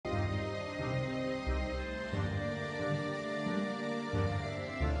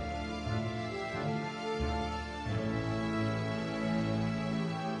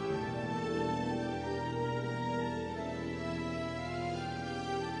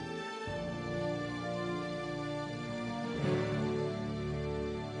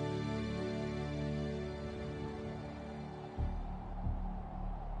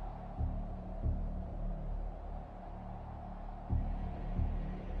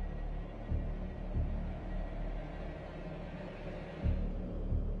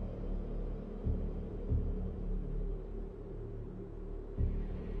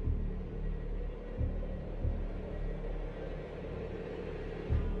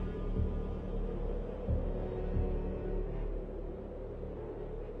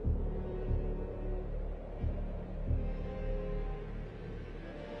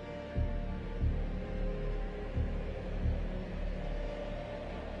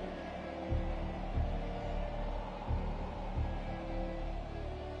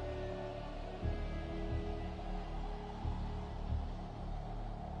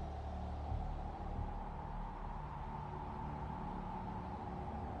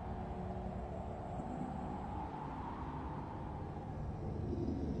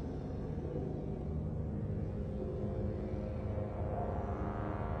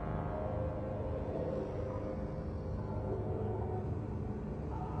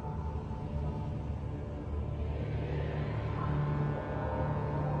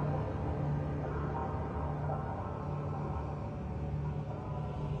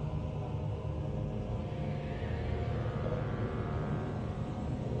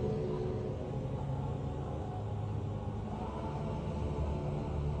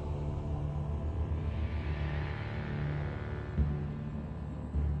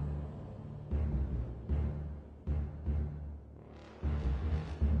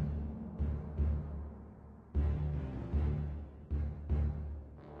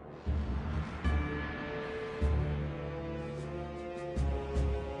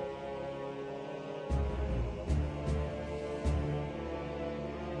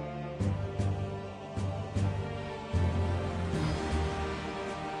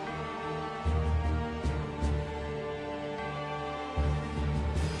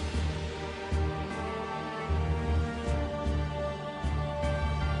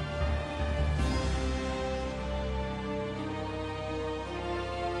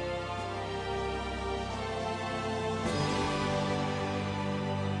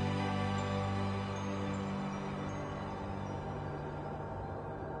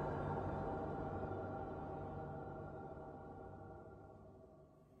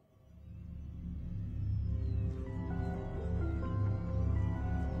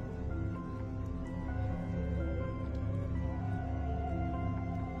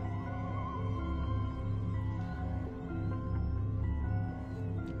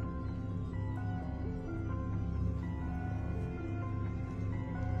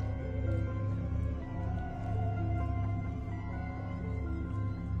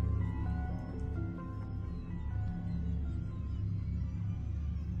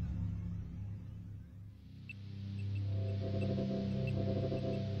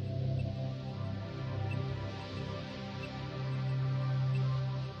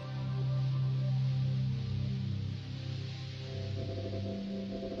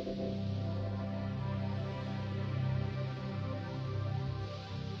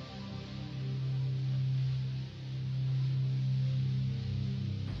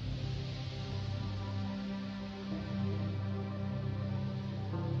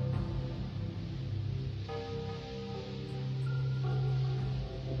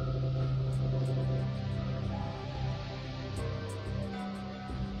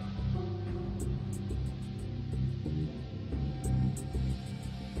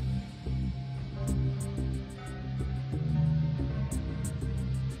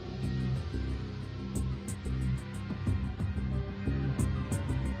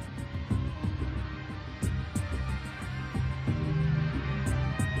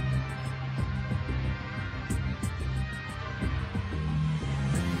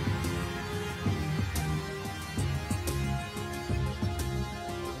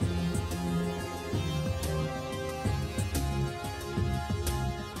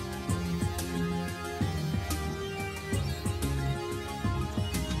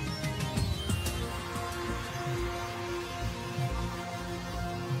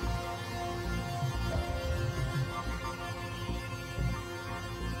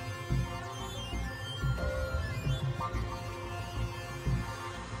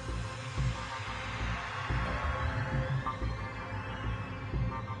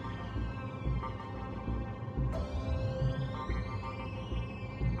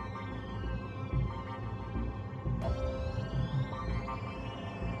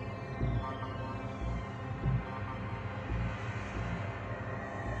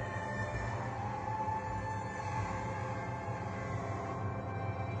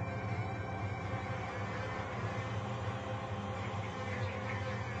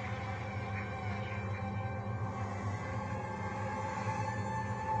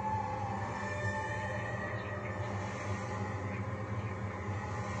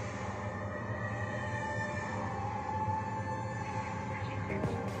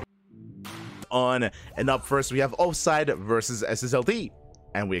on. And up first, we have Offside versus SSLD.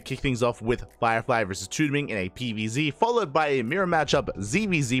 And we kick things off with Firefly versus Tudming in a PvZ, followed by a mirror matchup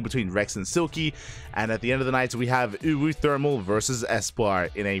ZVZ between Rex and Silky. And at the end of the night, we have Uwu Thermal versus Espoir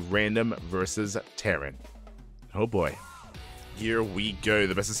in a random versus Terran. Oh boy. Here we go.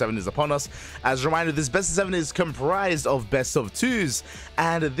 The best of 7 is upon us. As a reminder, this best of 7 is comprised of best of 2s,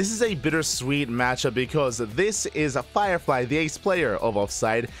 and this is a bittersweet matchup because this is Firefly, the ace player of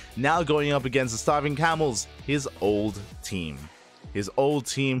Offside, now going up against the Starving Camels, his old team. His old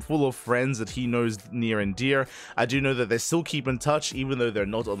team full of friends that he knows near and dear. I do know that they still keep in touch even though they're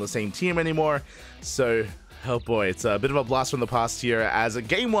not on the same team anymore. So, oh boy, it's a bit of a blast from the past here as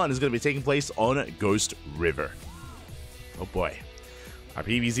game 1 is going to be taking place on Ghost River. Oh boy. Our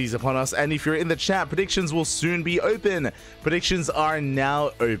PvZ is upon us, and if you're in the chat, predictions will soon be open. Predictions are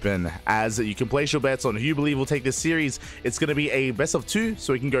now open, as you can place your bets on who you believe will take this series. It's going to be a best of 2,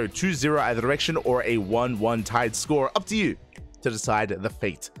 so it can go 2-0 either direction, or a 1-1 tied score. Up to you to decide the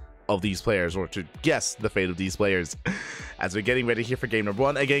fate of these players, or to guess the fate of these players. As we're getting ready here for game number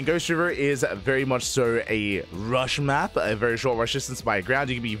 1, again, Ghost River is very much so a rush map, a very short rush distance by ground.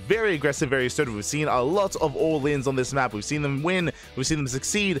 You can be very aggressive, very assertive. We've seen a lot of all-ins on this map. We've seen them win, we've seen them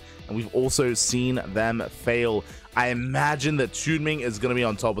succeed, and we've also seen them fail. I imagine that Tudming is going to be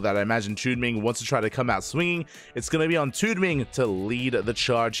on top of that. I imagine Tudming wants to try to come out swinging. It's going to be on Tudming to lead the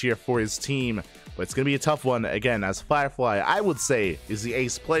charge here for his team. But it's going to be a tough one, again, as Firefly, I would say, is the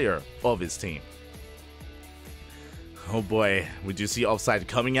ace player of his team. Oh boy, we do see Offside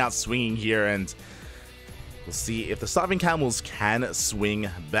coming out swinging here, and we'll see if the Starving Camels can swing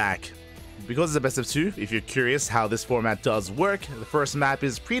back. Because it's a best of 2, if you're curious how this format does work, the first map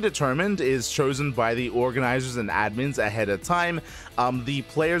is predetermined, is chosen by the organizers and admins ahead of time. The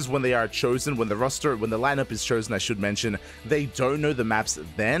players, when they are chosen, when the lineup is chosen, I should mention, they don't know the maps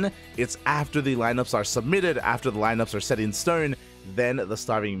then. It's after the lineups are submitted, after the lineups are set in stone, then the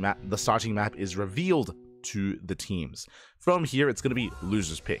starting map is revealed to the teams. From here, it's going to be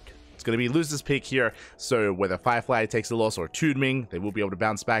loser's pick. It's going to be loser's pick here, so whether Firefly takes a loss or Tudming, they will be able to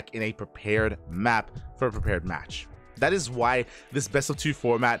bounce back in a prepared map for a prepared match. That is why this best of 2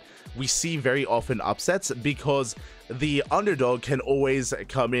 format, we see very often upsets, because the underdog can always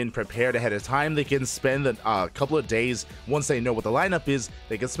come in prepared ahead of time. They can spend a couple of days, once they know what the lineup is,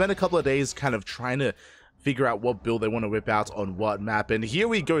 they can spend a couple of days kind of trying to figure out what build they want to whip out on what map. And here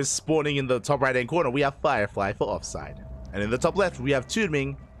we go, spawning in the top right hand corner, we have Firefly for Offside. And in the top left, we have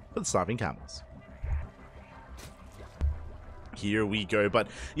Tudming for the Starving Camels. Here we go. But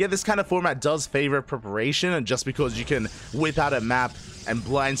yeah, this kind of format does favor preparation, and just because you can whip out a map and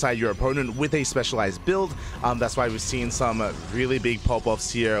blindside your opponent with a specialized build, that's why we've seen some really big pop-offs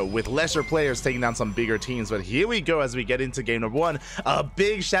here with lesser players taking down some bigger teams. But here we go as we get into game number 1. A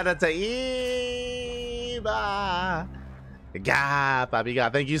big shout out to Eva. Papi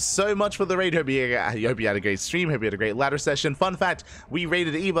God, thank you so much for the raid. Hope you had a great stream. Hope you had a great ladder session. Fun fact, we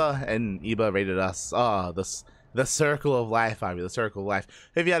raided Eba and Eba raided us. The circle of life, Papi, the circle of life.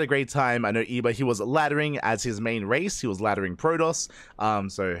 Hope you had a great time. I know Eba, he was laddering as his main race. He was laddering Protoss.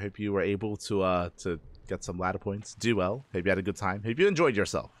 So hope you were able to get some ladder points. Do well. Hope you had a good time. Hope you enjoyed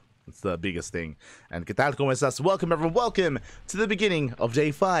yourself. It's the biggest thing. And ¿qué tal? ¿Cómo estás? Welcome everyone. Welcome to the beginning of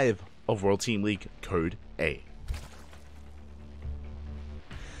day 5 of World Team League Code A.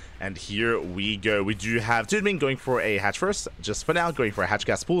 And here we go. We do have Tudming going for a hatch first, just for now, going for a hatch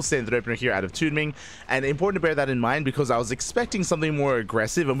gas pool, standard opener here out of Tudming. And important to bear that in mind, because I was expecting something more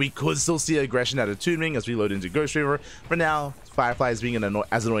aggressive, and we could still see aggression out of Tudming as we load into Ghost River. For now, Firefly is being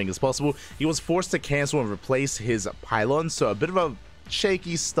as annoying as possible. He was forced to cancel and replace his pylon, so a bit of a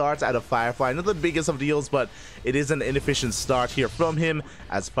shaky start out of Firefly. Not the biggest of deals, but it is an inefficient start here from him,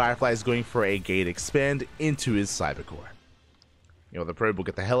 as Firefly is going for a gate expand into his Cybercore. You know, the probe will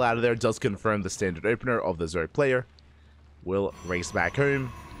get the hell out of there. Does confirm the standard opener of the Zerg player. We'll race back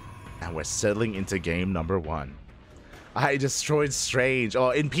home. And we're settling into game number 1. I destroyed Strange.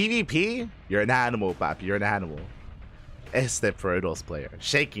 Oh, in PvP? You're an animal, Papi. You're an animal. Este Protoss player.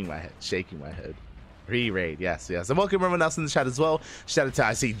 Shaking my head. Shaking my head. Re-raid. Yes, yes. And welcome everyone else in the chat as well. Shout out to,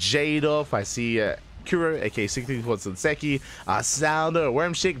 I see Jadoff. I see Kuro, aka 64 Senseki. Sounder,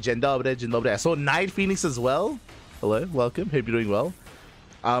 Wormshik, Dzień dobry. I saw Night Phoenix as well. Hello, welcome. Hope you're doing well.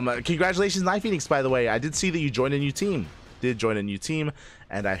 Congratulations, Night Phoenix, by the way. I did see that you joined a new team.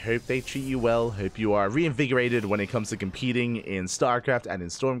 And I hope they treat you well. Hope you are reinvigorated when it comes to competing in StarCraft and in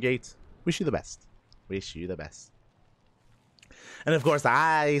Stormgate. Wish you the best. Wish you the best. And of course,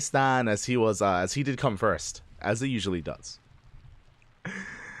 I stand as he did come first, as he usually does.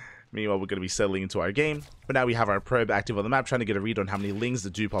 Meanwhile, we're going to be settling into our game. But now we have our probe active on the map, trying to get a read on how many lings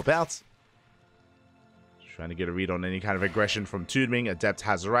that do pop out. Trying to get a read on any kind of aggression from Tudming. Adept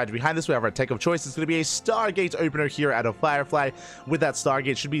has arrived. Behind this, we have our tech of choice. It's going to be a Stargate opener here out of Firefly. With that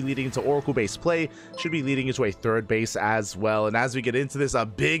Stargate, should be leading into Oracle-based play. Should be leading into a third base as well. And as we get into this, a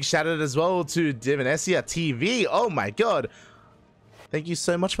big shout out as well to Divinesia TV. Oh my god. Thank you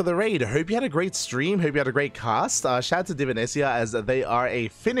so much for the raid. Hope you had a great stream. Hope you had a great cast. Shout out to Divinesia, as they are a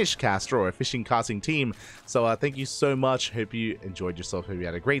Finnish caster or a fishing casting team. So thank you so much. Hope you enjoyed yourself. Hope you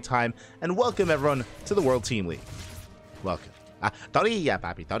had a great time. And welcome everyone to the World Team League. Welcome. Torilla,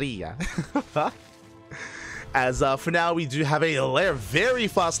 papi, torilla. As for now, we do have a lair, very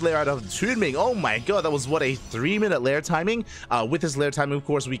fast lair out of Tudming. Oh my god, that was what, a 3-minute lair timing? With this lair timing, of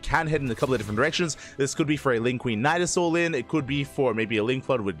course, we can head in a couple of different directions. This could be for a Link Queen Nidus all in. It could be for maybe a Link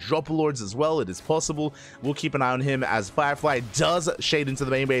Flood with Dropper Lords as well. It is possible. We'll keep an eye on him as Firefly does shade into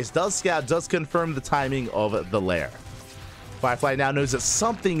the main base, does scout, does confirm the timing of the lair. Firefly now knows that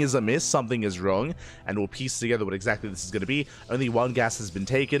something is amiss, something is wrong, and will piece together what exactly this is going to be. Only one gas has been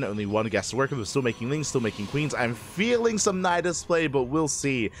taken, only one gas to work with. We're still making links, still making queens. I'm feeling some Nidus play, but we'll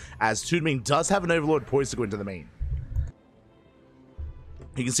see, as Tudming does have an Overlord poised to go into the main.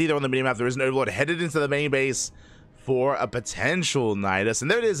 You can see there on the minimap, there is an Overlord headed into the main base for a potential Nidus,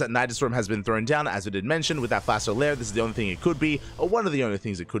 and there it is. That Nidus Storm has been thrown down, as we did mention, with that faster lair. This is the only thing it could be, or one of the only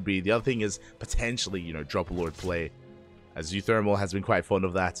things it could be. The other thing is potentially, you know, Dropper Lord play, as Uthermal has been quite fond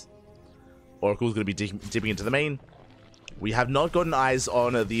of that. Oracle's going to be dipping into the main. We have not gotten eyes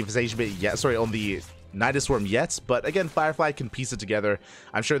on the Invasion bit yet, sorry, on the Nidus Worm yet, but again, Firefly can piece it together.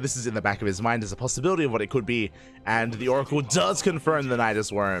 I'm sure this is in the back of his mind as a possibility of what it could be, and the Oracle does confirm the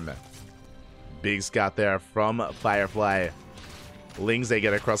Nidus Worm. Big scout there from Firefly. Lings, they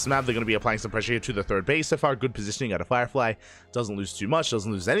get across the map. They're going to be applying some pressure here to the third base. So far, good positioning out of Firefly. Doesn't lose too much,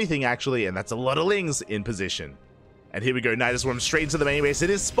 doesn't lose anything actually, and that's a lot of Lings in position. And here we go, Nidus Worm straight into the main base. It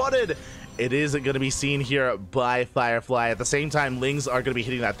is spotted. It is going to be seen here by Firefly. At the same time, Lings are going to be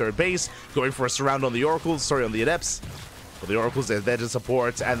hitting that third base, going for a surround on the Oracles, sorry, on the Adepts. But the Oracles are there to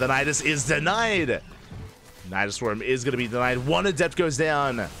support, and the Nidus is denied. Nidus Worm is going to be denied. One Adept goes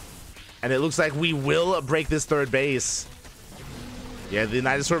down, and it looks like we will break this third base. Yeah, the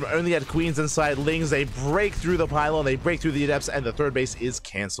Nidus Worm only had queens inside. Lings, they break through the pylon, they break through the Adepts, and the third base is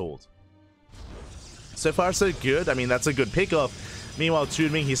cancelled. So far, so good. I mean, that's a good pickoff. Meanwhile,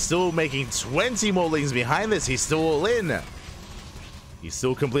 Tudming, he's still making 20 more Lings behind this. He's still all in. He's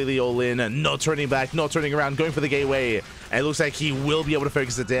still completely all in, not turning back, not turning around, going for the gateway. And it looks like he will be able to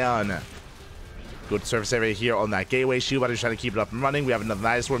focus it down. Good surface area here on that gateway. Shield Battery's trying to keep it up and running. We have another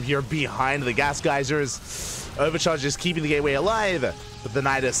Nidus Worm here behind the gas geysers. Overcharge is keeping the gateway alive, but the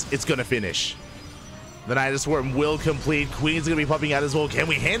Nidus, it's going to finish. The Nidus Worm will complete. Queen's going to be popping out as well. Can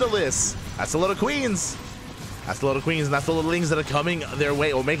we handle this? That's a lot of queens. That's a lot of queens, and that's a lot of Lings that are coming their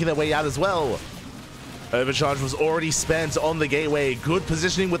way, or making their way out as well. Overcharge was already spent on the gateway. Good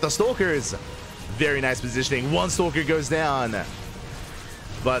positioning with the Stalkers. Very nice positioning. One Stalker goes down.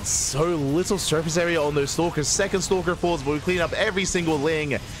 But so little surface area on those Stalkers. Second Stalker falls, but we clean up every single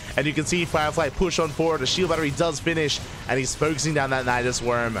Ling. And you can see Firefly push on forward. The Shield Battery does finish, and he's focusing down that Nidus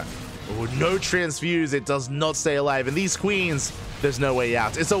Worm. Oh, no transfuse. It does not stay alive. And these queens, there's no way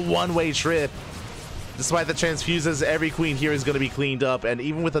out. It's a one-way trip. Despite the transfuses, every queen here is going to be cleaned up. And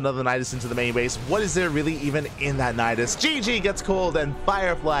even with another Nidus into the main base, what is there really even in that Nidus? GG gets called, and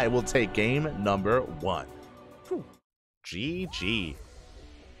Firefly will take game number 1. Whew. GG.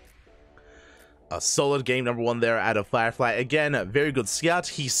 A solid game number 1 there out of Firefly. Again, very good scout.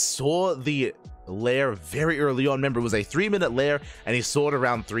 He saw the lair very early on. Remember, it was a 3-minute lair, and he saw it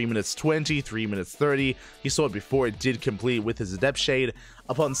around 3 minutes 20, 3 minutes 30. He saw it before it did complete with his Adept Shade.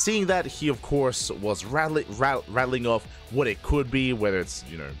 Upon seeing that, he of course was rattling off what it could be, whether it's,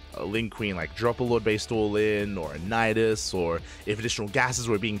 you know, a Link Queen like Dropper Lord based all in, or a Nidus, or if additional gases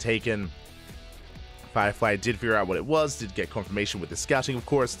were being taken. Firefly did figure out what it was, did get confirmation with his scouting, of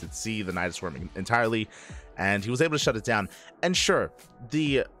course, did see the Nidus Worm entirely, and he was able to shut it down. And sure,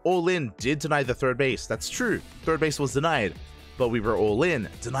 the all-in did deny the third base. That's true. Third base was denied, but we were all in.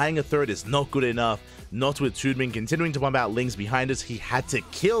 Denying a third is not good enough. Not with Tudming continuing to pump out Lings behind us. He had to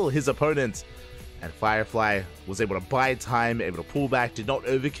kill his opponent. And Firefly was able to buy time, able to pull back, did not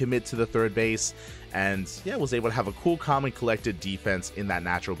overcommit to the third base, and yeah, was able to have a cool, calm, and collected defense in that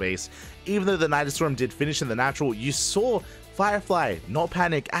natural base. Even though the Nidus Storm did finish in the natural, you saw Firefly not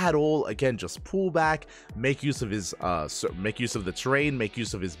panic at all. Again, just pull back, make use of his make use of the terrain, make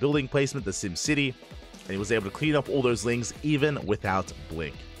use of his building placement, the Sim City, and he was able to clean up all those Lings even without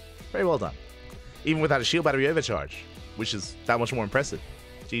Blink. Very well done. Even without a Shield Battery overcharge, which is that much more impressive.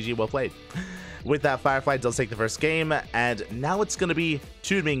 GG, well played. With that, Firefly does take the first game, and now it's going to be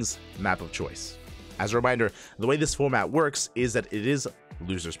Tudming's map of choice. As a reminder, the way this format works is that it is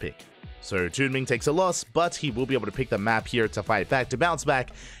loser's pick. So Toonming takes a loss, but he will be able to pick the map here to fight back, to bounce back,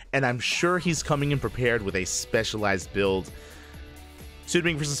 and I'm sure he's coming in prepared with a specialized build.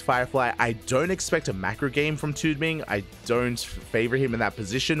 Toonming versus Firefly, I don't expect a macro game from Toonming. I don't favor him in that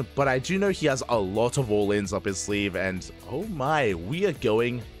position, but I do know he has a lot of all-ins up his sleeve, and oh my, we are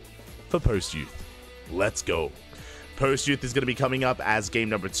going for Post-Youth. Let's go. Post-Youth is going to be coming up as game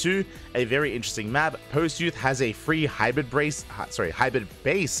number 2, a very interesting map. Post-Youth has a free hybrid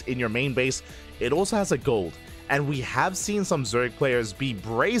base in your main base. It also has a gold, and we have seen some Zerg players be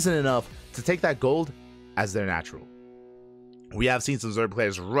brazen enough to take that gold as their natural. We have seen some Zerg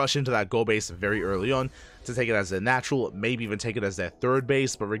players rush into that gold base very early on to take it as their natural, maybe even take it as their third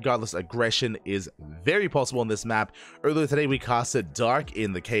base, but regardless, aggression is very possible on this map. Earlier today, we casted Dark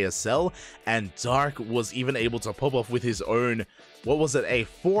in the KSL, and Dark was even able to pop off with his own, what was it, a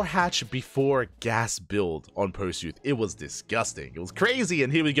 4-hatch before gas build on Post-Youth. It was disgusting. It was crazy,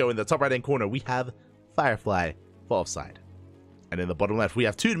 and here we go. In the top right-hand corner, we have Firefly for offside. And in the bottom left, we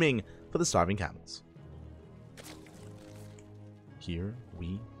have Toonming for the Starving Camels. Here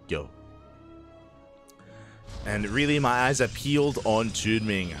we go. And really, my eyes are peeled on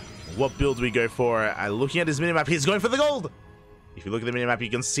Toonming. What build do we go for? Looking at his minimap, he's going for the gold! If you look at the minimap,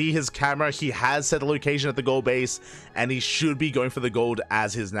 you can see his camera. He has set the location at the gold base, and he should be going for the gold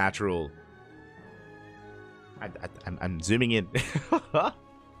as his natural. I'm zooming in.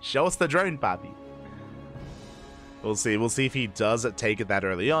 Show us the drone, papi. We'll see. We'll see if he does take it that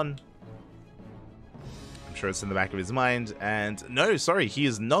early on. I'm sure it's in the back of his mind. And no, sorry, he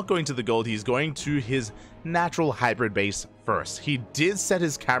is not going to the gold. He's going to his natural hybrid base first. He did set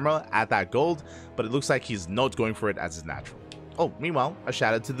his camera at that gold, but it looks like he's not going for it as his natural. Oh, meanwhile, a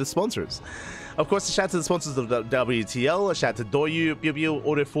shout out to the sponsors. Of course, a shout out to the sponsors of WTL, a shout out to Doyu, Biu,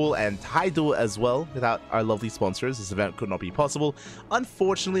 Autofool, and Tidal as well. Without our lovely sponsors, this event could not be possible.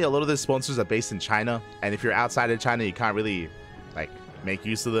 Unfortunately, a lot of those sponsors are based in China, and if you're outside of China, you can't really, like, make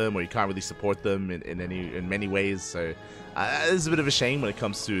use of them, or you can't really support them in many ways. So it's a bit of a shame when it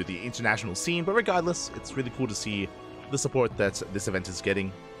comes to the international scene, but regardless, it's really cool to see the support that this event is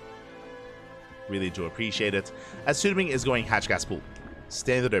getting. Really do appreciate it. As Toonming is going Hatch Gas Pool,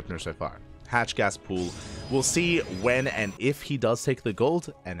 standard opener so far. Hatch Gas Pool. We'll see when and if he does take the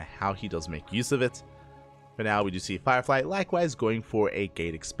gold and how he does make use of it. For now, we do see Firefly likewise going for a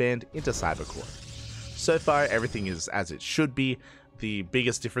gate expand into Cybercore. So far, everything is as it should be. The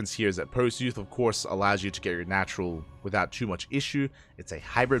biggest difference here is that Post-Youth, of course, allows you to get your natural without too much issue. It's a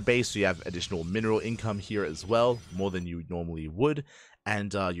hybrid base, so you have additional mineral income here as well, more than you normally would.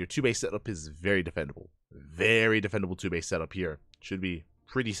 And your 2-base setup is very defendable. Very defendable 2-base setup here. Should be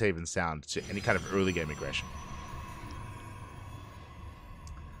pretty safe and sound to any kind of early game aggression.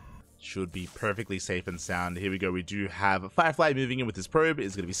 Should be perfectly safe and sound. Here we go. We do have Firefly moving in with his probe.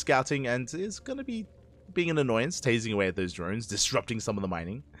 Is going to be scouting and is going to be being an annoyance, tasing away at those drones, disrupting some of the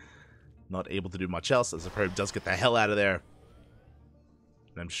mining. Not able to do much else as the probe does get the hell out of there.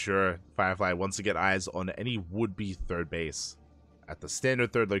 And I'm sure Firefly wants to get eyes on any would-be third base at the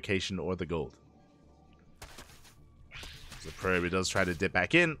standard third location or the gold. The probe does try to dip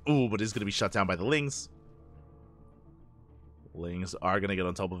back in. Ooh, but is going to be shut down by the Lings. Lings are going to get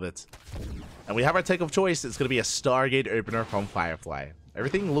on top of it. And we have our take of choice. It's going to be a Stargate opener from Firefly.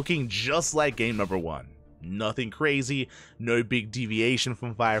 Everything looking just like game number 1. Nothing crazy. No big deviation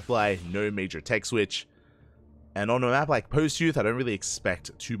from Firefly. No major tech switch. And on a map like Post-Youth, I don't really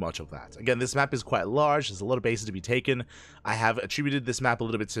expect too much of that. Again, this map is quite large. There's a lot of bases to be taken. I have attributed this map a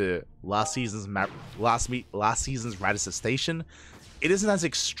little bit to last season's Radisson Station. It isn't as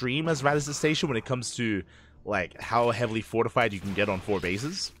extreme as Radisson Station when it comes to like how heavily fortified you can get on 4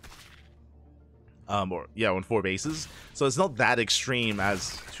 bases. On 4 bases. So it's not that extreme as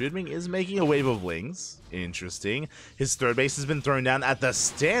Toonming is making a wave of Lings. Interesting. His third base has been thrown down at the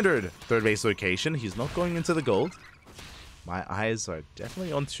standard third base location. He's not going into the gold. My eyes are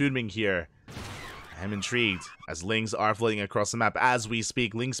definitely on Toonming here. I'm intrigued as Lings are floating across the map as we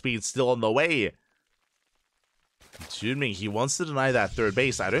speak. Ling speed still on the way. Toonming, he wants to deny that third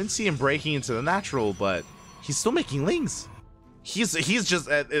base. I don't see him breaking into the natural, but he's still making Lings. He's just,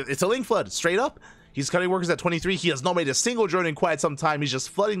 it's a Ling flood, straight up. He's cutting workers at 23. He has not made a single drone in quite some time. He's just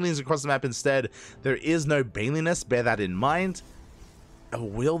flooding Lings across the map instead. There is no Baneliness, bear that in mind.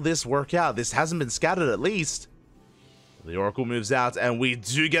 Will this work out? This hasn't been scouted at least. The Oracle moves out, and we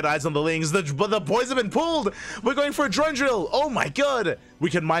do get eyes on the Lings, but the boys have been pulled! We're going for a drone drill! Oh my god! We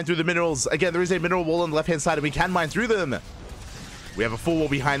can mine through the minerals. Again, there is a mineral wall on the left-hand side, and we can mine through them. We have a full wall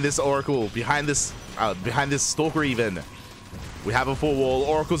behind this Oracle, behind this Stalker even. We have a full wall.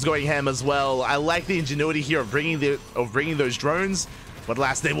 Oracle's going ham as well. I like the ingenuity here of bringing those drones, but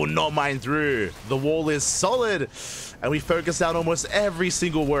alas, they will not mine through. The wall is solid, and we focus down almost every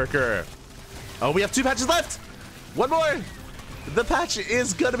single worker. Oh, we have 2 patches left. One more. The patch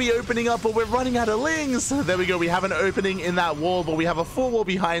is going to be opening up, but we're running out of lings. There we go. We have an opening in that wall, but we have a full wall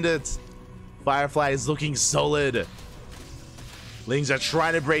behind it. Firefly is looking solid. Lings are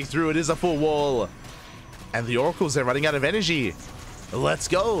trying to break through. It is a full wall. And the oracles are running out of energy. Let's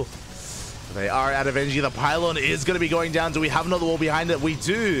go. They are out of energy. The pylon is going to be going down. Do we have another wall behind it? We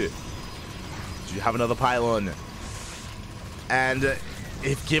do. Do you have another pylon? And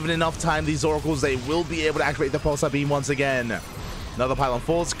if given enough time, these oracles, they will be able to activate the pulsar beam once again. Another pylon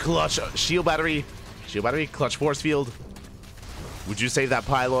falls. Clutch shield battery. Shield battery. Clutch force field. Would you save that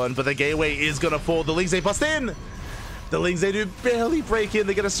pylon? But the gateway is going to fall. The Lings, they bust in. The Lings, they do barely break in.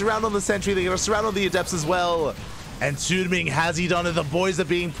 They're going to surround on the sentry. They're going to surround on the adepts as well. And Tudming, has he done it? The boys are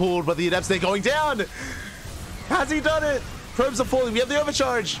being pulled, but the adepts, they're going down. Has he done it? Probes are falling. We have the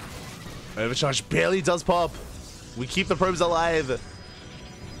overcharge. Overcharge barely does pop. We keep the probes alive.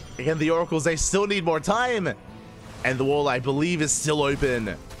 Again, the oracles, they still need more time. And the wall, I believe, is still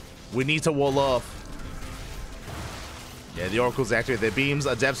open. We need to wall off. Yeah, the oracles activate their beams.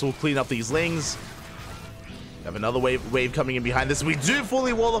 Adepts will clean up these Lings. We have another wave coming in behind this. We do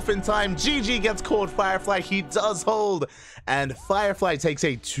fully wall off in time. GG gets caught. Firefly, he does hold. And Firefly takes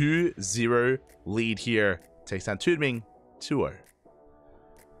a 2-0 lead here. Takes down Tudming 2-0.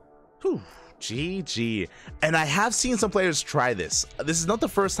 Whew. GG. And I have seen some players try this. This is not the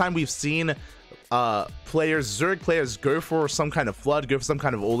first time we've seen Zerg players go for some kind of flood, go for some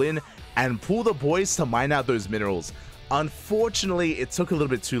kind of all-in, and pull the boys to mine out those minerals. Unfortunately, it took a little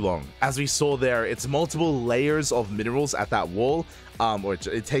bit too long. As we saw there, it's multiple layers of minerals at that wall, or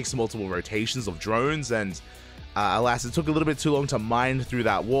it takes multiple rotations of drones, and alas, it took a little bit too long to mine through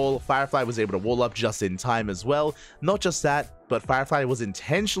that wall. Firefly was able to wall up just in time as well. Not just that, but Firefly was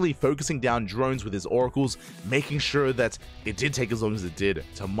intentionally focusing down drones with his oracles, making sure that it did take as long as it did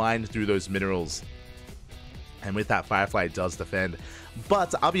to mine through those minerals. And with that, Firefly does defend.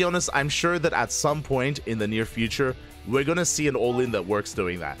 But I'll be honest, I'm sure that at some point in the near future, we're going to see an all-in that works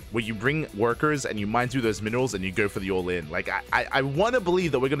doing that, where you bring workers and you mine through those minerals and you go for the all-in. Like, I want to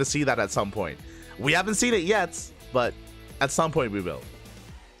believe that we're going to see that at some point. We haven't seen it yet, but at some point we will.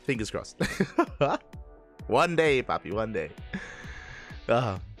 Fingers crossed. One day, Papi, one day.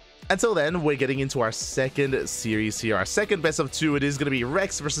 Until then, we're getting into our second series here. Our second best of 2. It is going to be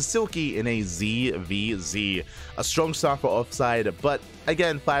Rex versus Silky in a ZVZ. A strong start for offside, but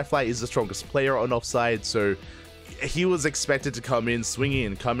again, Firefly is the strongest player on offside, so he was expected to come in swinging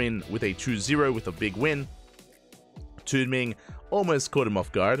and come in with a 2-0 with a big win. Tudming almost caught him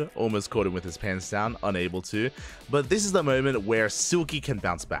off guard, almost caught him with his pants down, unable to. But this is the moment where Silky can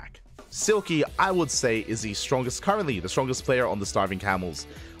bounce back. Silky, I would say, is the strongest, currently the strongest player on the Starving Camels.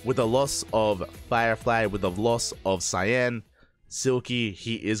 With the loss of Firefly, with the loss of Cyan, Silky,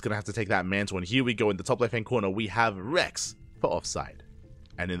 he is going to have to take that mantle. And here we go in the top left-hand corner, we have Rex for offside.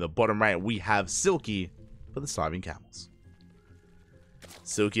 And in the bottom right, we have Silky for the Starving Camels.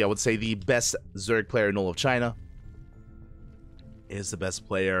 Silky, I would say the best Zerg player in all of China, is the best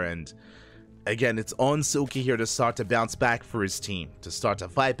player, and again, it's on Silky here to start to bounce back for his team, to start to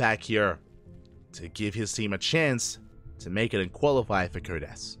fight back here, to give his team a chance to make it and qualify for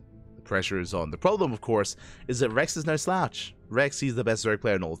Codes. The pressure is on. The problem, of course, is that Rex is no slouch. Rex, he's the best Zerg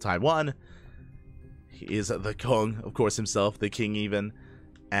player in all of Taiwan. He is the Kong, of course, himself, the king even.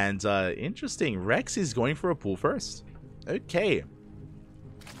 And interesting, Rex is going for a pull first. Okay.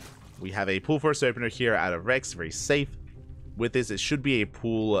 We have a pull first opener here out of Rex, very safe. With this, it should be a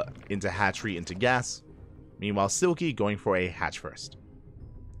pull into hatchery into gas. Meanwhile, Silky going for a hatch first.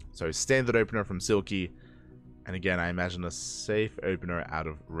 So standard opener from Silky. And again, I imagine a safe opener out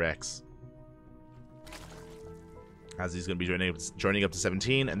of Rex, as he's going to be joining up to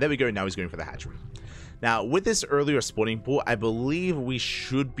 17. And there we go. Now he's going for the hatchery. Now, with this earlier spawning pool, I believe we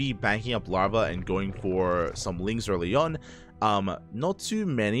should be banking up larva and going for some lings early on. Not too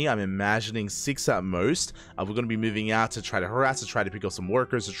many. I'm imagining 6 at most. We're going to be moving out to try to harass, to try to pick up some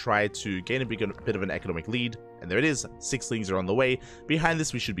workers, to try to gain a bit of an economic lead. And there it is. 6 lings are on the way. Behind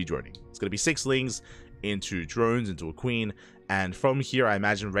this, we should be droning. It's going to be 6 lings into drones, into a queen. And from here, I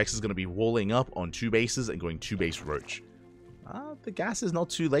imagine Rex is going to be walling up on 2 bases and going 2 base roach. The gas is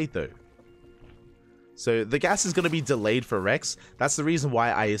not too late, though. So the gas is going to be delayed for Rex. That's the reason why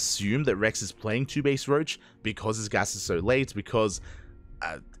I assume that Rex is playing 2 base roach, because his gas is so late, because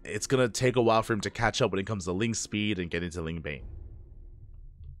it's going to take a while for him to catch up when it comes to ling speed and get into ling bane.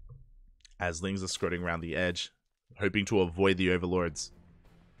 As lings are skirting around the edge, hoping to avoid the overlords.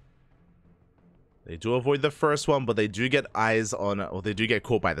 They do avoid the first one, but they do get eyes on, or they do get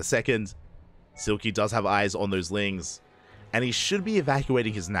caught by the second. Silky does have eyes on those lings, and he should be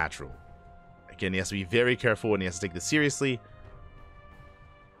evacuating his natural. Again, he has to be very careful and he has to take this seriously.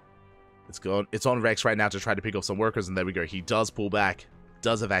 It's on Rex right now to try to pick up some workers, and there we go. He does pull back,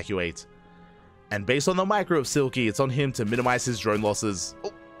 does evacuate. And based on the micro of Silky, it's on him to minimize his drone losses.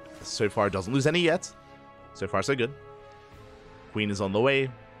 Oh, so far doesn't lose any yet. So far so good. Queen is on the way.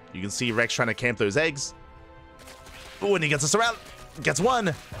 You can see Rex trying to camp those eggs. Oh, and he gets us around. Gets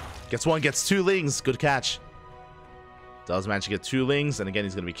one. Gets one, gets two lings. Good catch. Does manage to get two lings, and again,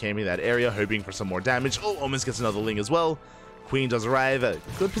 he's going to be camping that area, hoping for some more damage. Oh, almost gets another ling as well. Queen does arrive.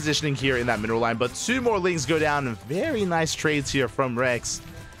 Good positioning here in that mineral line, but two more lings go down. Very nice trades here from Rex,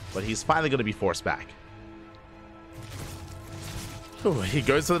 but he's finally going to be forced back. Oh, he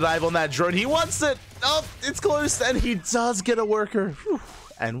goes for the dive on that drone. He wants it. Oh, it's close, and he does get a worker. Whew.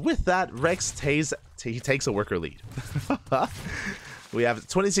 And with that, Rex he takes a worker lead. We have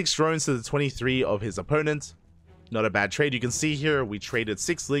 26 drones to the 23 of his opponent. Not a bad trade. You can see here, we traded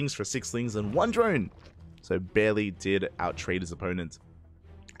 6 lings for 6 lings and 1 drone. So barely did out-trade his opponent.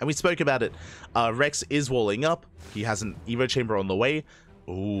 And we spoke about it. Rex is walling up. He has an Evo chamber on the way.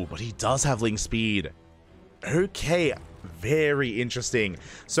 Oh, but he does have ling speed. Okay, very interesting.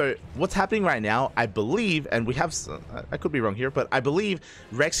 So what's happening right now, I believe, and we have, I could be wrong here, but I believe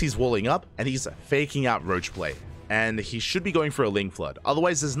Rex, he's walling up and he's faking out roach play. And he should be going for a ling flood.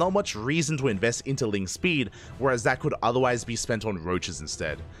 Otherwise, there's not much reason to invest into ling speed, whereas that could otherwise be spent on roaches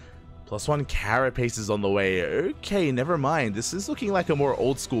instead. +1 carapace is on the way. Okay, never mind. This is looking like a more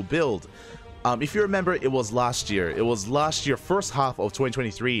old school build. If you remember, it was last year. It was last year, first half of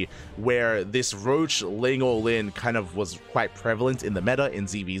 2023, where this roach ling all in kind of was quite prevalent in the meta in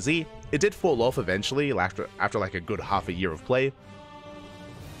ZVZ. It did fall off eventually after like a good half a year of play.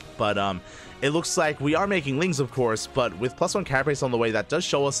 But it looks like we are making lings, of course, but with +1 carapace on the way, that does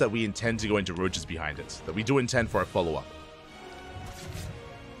show us that we intend to go into roaches behind it, that we do intend for a follow-up.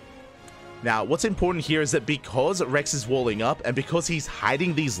 Now, what's important here is that because Rex is walling up, and because he's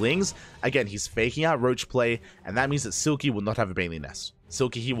hiding these lings, again, he's faking out roach play, and that means that Silky will not have a Bailey Nest.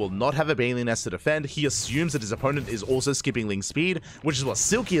 Silky, he will not have a Bailey Nest to defend. He assumes that his opponent is also skipping ling speed, which is what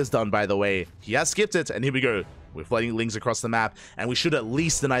Silky has done, by the way. He has skipped it, and here we go. We're flooding lings across the map, and we should at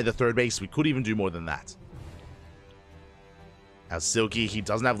least deny the third base. We could even do more than that. As Silky, he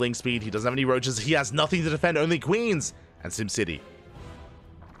doesn't have ling speed, he doesn't have any roaches, he has nothing to defend, only queens and SimCity.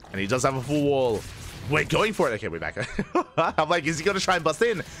 And he does have a full wall. We're going for it. Okay, we're back. I'm like, is he going to try and bust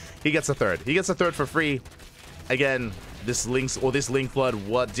in? He gets a third. He gets a third for free. Again, this ling flood,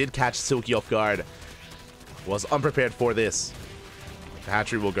 what did catch Silky off guard, was unprepared for this. The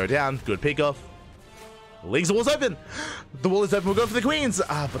hatchery will go down. Good pickoff. The wall's open. The wall is open. We'll go for the queens.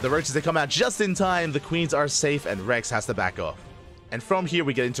 But the roaches, they come out just in time. The queens are safe, and Rex has to back off. And from here,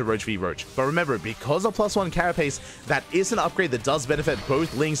 we get into Roach v Roach. But remember, because of +1 carapace, that is an upgrade that does benefit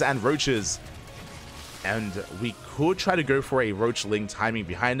both lings and roaches. And we could try to go for a roach ling timing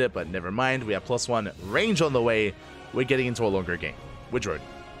behind it, but never mind. We have +1 range on the way. We're getting into a longer game. We're droning.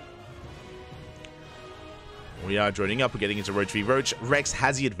 We are droning up. We're getting into Roach v Roach. Rex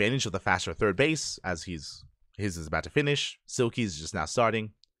has the advantage of the faster third base, as his is about to finish. Silky's just now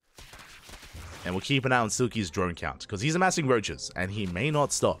starting. And we'll keep an eye on Silky's drone count, because he's amassing roaches, and he may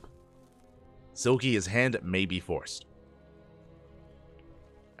not stop. Silky, his hand may be forced.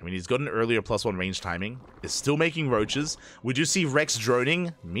 I mean, he's got an earlier +1 range timing, is still making roaches. We do see Rex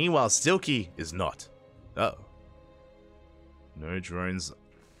droning, meanwhile Silky is not. Uh-oh. No drones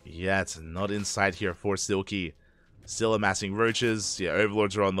yet, not inside here for Silky. Still amassing roaches. Yeah,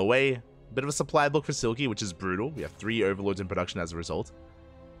 overlords are on the way. Bit of a supply book for Silky, which is brutal. We have 3 overlords in production as a result.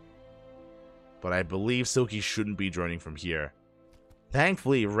 But I believe Silky shouldn't be droning from here.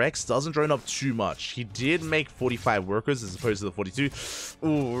 Thankfully, Rex doesn't drone up too much. He did make 45 workers as opposed to the 42.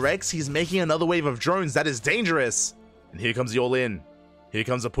 Ooh, Rex, he's making another wave of drones. That is dangerous. And here comes the all-in. Here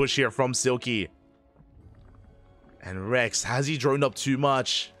comes a push here from Silky. And Rex, has he droned up too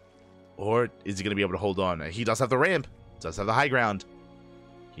much? Or is he going to be able to hold on? He does have the ramp. Does have the high ground.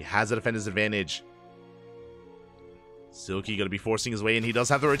 He has a defender's advantage. Silky going to be forcing his way in. He does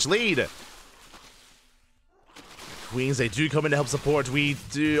have the rich lead. Queens, they do come in to help support. We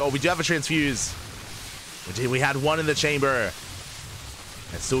do have a transfuse. We had one in the chamber.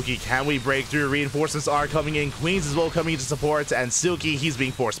 And Silky, can we break through? Reinforcements are coming in. Queens as well coming in to support. And Silky, he's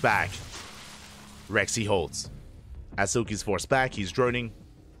being forced back. Rex, he holds. As Silky's forced back, he's droning.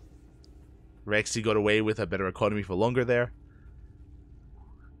 Rex, he got away with a better economy for longer there.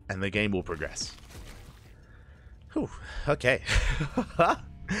 And the game will progress. Whew, okay.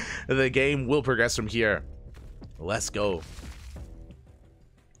 The game will progress from here. Let's go.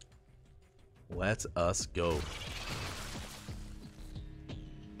 Let us go.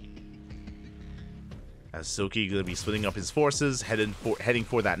 As Silky gonna be splitting up his forces, heading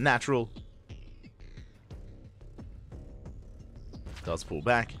for that natural. Does pull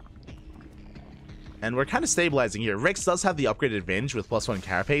back. And we're kind of stabilizing here. Rex does have the upgraded advantage with +1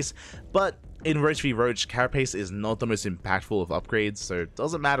 carapace, but in Roach v Roach, carapace is not the most impactful of upgrades, so it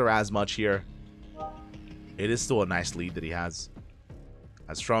doesn't matter as much here. It is still a nice lead that he has.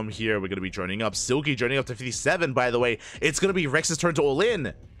 As from here, we're going to be joining up. Silky joining up to 57, by the way. It's going to be Rex's turn to all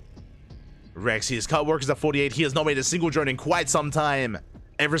in. Rex, he has cut workers at 48. He has not made a single drone in quite some time,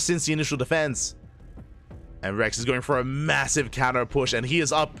 ever since the initial defense. And Rex is going for a massive counter push, and he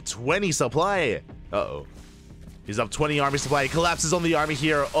is up 20 supply. Uh-oh. He's up 20 army supply. He collapses on the army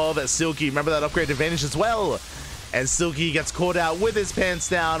here of Silky. Remember that upgrade advantage as well. And Silky gets caught out with his pants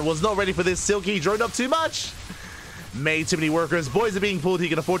down. Was not ready for this. Silky droned up too much. Made too many workers. Boys are being pulled. He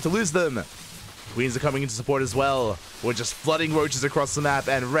can afford to lose them. Queens are coming into support as well. We're just flooding roaches across the map.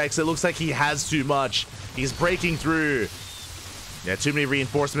 And Rex, it looks like he has too much. He's breaking through. Yeah, too many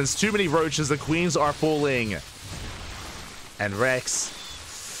reinforcements. Too many roaches. The queens are falling. And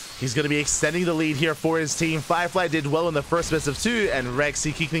Rex, he's going to be extending the lead here for his team. Firefly did well in the first best of 2. And Rex,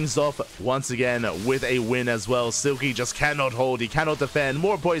 he kicked things off once again with a win as well. Silky just cannot hold. He cannot defend.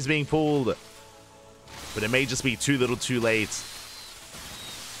 More boys being pulled. But it may just be too little too late.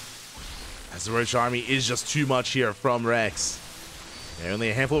 As the Roach army is just too much here from Rex. There are only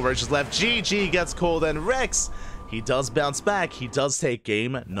a handful of roaches left. GG gets called, and Rex, he does bounce back. He does take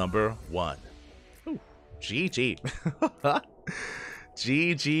game number 1. Ooh, GG.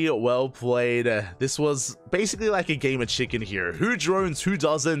 GG, well played. This was basically like a game of chicken here. Who drones, who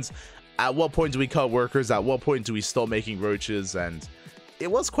doesn't? At what point do we cut workers? At what point do we stop making roaches? And it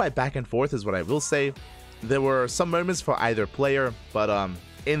was quite back and forth is what I will say. There were some moments for either player, but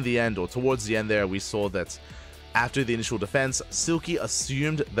in the end, or towards the end there, we saw that after the initial defense, Silky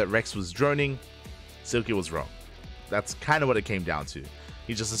assumed that Rex was droning. Silky was wrong. That's kind of what it came down to.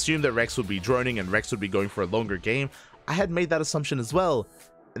 He just assumed that Rex would be droning and Rex would be going for a longer game. I had made that assumption as well.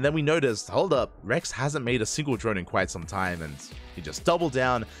 And then we noticed, hold up, Rex hasn't made a single drone in quite some time, and he just doubled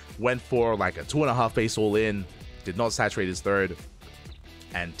down, went for like a 2.5 base all in, did not saturate his third,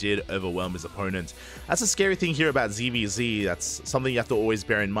 and did overwhelm his opponent. That's a scary thing here about ZVZ. That's something you have to always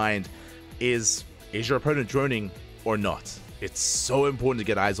bear in mind. Is your opponent droning or not? It's so important to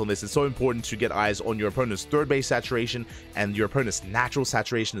get eyes on this. It's so important to get eyes on your opponent's third base saturation and your opponent's natural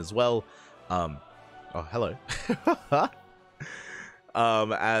saturation as well. Oh, hello.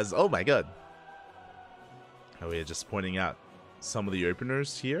 Oh my god. Oh, we're just pointing out some of the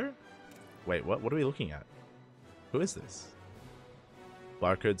openers here. Wait, what are we looking at? Who is this?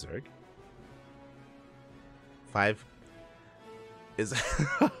 Barcode Zerg. 5 is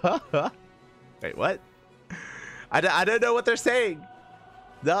wait, what? I don't know what they're saying.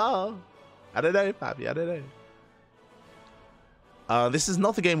 No, I don't know, Papi. I don't know. This is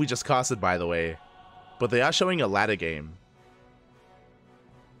not the game we just casted, by the way, but they are showing a ladder game.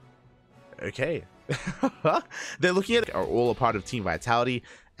 Okay. They're looking at are all a part of Team Vitality,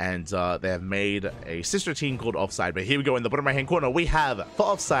 and they have made a sister team called Offside. But here we go, in the bottom right hand corner we have for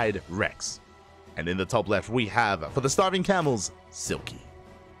Offside Rex, and in the top left we have for the Starving Camels Silky.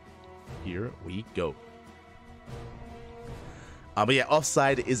 Here we go. But yeah,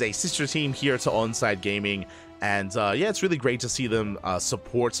 Offside is a sister team here to Onside Gaming, and yeah, it's really great to see them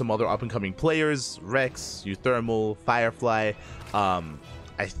support some other up-and-coming players. Rex, Euthermal, Firefly,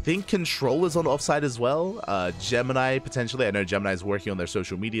 I think Control is on Offside as well. Gemini, potentially. I know Gemini is working on their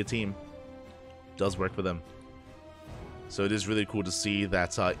social media team. Does work for them. So it is really cool to see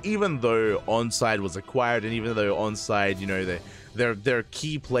that even though Onside was acquired, and even though Onside, you know, their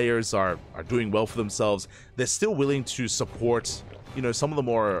key players are doing well for themselves, they're still willing to support, you know, some of the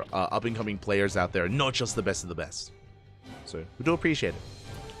more up-and-coming players out there, not just the best of the best. So we do appreciate it.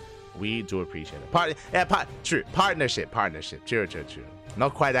 We do appreciate it. True. Partnership. True.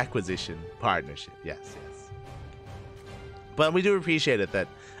 Not quite acquisition, partnership. Yes. But we do appreciate it that,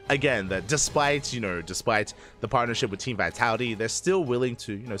 again, that despite the partnership with Team Vitality, they're still willing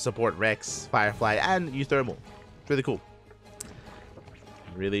to, you know, support Rex, Firefly, and Euthermal. It's really cool.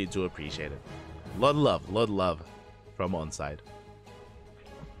 Really do appreciate it. Lot of love from Onside.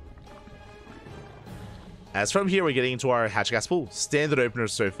 As from here, we're getting into our Hatch Gas Pool. Standard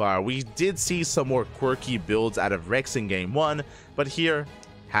openers so far. We did see some more quirky builds out of Rex in Game 1, but here,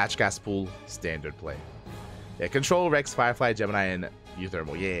 Hatch Gas Pool, standard play. Yeah, Control, Rex, Firefly, Gemini, and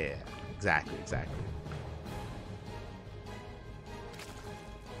Euthermal. Yeah, exactly.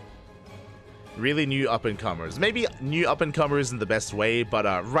 Really new up-and-comers. Maybe new up-and-comers isn't the best way, but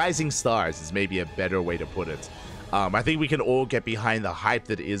rising stars is maybe a better way to put it. I think we can all get behind the hype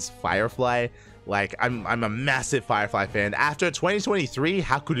that is Firefly. Like, I'm a massive Firefly fan. After 2023,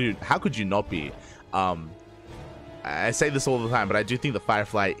 how could you not be? I say this all the time, but I do think the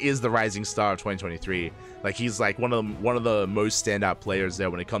Firefly is the rising star of 2023. Like, he's like one of the most standout players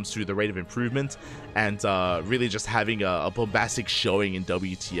there when it comes to the rate of improvement and really just having a bombastic showing in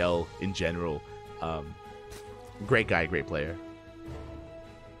WTL in general. Great guy, great player.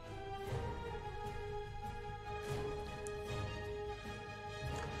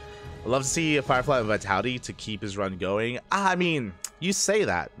 I'd love to see a Firefly with Vitality to keep his run going. I mean, you say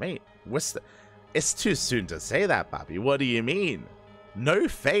that, mate. It's too soon to say that, Bobby. What do you mean? No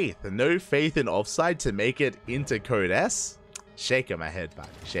faith in Offside to make it into Code S? Shaking my head, Bobby.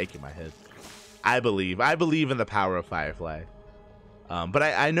 Shaking my head. I believe in the power of Firefly. But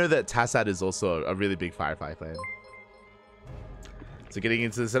I know that Tassad is also a really big Firefly fan. So getting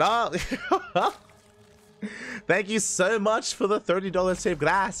into this at all. Thank you so much for the $30 tip.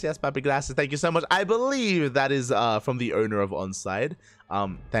 Gracias, papi, gracias. Thank you so much. I believe that is from the owner of Onside.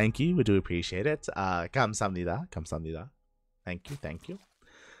 Thank you. We do appreciate it. 감사합니다. 감사합니다. Thank you.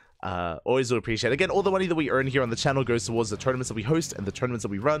 Always will appreciate it. Again, all the money that we earn here on the channel goes towards the tournaments that we host and the tournaments that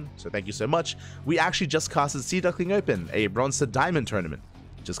we run. So thank you so much. We actually just casted Sea Duckling Open, a bronze to diamond tournament.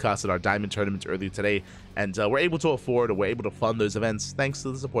 Just casted our diamond tournament earlier today, and we're able to fund those events thanks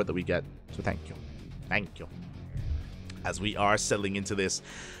to the support that we get. So thank you. Thank you. As we are settling into this.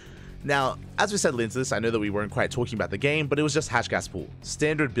 Now, as we settle into this, I know that we weren't quite talking about the game, but it was just Hatch Gas Pool.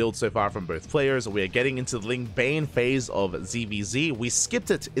 Standard build so far from both players. We are getting into the Ling Bane phase of ZVZ. We skipped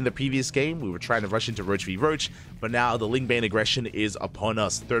it in the previous game. We were trying to rush into Roach v Roach, but now the Ling Bane aggression is upon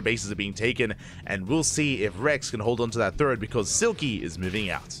us. Third bases are being taken, and we'll see if Rex can hold on to that third because Silky is moving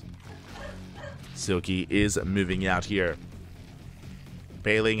out. Silky is moving out here.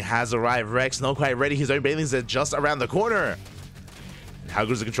 Bailing has arrived. Rex not quite ready. His own Bailings are just around the corner. How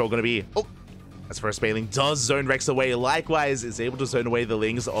good is the control going to be? Oh, as first Bailing does zone Rex away. Likewise, is able to zone away the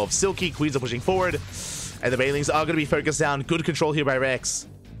Lings of Silky. Queens are pushing forward, and the Bailings are going to be focused down. Good control here by Rex.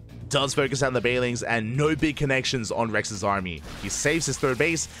 Does focus down the Bailings, and no big connections on Rex's army. He saves his third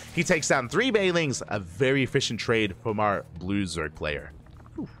base. He takes down 3 Bailings. A very efficient trade from our blue Zerg player.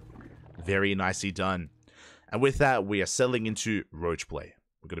 Whew. Very nicely done. And with that, we are settling into Roach play.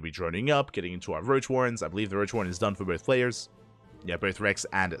 We're going to be droning up, getting into our Roach Warrens. I believe the Roach Warren is done for both players. Yeah, both Rex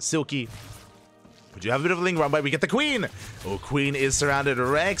and Silky. We do have a bit of a Ling run by. We get the Queen. Oh, Queen is surrounded.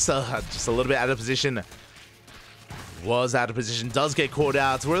 Rex just a little bit out of position. Was out of position. Does get caught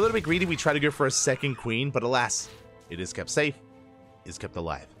out. We're a little bit greedy. We try to go for a second Queen, but alas, it is kept safe. Is kept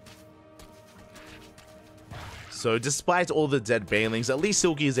alive. So despite all the dead Bailings, at least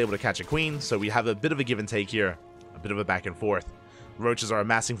Silky is able to catch a Queen. So we have a bit of a give and take here. A bit of a back and forth. Roaches are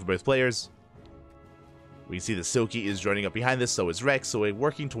amassing for both players. We see that Silky is joining up behind this, so is Rex, so we're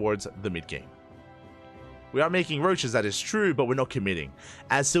working towards the mid-game. We are making roaches, that is true, but we're not committing.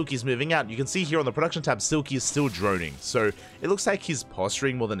 As Silky's moving out, you can see here on the production tab, Silky is still droning, so it looks like he's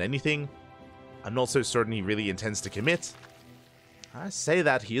posturing more than anything. I'm not so certain he really intends to commit. I say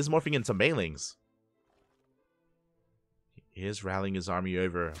that, he is morphing into Bailings. He is rallying his army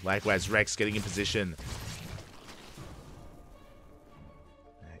over. Likewise, Rex getting in position.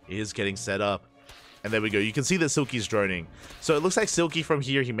 He is getting set up. And there we go. You can see that Silky's droning. So it looks like Silky from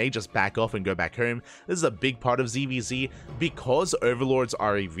here, he may just back off and go back home. This is a big part of ZVZ. Because Overlords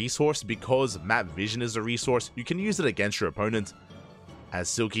are a resource, because Map Vision is a resource, you can use it against your opponent. As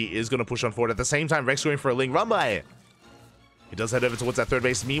Silky is going to push on forward. At the same time, Rex going for a Ling run by. He does head over towards that third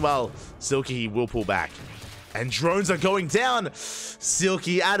base. Meanwhile, Silky will pull back. And drones are going down.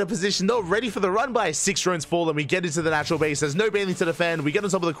 Silky out of position, not ready for the run by. 6 drones fall, and we get into the natural base. There's no Bailing to defend. We get on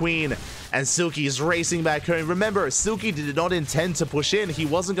top of the Queen, and Silky is racing back home. Remember, Silky did not intend to push in. He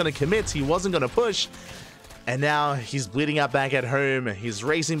wasn't going to commit. He wasn't going to push. And now he's bleeding out back at home. He's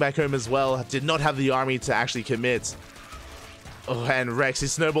racing back home as well. Did not have the army to actually commit. Oh, and Rex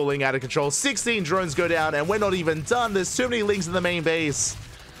is snowballing out of control. 16 drones go down, and we're not even done. There's too many Lings in the main base.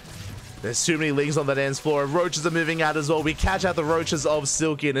 There's too many Lings on the dance floor. Roaches are moving out as well. We catch out the Roaches of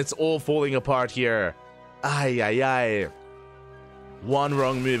Silky, and it's all falling apart here. Ay, ay, ay. One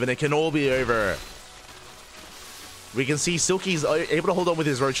wrong move, and it can all be over. We can see Silky's able to hold on with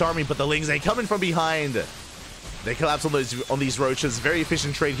his Roach army, but the Lings, they come in from behind. They collapse on these Roaches. Very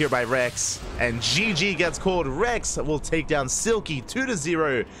efficient trade here by Rex. And GG gets called. Rex will take down Silky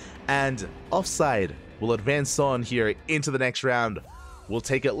 2-0. And Offside will advance on here into the next round. We'll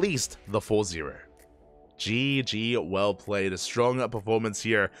take at least the 4-0. GG, well played. A strong performance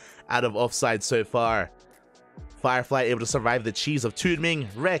here out of Offside so far. Firefly able to survive the cheese of Tudming.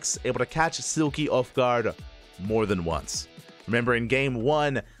 Rex able to catch Silky off guard more than once. Remember, in game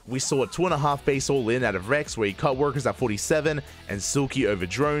 1, we saw a 2.5 base all-in out of Rex, where he cut workers at 47, and Silky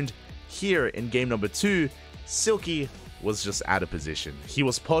overdroned. Here, in game number 2, Silky was just out of position. He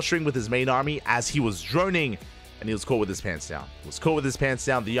was posturing with his main army as he was droning, and he was caught with his pants down. He was caught with his pants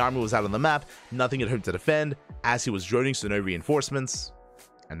down, the army was out on the map, nothing at home to defend, as he was droning, so no reinforcements.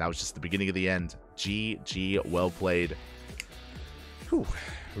 And that was just the beginning of the end. GG, well played. Whew.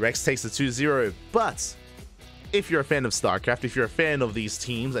 Rex takes the 2-0, but if you're a fan of StarCraft, if you're a fan of these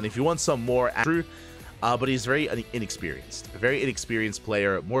teams, and if you want some more Andrew, but he's very inexperienced. A very inexperienced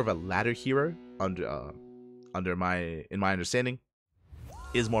player, more of a ladder hero in my understanding.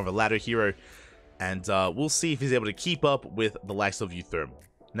 Is more of a ladder hero, and we'll see if he's able to keep up with the likes of Euthermal.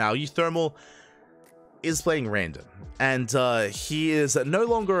 Now, Euthermal is playing random, and he is no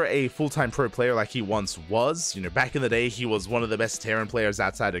longer a full-time pro player like he once was. You know, back in the day, he was one of the best Terran players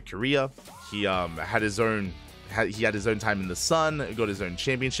outside of Korea. He had his own time in the sun, got his own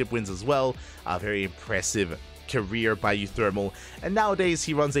championship wins as well. A very impressive career by Euthermal, and nowadays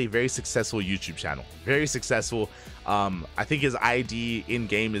he runs a very successful YouTube channel. Very successful. I think his ID in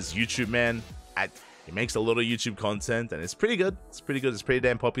game is YouTube Man. He makes a lot of YouTube content, and it's pretty good. It's pretty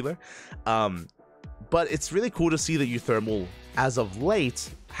damn popular. But it's really cool to see that Euthermal, as of late,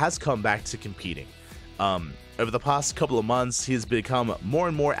 has come back to competing. Over the past couple of months, he's become more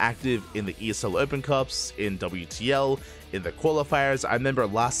and more active in the ESL Open Cups, in WTL, in the qualifiers. I remember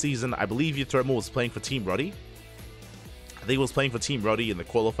last season, I believe Euthermal was playing for Team Roddy. I think he was playing for Team Roddy in the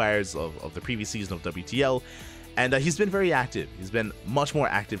qualifiers of the previous season of WTL. And he's been very active. He's been much more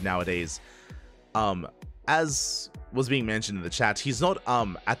active nowadays. As was being mentioned in the chat, he's not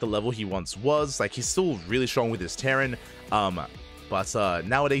at the level he once was. Like, he's still really strong with his Terran, but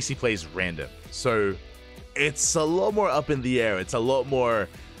nowadays he plays random. So it's a lot more up in the air. It's a lot more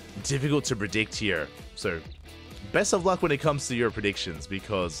difficult to predict here. So best of luck when it comes to your predictions,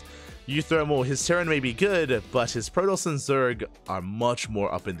 because Euthermal, his Terran may be good, but his Protoss and Zerg are much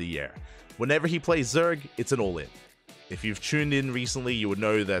more up in the air. Whenever he plays Zerg, it's an all-in. If you've tuned in recently, you would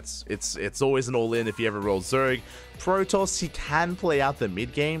know that it's always an all-in if he ever rolls Zerg. Protoss, he can play out the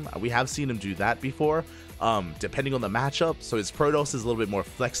mid-game. We have seen him do that before, depending on the matchup. So his Protoss is a little bit more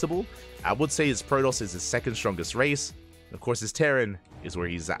flexible. I would say his Protoss is his second strongest race. Of course, his Terran is where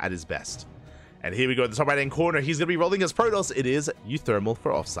he's at his best. And here we go in the top right-hand corner. He's going to be rolling his Protoss. It is Euthermal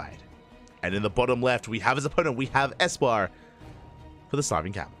for Offside. And in the bottom left, we have his opponent. We have Espar for the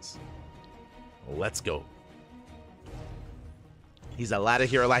Starving Camels. Let's go. He's a ladder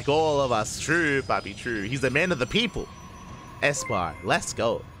hero like all of us. True, Bobby, true. He's the man of the people. Espar, let's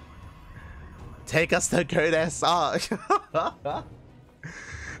go. Take us to Codes. Oh.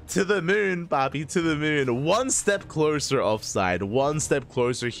 To the moon, Bobby, to the moon. One step closer, Offside. One step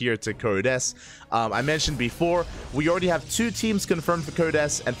closer here to Codes. I mentioned before, we already have 2 teams confirmed for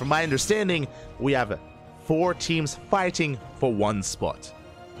Codes, and from my understanding, we have 4 teams fighting for 1 spot.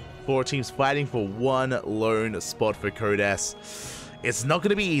 4 teams fighting for 1 lone spot for Codes. It's not going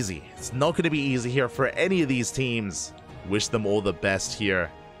to be easy. It's not going to be easy here for any of these teams. Wish them all the best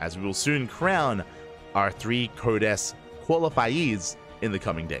here, as we will soon crown our 3 Codes qualifiees in the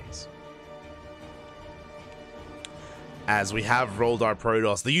coming days. As we have rolled our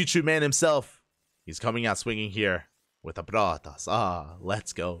Protoss, the YouTube man himself, he's coming out swinging here with a Protoss. Ah,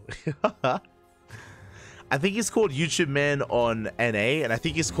 let's go. I think he's called YouTube man on NA, and I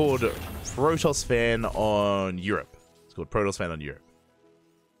think he's called Protoss fan on Europe. It's called Protoss fan on Europe.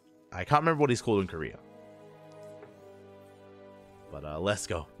 I can't remember what he's called in Korea. But let's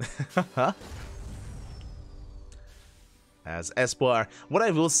go. As Espar, what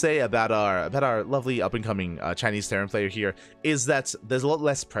I will say about our lovely up-and-coming Chinese Terran player here is that there's a lot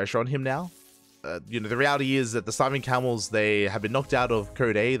less pressure on him now. You know, the reality is that the Starving Camels, they have been knocked out of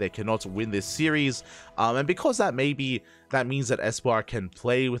Code A. They cannot win this series, and because that means that Espar can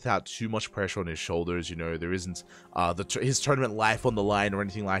play without too much pressure on his shoulders. You know, there isn't his tournament life on the line or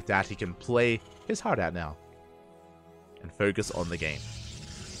anything like that. He can play his heart out now and focus on the game.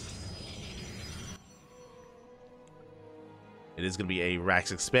 It is going to be a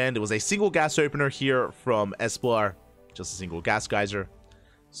Rax Expand. It was a single gas opener here from Espar, just a single gas geyser.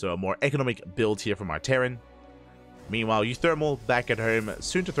 So a more economic build here from our Terran. Meanwhile, Euthermal back at home,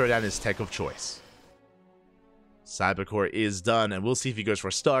 soon to throw down his tech of choice. Cybercore is done, and we'll see if he goes for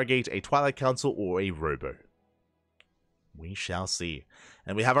a Stargate, a Twilight Council, or a Robo. We shall see.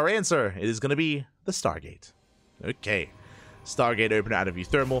 And we have our answer. It is going to be the Stargate. Okay. Stargate opener out of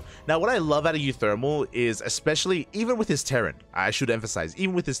Euthermal. Now, what I love out of Euthermal is, especially even with his Terran, I should emphasize,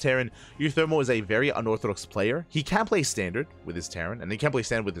 even with his Terran, Euthermal is a very unorthodox player. He can play standard with his Terran, and he can play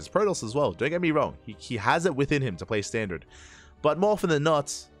standard with his Protoss as well. Don't get me wrong. He has it within him to play standard. But more often than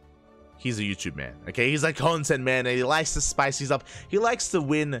not, he's a YouTube man, okay? He's a content man, and he likes to spice things up. He likes to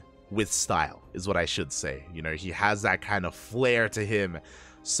win with style, is what I should say. You know, he has that kind of flair to him.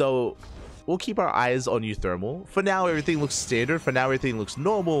 So we'll keep our eyes on Euthermal. For now, everything looks standard. For now, everything looks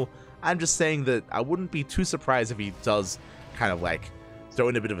normal. I'm just saying that I wouldn't be too surprised if he does kind of like throw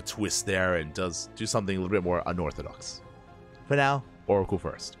in a bit of a twist there and does do something a little bit more unorthodox. For now, Oracle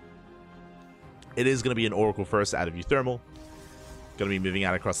first. It is going to be an Oracle first out of Euthermal. Going to be moving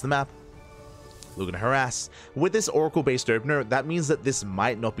out across the map. Looking to harass. With this Oracle-based opener, that means that this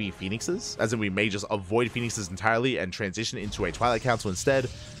might not be Phoenixes, as in we may just avoid Phoenixes entirely and transition into a Twilight Council instead.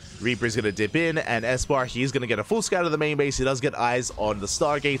 Reaper is going to dip in, and Esbar, he's going to get a full scout of the main base. He does get eyes on the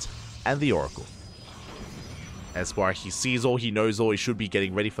Stargate and the Oracle. Esbar, he sees all, he knows all, he should be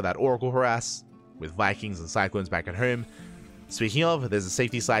getting ready for that Oracle harass, with Vikings and Cyclones back at home. Speaking of, there's a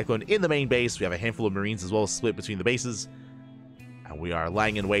safety Cyclone in the main base. We have a handful of Marines as well split between the bases. And we are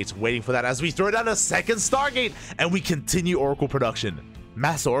lying in wait, waiting for that as we throw down a second Stargate, and we continue Oracle production.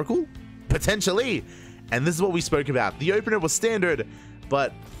 Mass Oracle? Potentially. And this is what we spoke about. The opener was standard,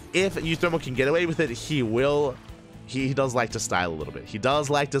 but if Euthermal can get away with it, he will. He does like to style a little bit. He does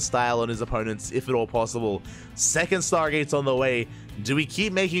like to style on his opponents, if at all possible. Second Stargate's on the way. Do we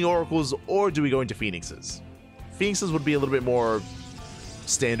keep making Oracles, or do we go into Phoenixes? Phoenixes would be a little bit more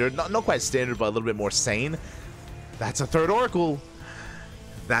standard. Not quite standard, but a little bit more sane. That's a third Oracle.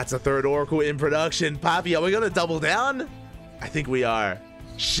 That's a third Oracle in production. Poppy, are we going to double down? I think we are.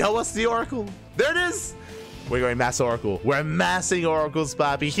 Show us the Oracle. There it is. We're going mass Oracle. We're massing Oracles,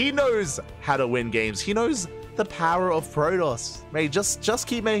 Poppy. He knows how to win games. He knows the power of Protoss. Mate, just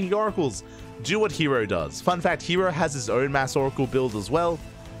keep making Oracles. Do what Hero does. Fun fact, Hero has his own mass Oracle build as well.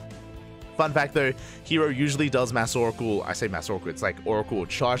 Fun fact though, Hero usually does mass Oracle. I say mass Oracle, it's like Oracle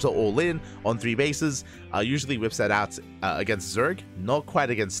charge the all in on 3 bases. Usually whips that out against Zerg, not quite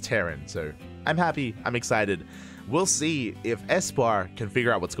against Terran. So I'm happy, I'm excited. We'll see if Esbar can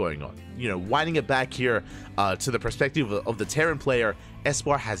figure out what's going on. You know, winding it back here to the perspective of the Terran player,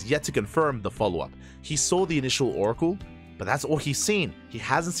 Esbar has yet to confirm the follow-up. He saw the initial Oracle, but that's all he's seen. He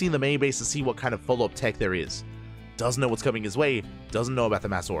hasn't seen the main base to see what kind of follow-up tech there is. Doesn't know what's coming his way, doesn't know about the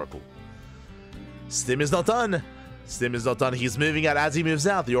mass Oracle. Stim is not done. Stim is not done. He's moving out. As he moves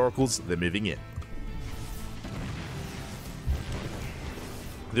out, the Oracles, they're moving in.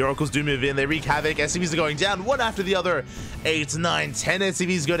 The Oracles do move in. They wreak havoc. SCVs are going down one after the other. 8, 9, 10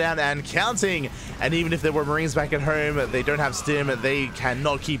 SCVs go down and counting. And even if there were Marines back at home, they don't have Stim. They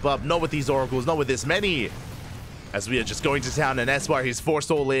cannot keep up. Not with these Oracles. Not with this many. As we are just going to town, and Esbar, he's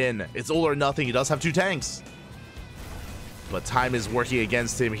forced all in. It's all or nothing. He does have 2 tanks. But time is working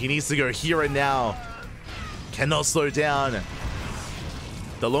against him. He needs to go here and now. Cannot slow down.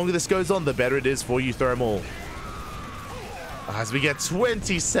 The longer this goes on, the better it is for Euthermal. As we get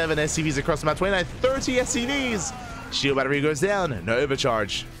 27 SCVs across the map, 29, 30 SCVs. Shield battery goes down. No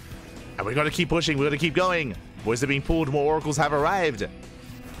overcharge. And we got to keep pushing. We got to keep going. Boys are being pulled. More Oracles have arrived.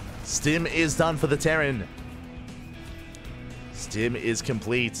 Stim is done for the Terran. Stim is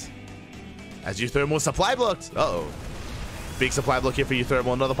complete. As Euthermal supply blocked. Uh-oh. Big supply block here for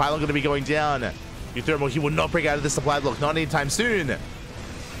Euthermal. Another pylon going to be going down. Euthermal, he will not break out of this supply block. Not anytime soon.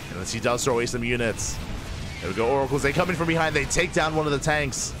 Unless he does throw away some units. There we go, Oracles. They come in from behind. They take down one of the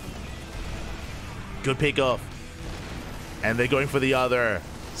tanks. Good pick off. And they're going for the other.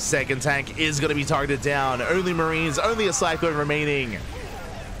 Second tank is going to be targeted down. Only Marines, only a Cyclone remaining.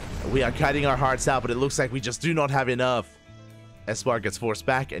 We are cutting our hearts out, but it looks like we just do not have enough. Esbar gets forced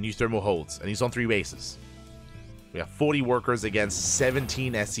back, and Euthermal holds. And he's on 3 bases. We have 40 workers against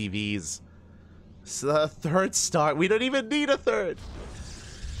 17 SCVs. So the third start. We don't even need a third.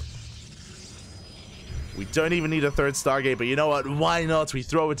 We don't even need a third Stargate, but you know what? Why not? We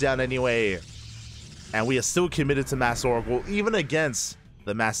throw it down anyway. And we are still committed to Mass Oracle, even against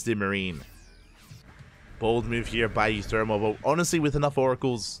the Mass Dim Marine. Bold move here by Euthermal, but honestly, with enough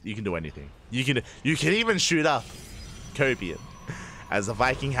Oracles, you can do anything. You can even shoot up Copian. As the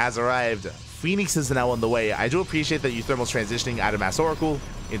Viking has arrived. Phoenixes are now on the way. I do appreciate that Euthermal's transitioning out of Mass Oracle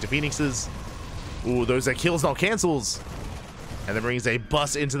into Phoenixes. Ooh, those are kills, not cancels. And the Marines, they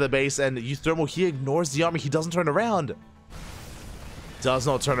bust into the base, and Euthermal, he ignores the army. He doesn't turn around. Does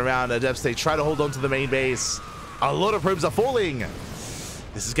not turn around. Adepts, they try to hold on to the main base. A lot of probes are falling.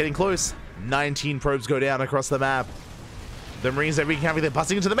 This is getting close. 19 probes go down across the map. The Marines, they're wreaking havoc. They're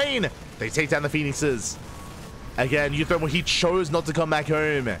busting into the main. They take down the Phoenixes. Again, Euthermal, he chose not to come back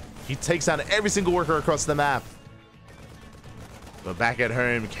home. He takes down every single worker across the map. But back at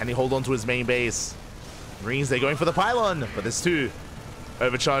home, can he hold on to his main base? Marines, they're going for the pylon, but there's two.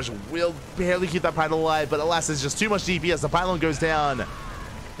 Overcharge will barely keep that pylon alive, but alas, there's just too much DPS. The pylon goes down.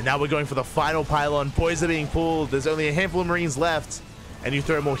 And now we're going for the final pylon. Boys are being pulled. There's only a handful of Marines left. And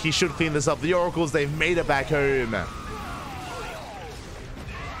Euthermal, he should clean this up. The Oracles, they've made it back home. And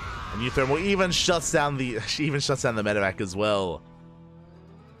Euthermal even shuts down the medevac as well.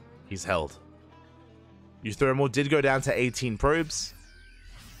 He's held. Euthermal did go down to 18 probes.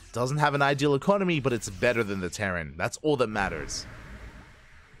 Doesn't have an ideal economy, but it's better than the Terran. That's all that matters.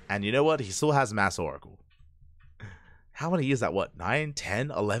 And you know what? He still has Mass Oracle. How many is that? What? 9,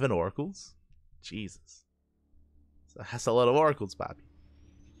 10, 11 Oracles? Jesus. That's a lot of Oracles, Bobby.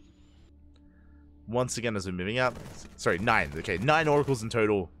 Once again, as we're moving out. Sorry, 9. Okay, 9 Oracles in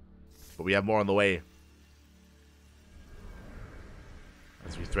total. But we have more on the way.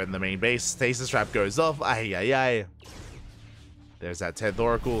 As we threaten the main base, Stasis Trap goes off. Ay, ay, ay. There's that 10th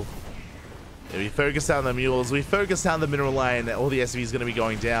Oracle. If we focus down the mules, we focus down the mineral line, all the SV is going to be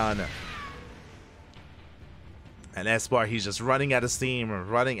going down. And Esbar, he's just running out of steam,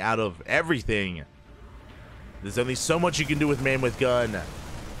 running out of everything. There's only so much you can do with man with gun.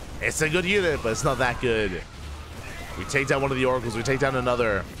 It's a good unit, but it's not that good. We take down one of the Oracles, we take down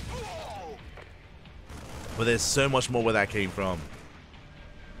another. But there's so much more where that came from.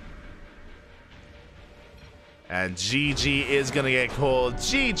 And GG is going to get called.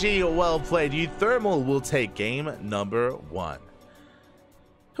 GG, well played. Euthermal will take game number 1.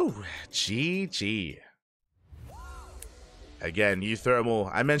 Whew, GG. Again, Euthermal,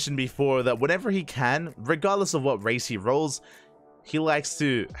 I mentioned before that whenever he can, regardless of what race he rolls, he likes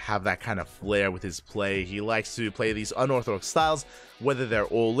to have that kind of flair with his play. He likes to play these unorthodox styles, whether they're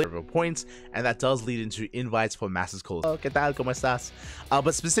all lit points, and that does lead into invites for Masses Coliseum. ¿Qué tal? ¿Cómo estás?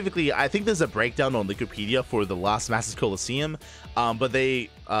 But specifically, I think there's a breakdown on Wikipedia for the last Masses Coliseum, but they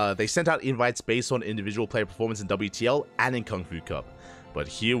sent out invites based on individual player performance in WTL and in Kung Fu Cup. But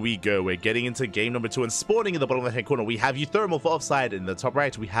here we go. We're getting into game number 2, and spawning in the bottom left-hand corner, we have Euthermal for offside. In the top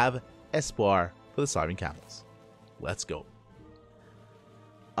right, we have Espoir for the Siren Camels. Let's go.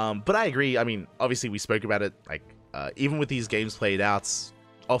 But I agree. I mean, obviously we spoke about it. Like, even with these games played out,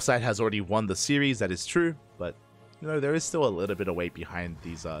 Offside has already won the series. That is true, but you know there is still a little bit of weight behind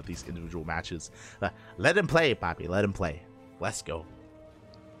these individual matches. Let him play, Papi. Let him play. Let's go.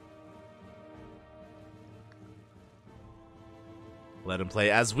 Let him play.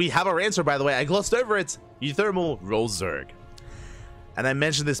 As we have our answer, by the way, I glossed over it. Euthermal rolls Zerg. And I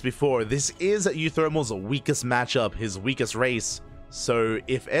mentioned this before. This is Euthermal's weakest matchup, his weakest race. So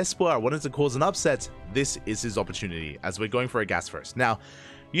if Espoir wanted to cause an upset, this is his opportunity, as we're going for a gas first. Now,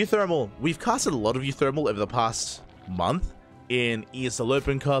 Euthermal, we've casted a lot of Euthermal over the past month in ESL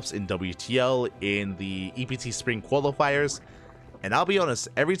Open Cups, in WTL, in the EPT Spring Qualifiers. And I'll be honest,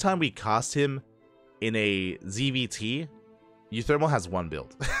 every time we cast him in a ZVT, Euthermal has one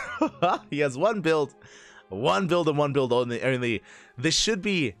build. He has one build and one build only. This should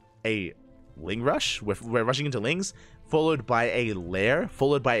be a Ling Rush. We're rushing into Lings, followed by a Lair,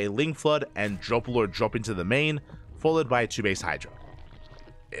 followed by a Ling Flood, and drop drop into the main, followed by a 2-base Hydra.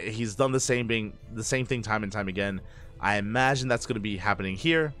 He's done the same thing time and time again. I imagine that's going to be happening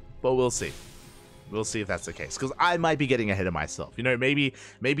here, but we'll see. We'll see if that's the case, because I might be getting ahead of myself. You know, maybe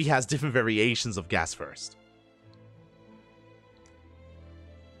he has different variations of gas first.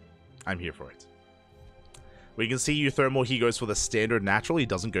 I'm here for it. We can see Euthermal, he goes for the standard natural. He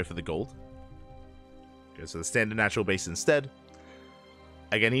doesn't go for the gold. Goes for the standard natural base instead.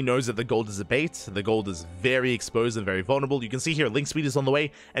 Again, he knows that the gold is a bait. The gold is very exposed and very vulnerable. You can see here, Link Speed is on the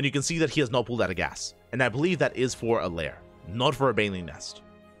way, and you can see that he has not pulled out a gas. And I believe that is for a lair, not for a Baneling Nest.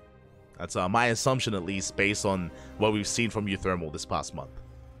 That's my assumption, at least, based on what we've seen from Euthermal this past month.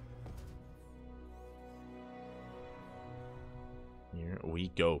 Here we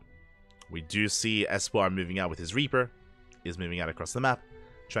go. We do see Espoir moving out with his Reaper. He is moving out across the map,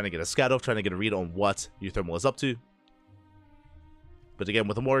 trying to get a scout off, trying to get a read on what Euthermal is up to. But again,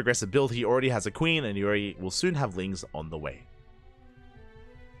 with a more aggressive build, he already has a Queen, and he already will soon have Lings on the way.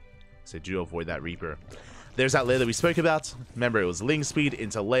 So do avoid that Reaper. There's that lair that we spoke about. Remember, it was Ling Speed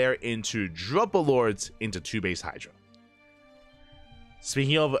into Lair, into Drop Lords, into 2-base Hydra.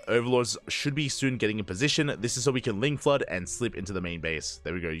 Speaking of, Overlords should be soon getting in position. This is so we can Ling Flood and slip into the main base.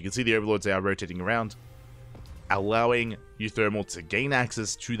 There we go. You can see the Overlords, they are rotating around, allowing Euthermal to gain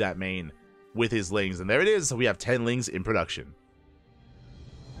access to that main with his Lings. And there it is. We have 10 Lings in production.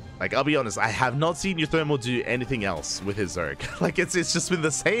 Like, I'll be honest, I have not seen Euthermal do anything else with his Zerg. Like, it's just been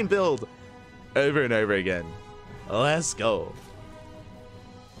the same build over and over again. Let's go.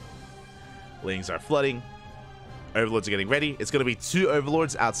 Lings are flooding. Overlords are getting ready. It's going to be 2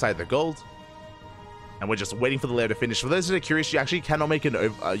 Overlords outside the gold. And we're just waiting for the lair to finish. For those that are curious, you actually cannot make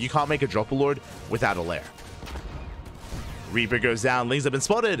you can't make a Dropper Lord without a lair. Reaper goes down. Lings have been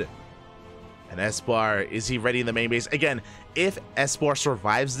spotted. And Esbar, is he ready in the main base? Again, if Esbar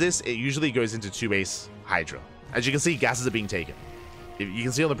survives this, it usually goes into 2-base Hydra. As you can see, gases are being taken. If you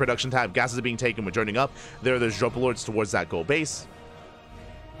can see on the production tab, gases are being taken. We're joining up. There are those Dropper Lords towards that gold base.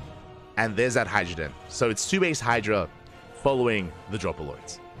 And there's that Hydra den. So it's 2-base Hydra following the Dropper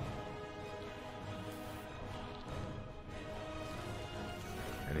Lords.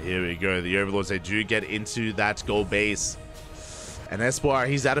 And here we go. The Overlords, they do get into that gold base. And Esbar,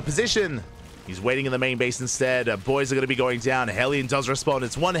 he's out of position. He's waiting in the main base instead. Boys are going to be going down. Hellion does respond.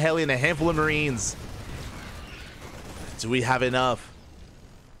 It's 1 Hellion, a handful of Marines. Do we have enough?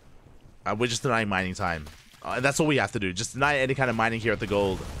 We're just denying mining time. And that's all we have to do. Just deny any kind of mining here at the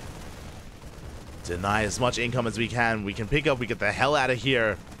gold. Deny as much income as we can. We can pick up. We get the hell out of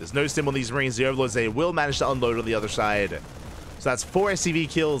here. There's no stim on these Marines. The Overlords, they will manage to unload on the other side. So that's 4 SCV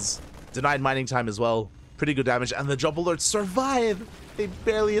kills. Denied mining time as well. Pretty good damage. And the Dropper Lords survive. They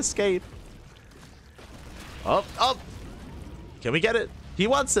barely escape. Up, up. Can we get it? He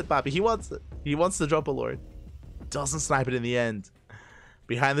wants it, Bobby. He wants it. He wants the Dropper Lord. Doesn't snipe it in the end.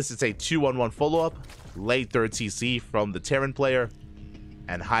 Behind this, it's a 2-1-1 follow-up. Late 3rd TC from the Terran player.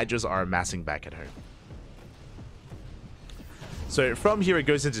 And Hydras are amassing back at her. So from here, it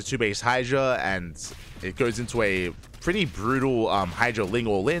goes into 2-base Hydra. And it goes into a pretty brutal Hydra Ling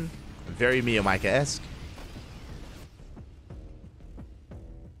all-in. Very Miyamika-esque.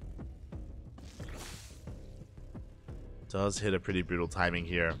 Does hit a pretty brutal timing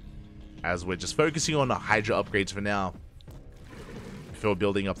here, as we're just focusing on the Hydra upgrades for now before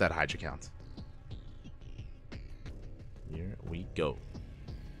building up that Hydra count. Here we go.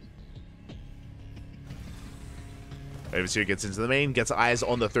 Overseer gets into the main, gets eyes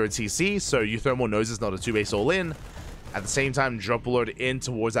on the 3rd CC, so Euthermal knows it's not a 2-base all-in. At the same time, Dropper Lord in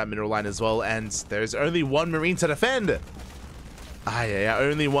towards that mineral line as well, and there's only 1 Marine to defend. Ah, yeah,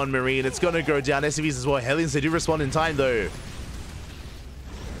 only 1 Marine. It's going to go down. SCVs as well. Hellions, they do respond in time, though. They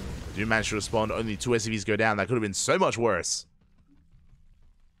do manage to respond. Only 2 SCVs go down. That could have been so much worse.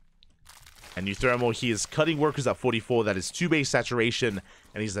 And Euthermal, he is cutting workers at 44. That is 2-base saturation,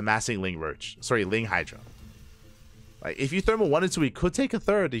 and he's amassing Ling Roach. Sorry, Ling Hydra. Like, if Euthermal wanted to, he could take a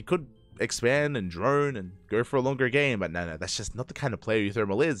 3rd. He could expand and drone and go for a longer game, but no, that's just not the kind of player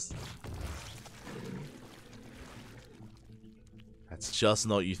Euthermal is. That's just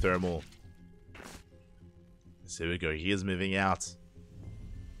not Euthermal. So here we go. He is moving out.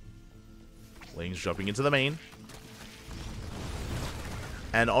 Ling's dropping into the main.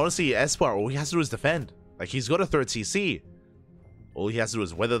 And honestly, Esbar, all he has to do is defend. Like, he's got a 3rd TC. All he has to do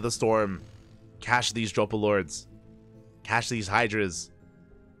is weather the storm, cash these Dropper Lords, cash these Hydras,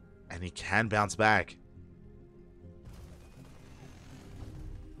 and he can bounce back.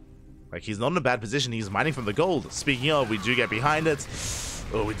 Like, he's not in a bad position. He's mining from the gold. Speaking of, we do get behind it.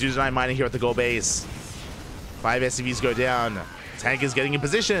 Oh, we do deny mining here at the gold base. 5 SCVs go down. Tank is getting in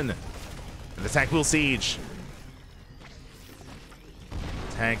position. And the tank will siege.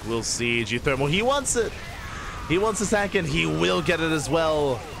 Tank will siege. Euthermal, he wants it. He wants the tank, and he will get it as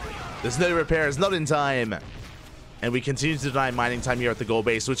well. There's no repairs, not in time. And we continue to deny mining time here at the gold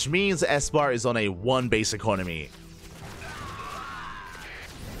base, which means Esbar is on a 1-base economy.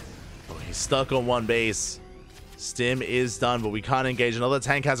 He's stuck on 1 base. Stim is done, but we can't engage. Another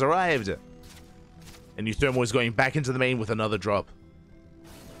tank has arrived. And Euthermal is going back into the main with another drop.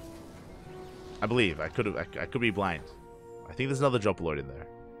 I believe. I could be blind. I think there's another Dropper Lord in there.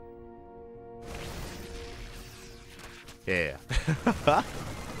 Yeah.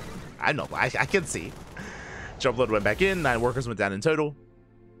 I know. I can see. Dropper Lord went back in. 9 workers went down in total.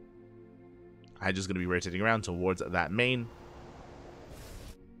 I'm just going to be rotating around towards that main.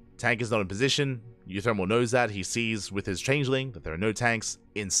 Tank is not in position. Euthermal knows that. He sees with his changeling that there are no tanks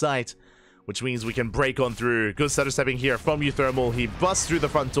in sight, which means we can break on through. Good stutter stepping here from Euthermal. He busts through the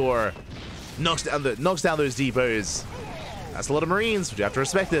front door, knocks down those depots. That's a lot of Marines, but you have to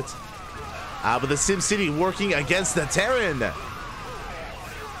respect it. But the Sim City working against the Terran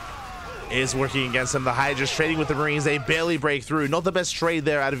is working against him. The Hydra's trading with the Marines. They barely break through. Not the best trade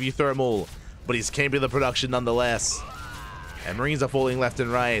there out of Euthermal, but he's camping the production nonetheless. And Marines are falling left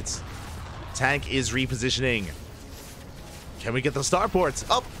and right. Tank is repositioning. Can we get the starport?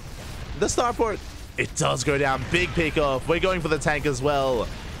 Oh, the starport. It does go down. Big pick off. We're going for the tank as well.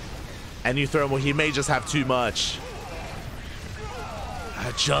 And Euthermal, he may just have too much.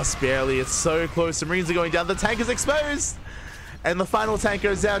 Just barely. It's so close. The Marines are going down. The tank is exposed. And the final tank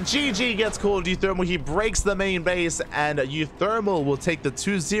goes down. GG gets called. Euthermal, he breaks the main base. And Euthermal will take the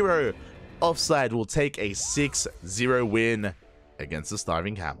 2-0. Offside will take a 6-0 win against the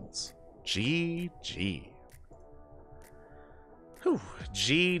Starving Camels. GG. Whew.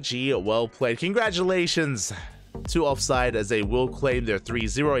 GG, well played. Congratulations to Offside as they will claim their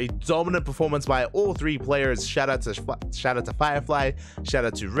 3-0. A dominant performance by all three players. Shout out to Firefly, shout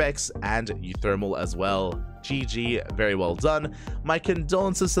out to Rex, and Euthermal as well. GG, very well done. My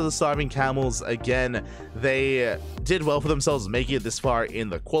condolences to the Starving Camels. Again, they did well for themselves making it this far in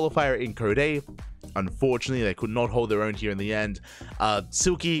the qualifier in Code A. Unfortunately, they could not hold their own here in the end.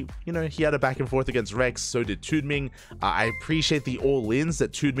 Silky, you know, he had a back and forth against Rex, so did Tudming. I appreciate the all-ins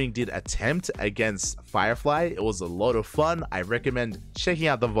that Tudming did attempt against Firefly. It was a lot of fun. I recommend checking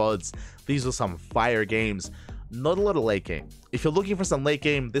out the VODs. These were some fire games. Not a lot of late game. If you're looking for some late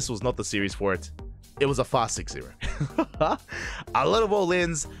game, this was not the series for it. It was a fast 6-0. A lot of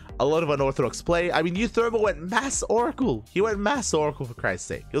all-ins, a lot of unorthodox play. I mean, Euthermal went mass Oracle. He went mass Oracle, for Christ's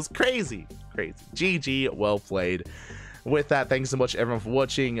sake. It was crazy. Crazy. GG, well played. With that, thanks so much everyone for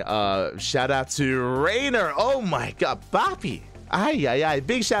watching. Shout out to Rainer. Oh my god, Bappy.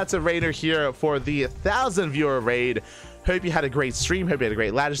 Big shout out to Rainer here for the 1,000 viewer raid. Hope you had a great stream. Hope you had a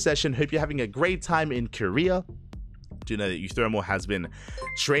great ladder session. Hope you're having a great time in Korea. Do know that Euthermal has been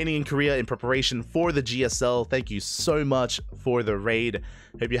training in Korea in preparation for the GSL. Thank you so much for the raid.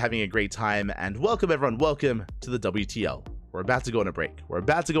 Hope you're having a great time, and welcome everyone. Welcome to the WTL. We're about to go on a break. We're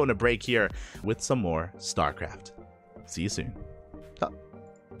about to go on a break here with some more StarCraft. See you soon.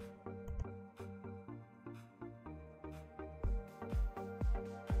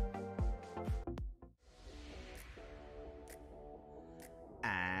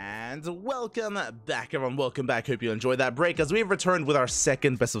 And welcome back, everyone. Welcome back. Hope you enjoyed that break as we've returned with our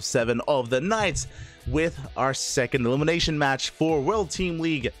second best of 7 of the night with our second elimination match for World Team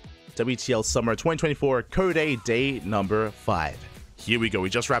League WTL Summer 2024 Code A Day number 5. Here we go. We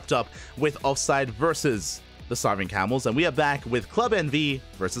just wrapped up with Offside versus the Starving Camels, and we are back with Club NV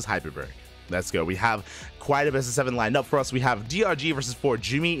versus Hyperberg. Let's go. We have quite a best of 7 lined up for us. We have DRG versus 4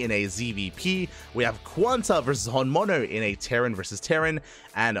 Jumi in a ZVP. We have Quanta versus Honmono in a Terran versus Terran.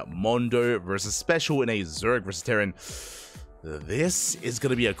 And Mondo versus Special in a Zerg versus Terran. This is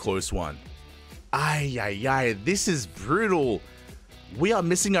going to be a close one. This is brutal. We are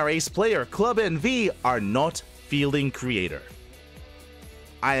missing our ace player. Club NV are not fielding Creator.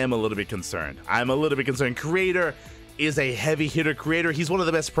 I am a little bit concerned. Creator is a heavy hitter. Creator, he's one of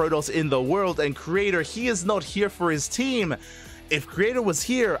the best Protoss in the world, and Creator, he is not here for his team. If Creator was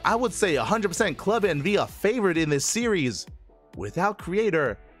here, I would say 100% Club NV are favored in this series. Without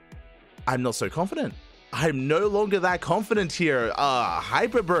Creator, I'm not so confident. I'm no longer that confident here.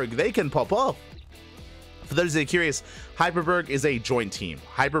 Hyperberg, they can pop off. For those that are curious, Hyperberg is a joint team.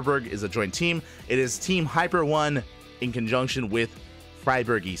 It is Team Hyper 1 in conjunction with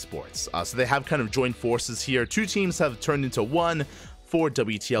Freiburg Esports. So they have kind of joined forces here. Two teams have turned into one for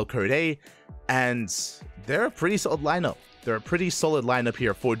WTL Code A, and they're a pretty solid lineup.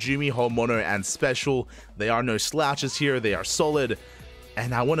 Here for Jumi, Honmono, and Special. They are no slouches here. They are solid,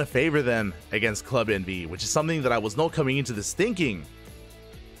 and I want to favor them against Club NV, which is something that I was not coming into this thinking.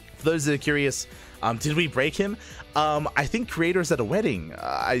 For those that are curious, did we break him? I think Creator's at a wedding.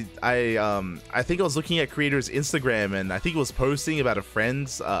 I think I was looking at Creator's Instagram, and I think he was posting about a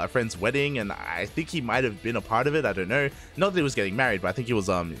friend's wedding, and I think he might have been a part of it. I don't know. Not that he was getting married, but I think he was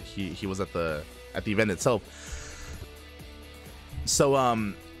he was at the event itself.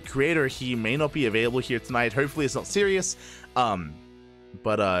 So Creator, he may not be available here tonight. Hopefully it's not serious.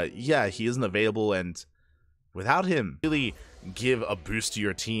 But yeah, he isn't available, and without him, really give a boost to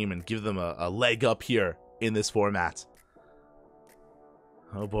your team and give them a leg up here in this format.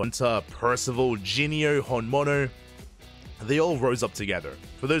 Oh boy. Percival, Genio, Honmono, they all rose up together.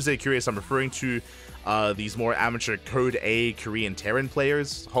 For those that are curious, I'm referring to these more amateur Code A Korean Terran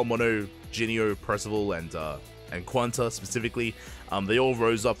players. Honmono, Genio, Percival, and Quanta specifically. They all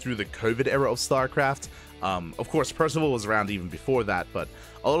rose up through the COVID era of StarCraft. Of course, Percival was around even before that, but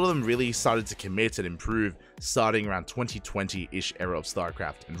a lot of them really started to commit and improve starting around 2020-ish era of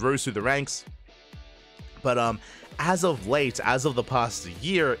StarCraft and rose through the ranks. But as of late, as of the past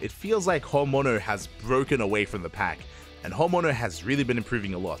year, it feels like Honmono has broken away from the pack, and Honmono has really been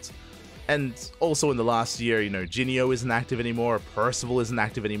improving a lot. And also in the last year, you know, Genio isn't active anymore, Percival isn't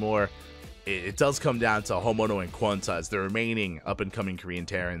active anymore. It does come down to Honmono and Quanta as the remaining up-and-coming Korean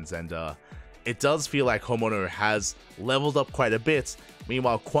Terrans, and it does feel like Honmono has leveled up quite a bit.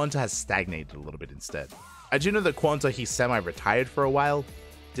 Meanwhile, Quanta has stagnated a little bit instead. I do know that Quanta, he semi-retired for a while.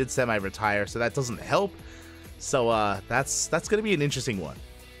 Did semi-retire, so that doesn't help. So that's going to be an interesting one.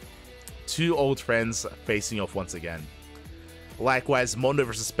 Two old friends facing off once again. Likewise, Mondo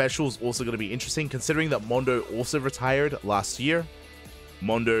versus Special is also going to be interesting, considering that Mondo also retired last year.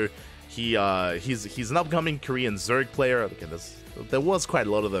 Mondo, he's an upcoming Korean Zerg player. Okay, there was quite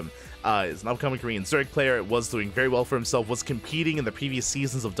a lot of them. He's an upcoming Korean Zerg player. Was doing very well for himself. Was competing in the previous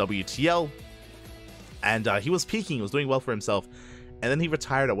seasons of WTL, and he was peaking. He was doing well for himself. And then he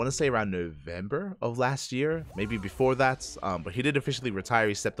retired, I want to say around November of last year, maybe before that, but he did officially retire.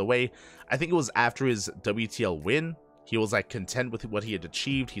 He stepped away. I think it was after his WTL win. He was like content with what he had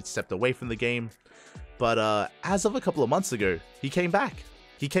achieved. He'd stepped away from the game. But as of a couple of months ago, he came back.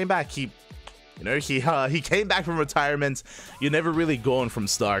 He came back. He came back from retirement. You're never really gone from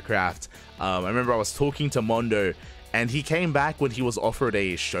StarCraft. I remember I was talking to Mondo, and he came back when he was offered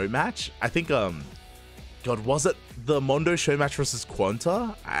a show match. I think God, was it the Mondo show match versus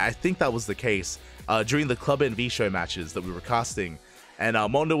Quanta? I think that was the case during the Club NV show matches that we were casting. And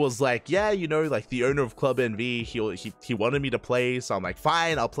Mondo was like, yeah, you know, like the owner of Club NV, he wanted me to play. So I'm like,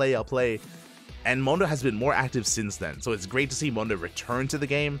 fine, I'll play. And Mondo has been more active since then. So it's great to see Mondo return to the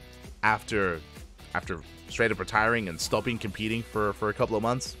game after straight up retiring and stopping competing for a couple of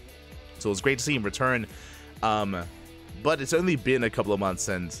months. So it's great to see him return. But it's only been a couple of months,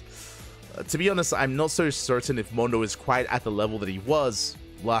 and to be honest, I'm not so certain if Mondo is quite at the level that he was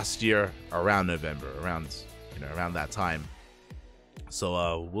last year around November, around that time.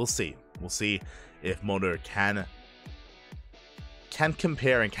 So we'll see. We'll see if Mondo can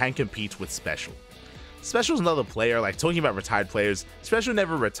compare and can compete with Special. Special's another player, like talking about retired players. Special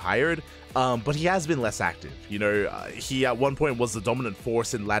never retired, but he has been less active. You know, he at one point was the dominant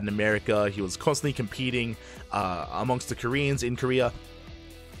force in Latin America. He was constantly competing amongst the Koreans in Korea.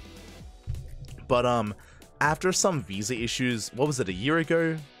 But after some visa issues, what was it, a year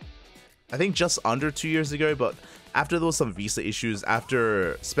ago? I think just under 2 years ago, but after there was some visa issues,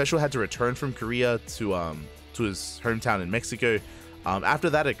 after Special had to return from Korea to his hometown in Mexico, after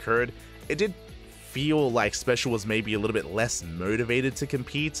that occurred, it did feel like Special was maybe a little bit less motivated to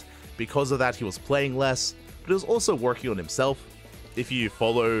compete. Because of that, he was playing less, but he was also working on himself. If you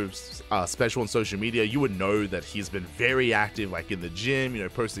follow Special on social media, you would know that he's been very active, like in the gym, you know,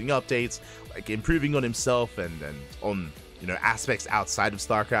 posting updates, like improving on himself and on, you know, aspects outside of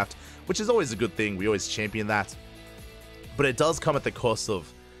StarCraft, which is always a good thing. We always champion that. But it does come at the cost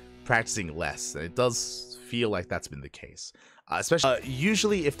of practicing less, and it does feel like that's been the case. Especially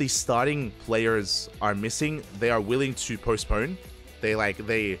usually if the starting players are missing, they are willing to postpone.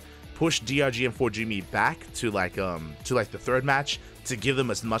 They push DRG and 4Gme back to the third match to give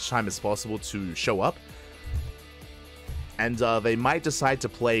them as much time as possible to show up. And they might decide to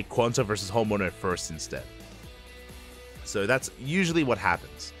play Quanta versus Homeowner first instead. So that's usually what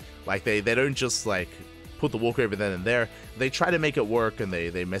happens. Like they don't just like put the walkover then and there. They try to make it work, and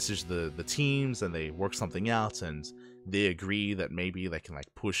they message the teams and they work something out, and they agree that maybe they can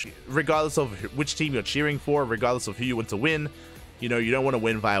like push, regardless of which team you're cheering for, regardless of who you want to win. You know, you don't want to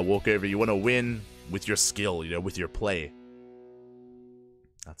win via walkover. You want to win with your skill, you know, with your play.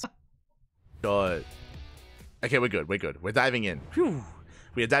 That's good. Okay, we're good. We're diving in. Whew.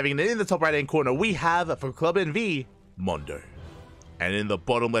 We are diving in the top right-hand corner. We have, for Club NV, Mondo. And in the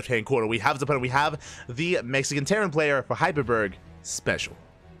bottom left-hand corner, we have the Mexican Terran player for Hyperberg, Special.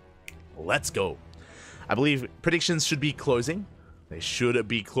 Let's go. I believe predictions should be closing. They should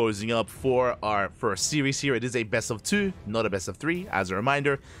be closing up for our first series here. It is a best of 2, not a best of 3, as a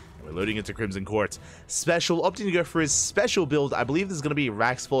reminder. And we're loading into Crimson Court. Special opting to go for his special build. I believe this is going to be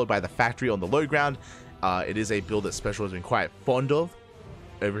Rax followed by the Factory on the low ground. It is a build that Special has been quite fond of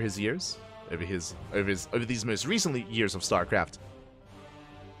over his years, over these most recent years of StarCraft.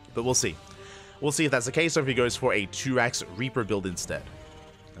 But we'll see. We'll see if that's the case, or if he goes for a 2Rax Reaper build instead.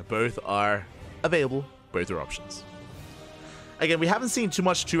 Both are available. Both are options. Again, we haven't seen too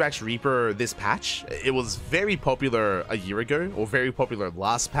much 2Rax Reaper this patch. It was very popular a year ago, or very popular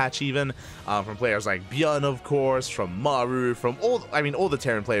last patch even, from players like Bjorn, of course, from Maru, from all the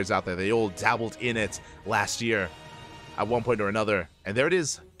Terran players out there. They all dabbled in it last year at one point or another. And there it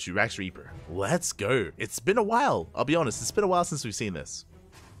is, 2Rax Reaper. Let's go. It's been a while, I'll be honest. It's been a while since we've seen this.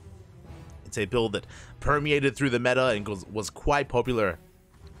 It's a build that permeated through the meta and was quite popular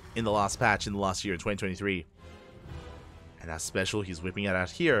in the last patch, in the last year, in 2023. And as Special, he's whipping it out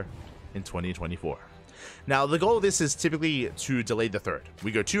here in 2024. Now, the goal of this is typically to delay the third.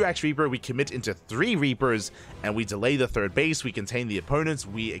 We go 2Rax Reaper, we commit into 3 Reapers, and we delay the third base, we contain the opponents,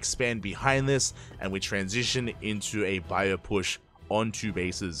 we expand behind this, and we transition into a bio push on 2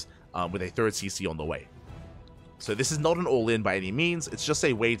 bases with a third CC on the way. So this is not an all-in by any means, it's just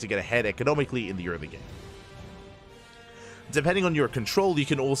a way to get ahead economically in the early game. Depending on your control, you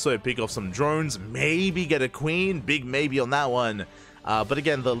can also pick off some drones, maybe get a queen, big maybe on that one. But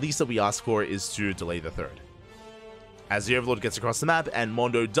again, the least that we ask for is to delay the third. As the Overlord gets across the map, and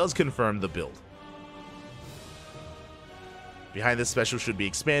Mondo does confirm the build. Behind this, Special should be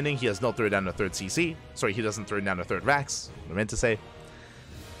expanding. He does not throw down a third CC. Sorry, he doesn't throw down a third Vax. What I meant to say.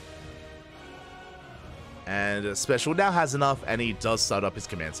 And Special now has enough, and he does start up his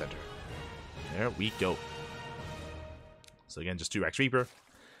command center. There we go. So again, just 2 Vax Reaper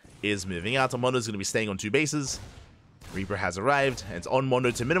is moving out. Mondo is going to be staying on 2 bases. Reaper has arrived, and it's on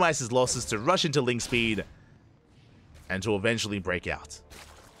Mondo to minimize his losses, to rush into Link speed, and to eventually break out.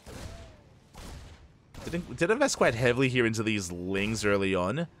 Did invest quite heavily here into these Lings early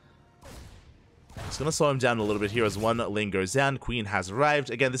on. It's going to slow him down a little bit here as one Ling goes down. Queen has arrived.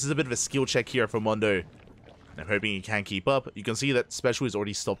 Again, this is a bit of a skill check here for Mondo. I'm hoping he can keep up. You can see that Special has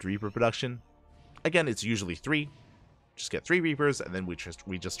already stopped Reaper production. Again, it's usually 3. Just get 3 Reapers, and then we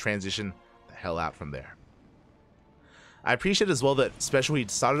just transition the hell out from there. I appreciate as well that Special, he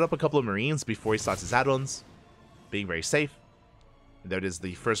started up a couple of Marines before he starts his add-ons, being very safe. And there it is,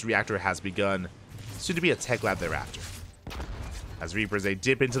 the first reactor has begun, soon to be a tech lab thereafter. As Reapers, they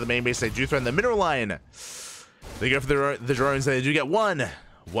dip into the main base, they do threaten the mineral line. They go for the drones, and they do get 1.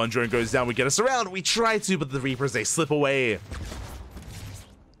 1 drone goes down, we get a surround, we try to, but the Reapers, they slip away.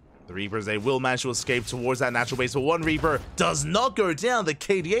 The Reapers, they will manage to escape towards that natural base, but 1 Reaper does not go down. The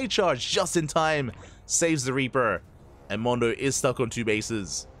KDA charge just in time saves the Reaper, and Mondo is stuck on 2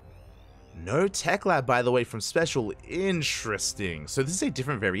 bases. No tech lab, by the way, from Special. Interesting. So this is a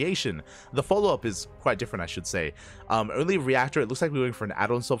different variation. The follow-up is quite different, I should say. Only reactor, it looks like we're going for an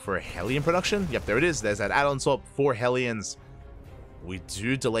add-on swap for a Hellion production. Yep, there it is. There's that add-on swap for Hellions. We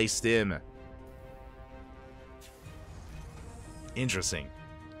do delay stim. Interesting.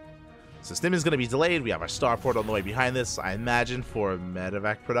 So stim is going to be delayed. We have our starport on the way behind this, I imagine, for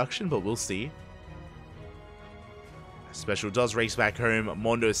medevac production, but we'll see. Special does race back home.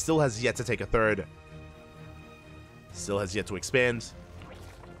 Mondo still has yet to take a third. Still has yet to expand.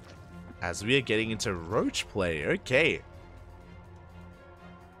 As we are getting into Roach play. Okay.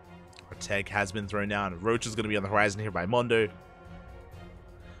 Our tag has been thrown down. Roach is going to be on the horizon here by Mondo.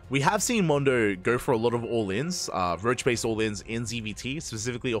 We have seen Mondo go for a lot of all-ins, Roach-based all-ins in ZVT,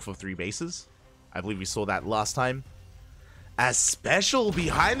 specifically off of 3 bases. I believe we saw that last time. As Special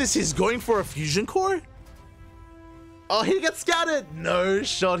behind this, he's going for a fusion core? Oh, he gets scouted! No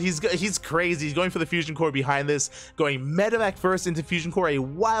shot, he's crazy. He's going for the fusion core behind this, going medevac first into fusion core, a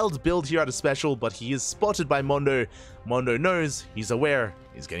wild build here out of Special, but he is spotted by Mondo. Mondo knows, he's aware,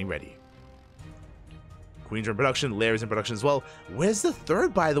 he's getting ready. Queen's in production, Lair is in production as well. Where's the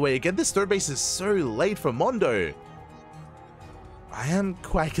third, by the way? Again, this third base is so late for Mondo. I am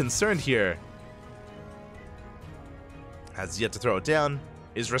quite concerned here. Has yet to throw it down.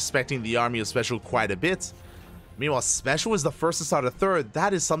 Is respecting the army of Special quite a bit. Meanwhile, Special is the first to start a third.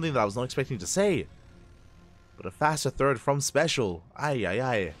 That is something that I was not expecting to say. But a faster third from Special. Aye, aye,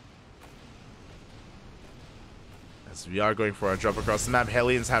 aye. As we are going for our drop across the map,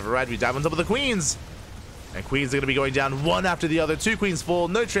 Hellions have arrived. We dive on top of the Queens. And Queens are going to be going down one after the other. 2 Queens fall,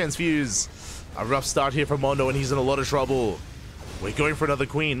 no transfuse. A rough start here for Mondo, and he's in a lot of trouble. We're going for another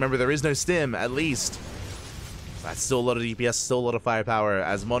Queen. Remember, there is no stim, at least. That's still a lot of DPS, still a lot of firepower.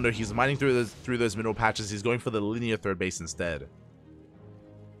 As Mondo, he's mining through those mineral patches. He's going for the linear third base instead.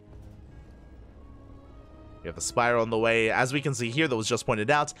 We have the Spire on the way. As we can see here, that was just pointed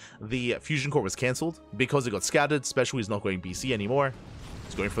out, the Fusion Core was cancelled because it got scouted. Special, he's not going BC anymore.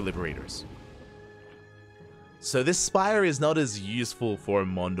 He's going for Liberators. So this Spire is not as useful for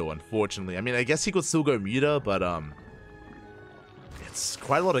Mondo, unfortunately. I mean, I guess he could still go Muta, but it's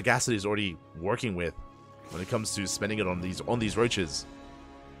quite a lot of gas that he's already working with when it comes to spending it on these roaches.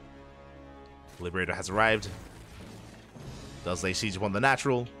 Liberator has arrived. Does lay siege upon the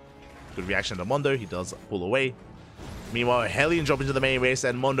natural. Good reaction to Mondo. He does pull away. Meanwhile, Hellion drop into the main base,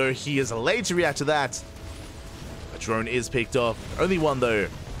 and Mondo, he is late to react to that. A drone is picked off. Only 1 though.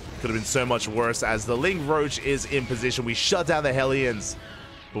 Could have been so much worse as the Ling Roach is in position. We shut down the Hellions,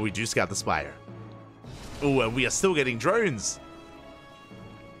 but we do scout the Spire. Oh, and we are still getting drones.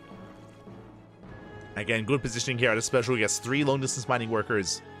 Again, good positioning here at a Special. He gets 3 long-distance mining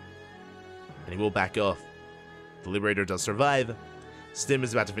workers, and he will back off. The Liberator does survive. Stim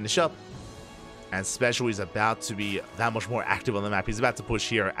is about to finish up, and Special is about to be that much more active on the map. He's about to push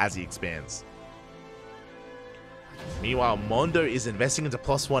here as he expands. Meanwhile, Mondo is investing into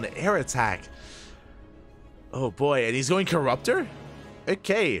 +1 air attack. Oh boy, and he's going Corruptor?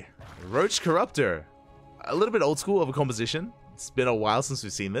 Okay, Roach Corruptor. a little bit old school of a composition. It's been a while since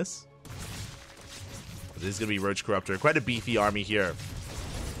we've seen this. But this is going to be Roach Corruptor. Quite a beefy army here.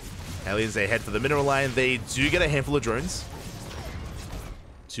 Aliens, they head for the mineral line. They do get a handful of drones.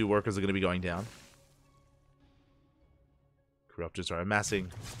 2 workers are going to be going down. Corruptors are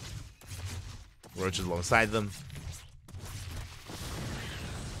amassing. Roaches alongside them.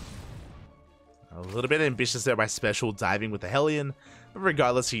 A little bit ambitious there by Special diving with the Hellion. But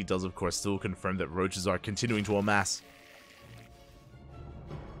regardless, he does of course still confirm that roaches are continuing to amass.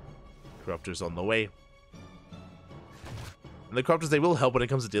 Corruptors on the way. And the Corruptors, they will help when it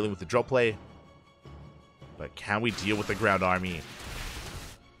comes to dealing with the drop play. But can we deal with the ground army?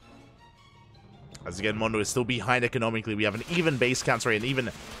 As again, Mondo is still behind economically. We have an even base count, sorry, even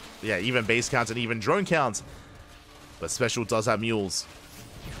base count and even drone count. But Special does have mules.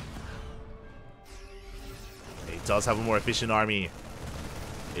 He does have a more efficient army.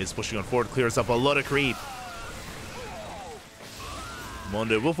 Is pushing on forward, clears up a lot of creep.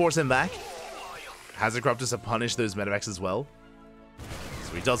 Mondo will force him back. Has the Corruptors to punish those medevacs as well.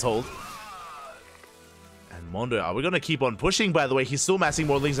 So he does hold. And Mondo, are we going to keep on pushing, by the way? He's still massing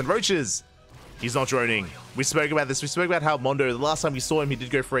more lings and roaches. He's not droning. We spoke about this. We spoke about how Mondo, the last time we saw him, he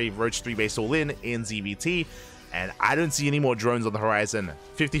did go for a Roach 3 base all in ZVT. And I don't see any more drones on the horizon.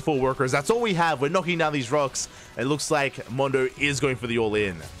 54 workers, that's all we have. We're knocking down these rocks. It looks like Mondo is going for the all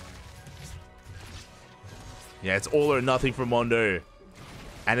in. Yeah, it's all or nothing for Mondo.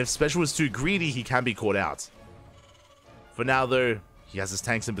 And if Special is too greedy, he can be caught out. For now, though, he has his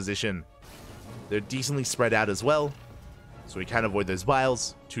tanks in position. They're decently spread out as well, so we can avoid those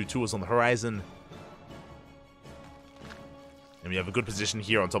vials. 2 tours on the horizon. And we have a good position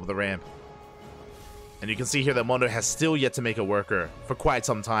here on top of the ramp. And you can see here that Mondo has still yet to make a worker for quite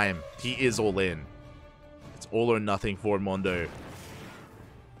some time. He is all in. It's all or nothing for Mondo.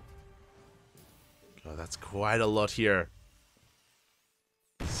 Oh, that's quite a lot here.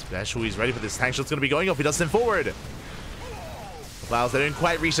 Special, he's ready for this. Tank shot's going to be going off. He does send forward. The Plows, they don't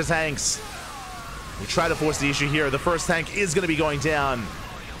quite reach the tanks. We try to force the issue here. The first tank is going to be going down.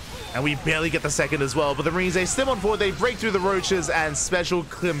 And we barely get the second as well. But the Marines, they stim on forward. They break through the roaches. And Special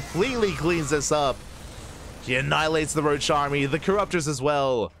completely cleans this up. He annihilates the Roach army. The Corruptors as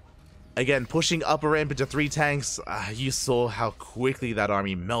well. Again, pushing up a ramp into 3 tanks. You saw how quickly that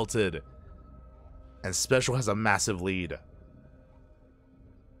army melted. And Special has a massive lead.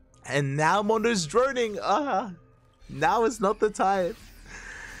 And now Mondo's droning. Now is not the time.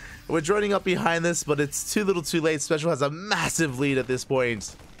 We're droning up behind this, but it's too little too late. Special has a massive lead at this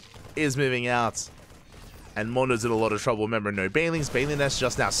point. Is moving out. And Mondo's in a lot of trouble. Remember, no Banelings. Baneling Nest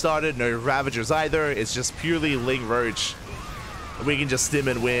just now started. No Ravagers either. It's just purely Ling Roach. We can just stim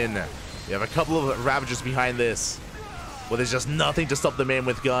and win. We have a couple of Ravagers behind this. Well, there's just nothing to stop the man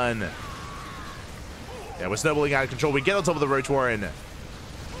with gun. Yeah, we're snowballing out of control. We get on top of the Roach Warren.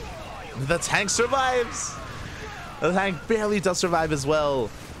 The tank survives. The tank barely does survive as well.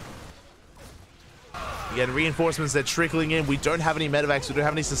 Again, reinforcements, they're trickling in. We don't have any medevacs. We don't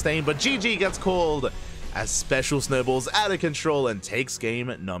have any sustain, but GG gets called as Special snowballs out of control and takes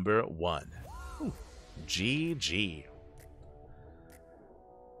game number 1. Ooh, GG.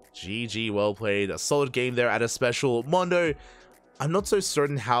 GG, well played. A solid game there at a Special. Mondo, I'm not so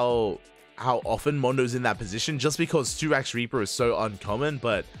certain how often Mondo's in that position, just because 2-Rax Reaper is so uncommon,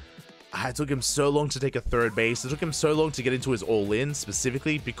 but it took him so long to take a 3rd base. It took him so long to get into his all-in,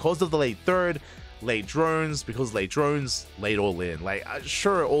 specifically because of the late 3rd, late drones, because late drones, late all-in. Like,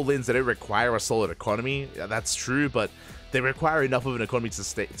 sure, all-ins, they don't require a solid economy, that's true, but they require enough of an economy to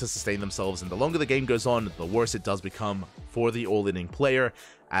sustain themselves, and the longer the game goes on, the worse it does become for the all-inning player,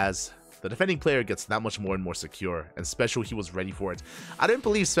 as the defending player gets that much more and more secure, and Special, he was ready for it. I don't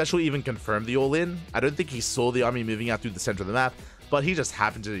believe Special even confirmed the all-in. I don't think he saw the army moving out through the center of the map, but he just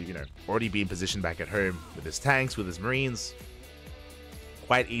happened to, you know, already be in position back at home with his tanks, with his Marines.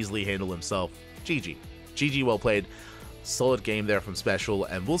 Quite easily handle himself. GG. GG, well played. Solid game there from Special,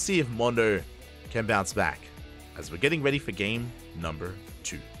 and we'll see if Mondo can bounce back as we're getting ready for game number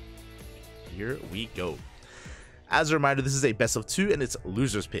 2. Here we go. As a reminder, this is a best of 2 and it's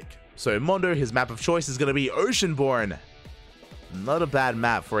loser's pick. So Mondo, his map of choice is going to be Oceanborn. Not a bad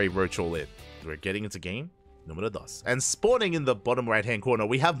map for a Roach all-in. We're getting into game number 2. And spawning in the bottom right hand corner,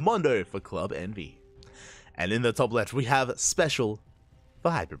 we have Mondo for Club NV. And in the top left, we have Special for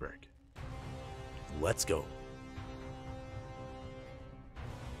Hyperberg. Let's go.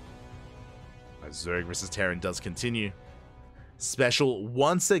 As Zerg versus Terran does continue. Special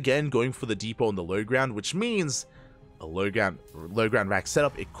once again going for the depot on the low ground, which means a low ground rack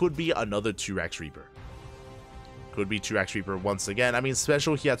setup. It could be another 2-Rax Reaper. Could be 2x Reaper once again. I mean,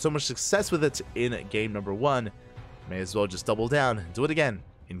 Special, he had so much success with it in game number 1. May as well just double down and do it again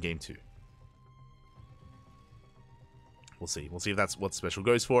in game 2. We'll see. We'll see if that's what Special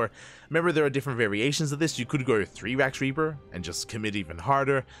goes for. Remember, there are different variations of this. You could go 3x Reaper and just commit even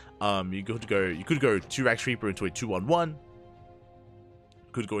harder. You could go 2x Reaper into a 2-on-1.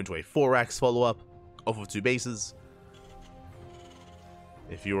 Could go into a 4x follow-up off of 2 bases.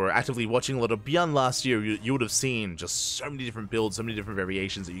 If you were actively watching a lot of Beyond last year, you would have seen just so many different builds, so many different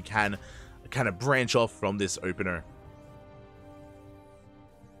variations that you can kind of branch off from this opener.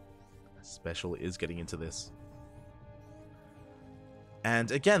 Special is getting into this.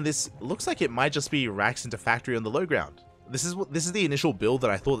 And again, this looks like it might just be racks into factory on the low ground. This is the initial build that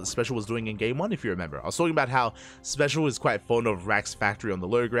I thought that Special was doing in game 1, if you remember. I was talking about how Special is quite fond of racks factory on the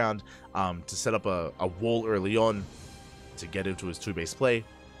low ground to set up a wall early on to get into his 2-base play.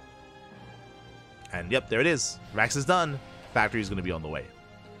 And yep, there it is. Rax is done. Factory is going to be on the way.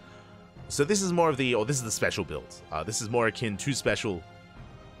 So this is more of the, this is the Special build. This is more akin to Special.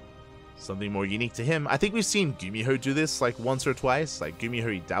 Something more unique to him. I think we've seen Gumiho do this like once or twice. Like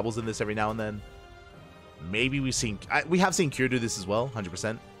Gumiho, he dabbles in this every now and then. Maybe we have seen Cure do this as well,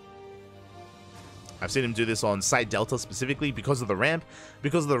 100%. I've seen him do this on side Delta specifically because of the ramp.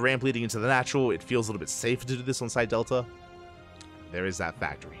 Because of the ramp leading into the natural, it feels a little bit safer to do this on side Delta. There is that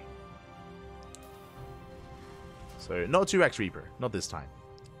factory. So, not 2x Reaper. Not this time.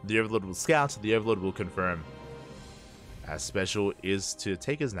 The Overlord will scout. The Overlord will confirm. As Special is to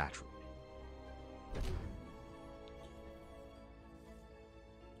take his natural.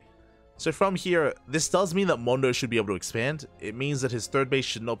 So from here, this does mean that Mondo should be able to expand. It means that his 3rd base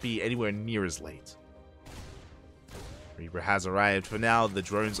should not be anywhere near as late. Reaper has arrived. For now, the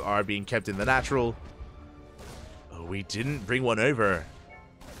drones are being kept in the natural. Oh, we didn't bring one over.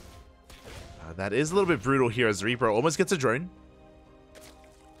 That is a little bit brutal here as Reaper almost gets a drone.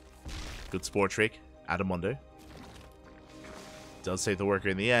 Good sport trick out of Mondo. Does save the worker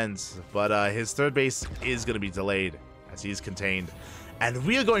in the end, but his 3rd base is going to be delayed as he is contained. And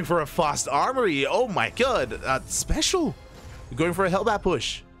we are going for a fast armory. Oh my god. Special. Going for a Hellbat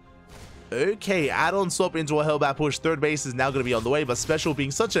push. Okay, add-on swap into a Hellbat push. 3rd base is now going to be on the way, but Special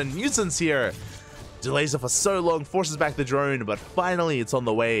being such a nuisance here. Delays it for so long, forces back the drone, but finally it's on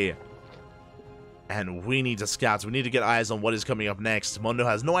the way. And we need to scout. We need to get eyes on what is coming up next. Mondo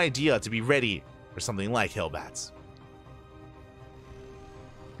has no idea to be ready for something like Hellbats.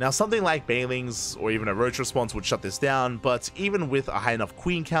 Now, something like Banelings or even a Roach Response would shut this down, but even with a high enough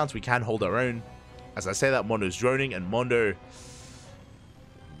Queen count, we can hold our own. As I say that, Mondo's droning, and Mondo...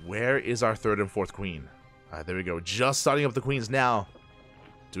 Where is our 3rd and 4th Queen? There we go. Just starting up the Queens now.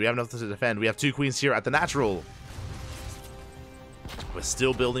 Do we have enough to defend? We have 2 Queens here at the natural. We're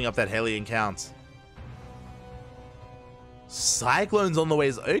still building up that Hellion count. Cyclones on the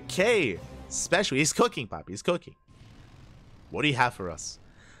ways. Okay. Special. He's cooking, Pop. He's cooking. What do you have for us?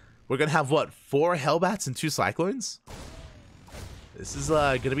 We're going to have, what, 4 Hellbats and 2 Cyclones? This is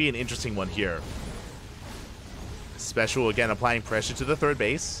going to be an interesting one here. Special, again, applying pressure to the 3rd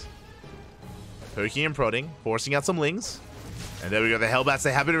base. Poking and prodding, forcing out some Lings. And there we go, the Hellbats,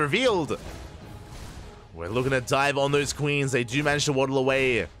 they have been revealed. We're looking to dive on those Queens. They do manage to waddle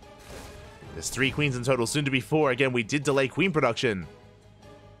away. There's 3 Queens in total, soon to be 4. Again, we did delay Queen production.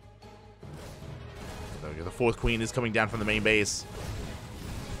 There we go, the 4th Queen is coming down from the main base.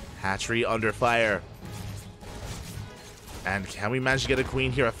 Hatchery under fire. And can we manage to get a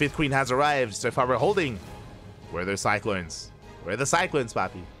Queen here? A 5th Queen has arrived. So far we're holding. Where are those Cyclones? Where are the Cyclones,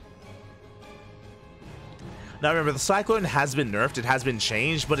 Papi? Now remember, the Cyclone has been nerfed. It has been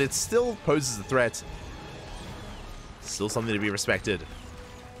changed, but it still poses a threat. Still something to be respected.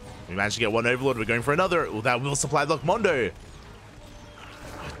 We managed to get one Overlord. We're going for another. Oh, that will supply block Mondo. It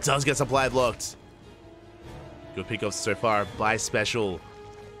does get supply blocked. Good pickups so far by Special.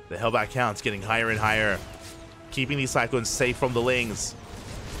 The Hellbat count's getting higher and higher. Keeping these Cyclones safe from the Lings.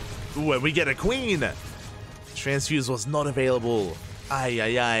 Ooh, and we get a Queen. Transfuse was not available. Ay,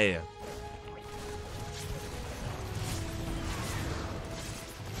 ay, ay.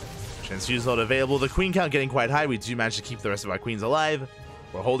 Transfuse not available. The Queen count getting quite high. We do manage to keep the rest of our Queens alive.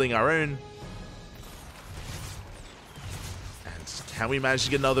 We're holding our own. And can we manage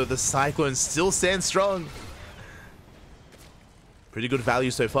to get another? The Cyclone still stands strong. Pretty good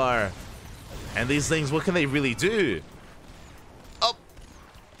value so far. And these things, what can they really do?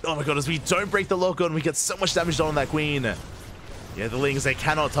 Oh my god, as we don't break the lock on, we get so much damage done on that Queen. Yeah, the Lings, they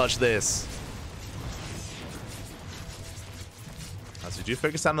cannot touch this. As we do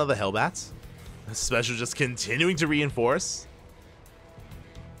focus on another Hellbat. Special just continuing to reinforce.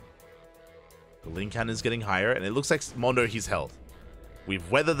 The link count is getting higher, and it looks like Mondo, he's held. We've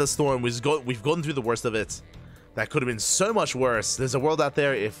weathered the storm. We've gone through the worst of it. That could have been so much worse. There's a world out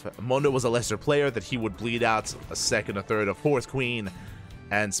there, if Mondo was a lesser player, that he would bleed out a second, a third, a fourth queen,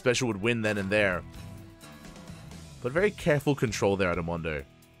 and Special would win then and there. But very careful control there out of Mondo.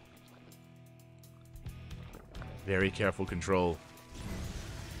 Very careful control.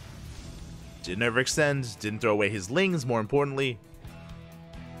 Didn't overextend, didn't throw away his lings, more importantly.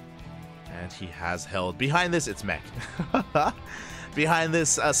 And he has held. Behind this, it's mech. Behind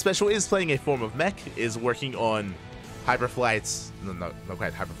this, Special is playing a form of mech, is working on hyperflights. No, not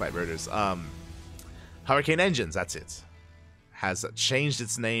quite hyperflight rotors. Hurricane engines, that's it. Has changed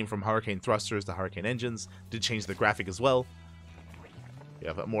its name from Hurricane Thrusters to Hurricane Engines. Did change the graphic as well. We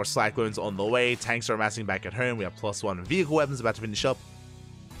have more Cyclones on the way. Tanks are amassing back at home. We have +1 vehicle weapons about to finish up.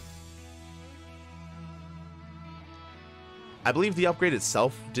 I believe the upgrade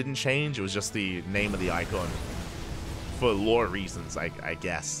itself didn't change. It was just the name of the icon. For lore reasons, I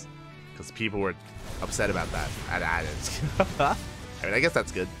guess. Because people were upset about that. I mean, I guess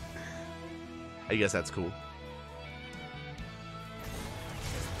that's good. I guess that's cool.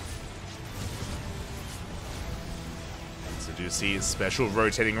 So do you see Special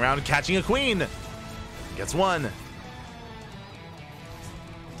rotating around, catching a queen. Gets one.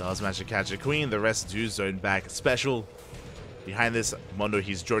 Does manage to catch a queen. The rest do zone back. Special. Behind this, Mondo,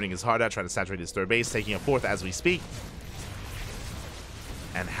 he's joining his heart out, trying to saturate his third base, taking a fourth as we speak.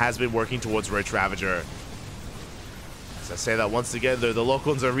 And has been working towards Roach Ravager. As I say that once again, though, the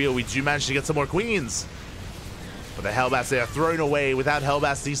lock-ons are real. We do manage to get some more queens. But the Hellbats, they are thrown away. Without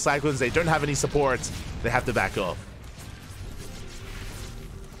Hellbats, these Cyclones, they don't have any support. They have to back off.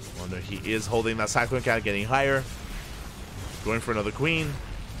 Mondo, he is holding that Cyclone count, getting higher. Going for another queen.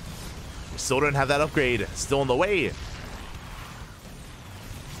 We still don't have that upgrade. Still on the way.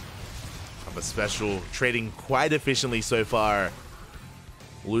 But Special trading quite efficiently so far.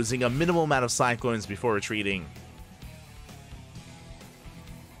 Losing a minimal amount of Cyclones before retreating.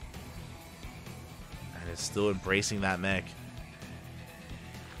 And is still embracing that mech.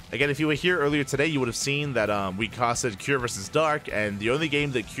 Again, if you were here earlier today, you would have seen that we casted Cure versus Dark, and the only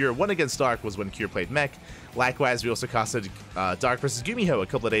game that Cure won against Dark was when Cure played mech. Likewise, we also casted Dark versus Gumiho a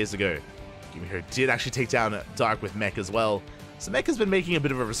couple of days ago. Gumiho did actually take down Dark with mech as well. So mech has been making a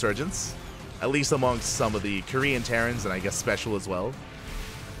bit of a resurgence. At least amongst some of the Korean Terrans, and I guess Special as well.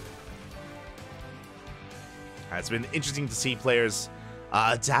 It's been interesting to see players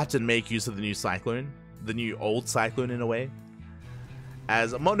adapt and make use of the new Cyclone. The new old Cyclone in a way.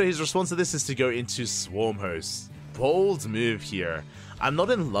 As Mondo, his response to this is to go into Swarm Host. Bold move here. I'm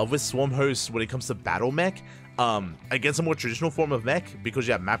not in love with Swarm Host when it comes to battle mech. Against a more traditional form of mech, because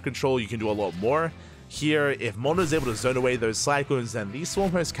you have map control, you can do a lot more. Here, if Mondo is able to zone away those Cyclones, then these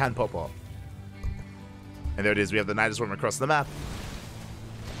Swarm Hosts can pop up. And there it is, we have the Night Swarm across the map.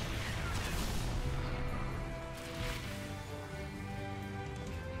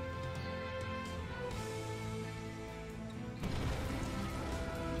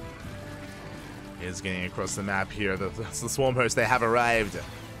 Is getting across the map here. The Swarm Hosts, they have arrived.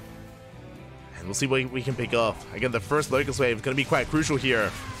 And we'll see what we can pick off. Again, the first Locust Wave is going to be quite crucial here.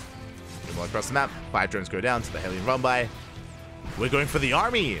 Across the map, 5 drones go down to the Hellion run by. We're going for the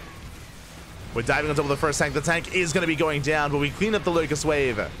army. We're diving on top of the first tank. The tank is going to be going down, but we clean up the Locust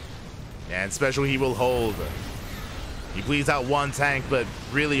Wave. And Special, he will hold. He bleeds out one tank, but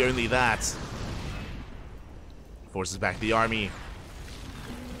really only that. Forces back the army.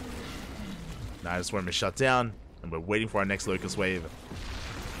 Night Swarm is shut down, and we're waiting for our next Locust Wave.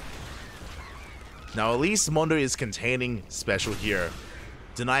 Now, at least Mondo is containing Special here,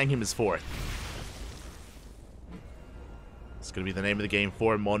 denying him his fourth. It's going to be the name of the game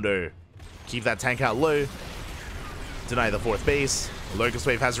for Mondo. Keep that tank out low. Deny the fourth base. Locust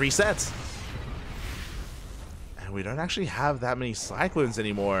Wave has reset. And we don't actually have that many Cyclones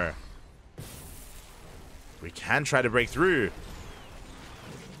anymore. We can try to break through.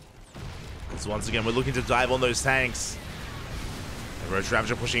 So once again, we're looking to dive on those tanks. And Roach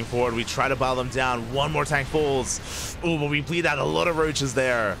Ravager pushing forward. We try to bow them down. One more tank falls. Oh, but we bleed out a lot of roaches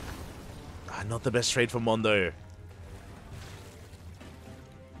there. Not the best trade for Mondo.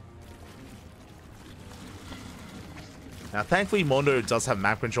 Now, thankfully, Mondo does have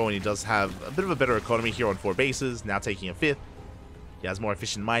map control, and he does have a bit of a better economy here on 4 bases, now taking a 5th. He has more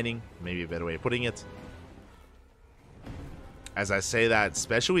efficient mining, maybe a better way of putting it. As I say that,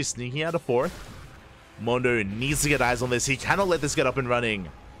 Special is sneaking out a 4th. Mondo needs to get eyes on this. He cannot let this get up and running.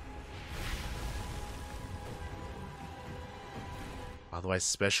 Otherwise,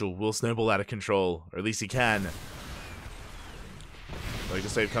 Special will snowball out of control, or at least he can.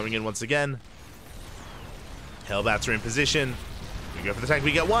 Locust Wave coming in once again. Hellbats are in position. We go for the tank.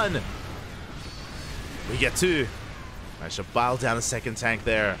 We get one. We get two. Managed to bile down a second tank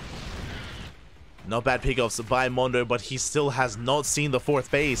there. Not bad pickoffs by Mondo, but he still has not seen the fourth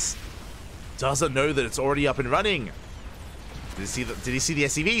base. Doesn't know that it's already up and running. Did he see the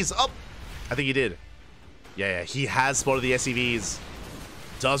SCVs? Oh, I think he did. Yeah, he has spotted the SCVs.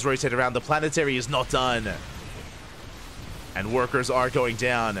 Does rotate around. The planetary is not done. And workers are going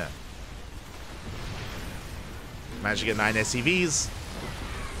down. Managed to get 9 SCVs.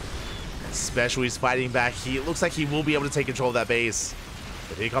 Special, he's fighting back. It looks like he will be able to take control of that base.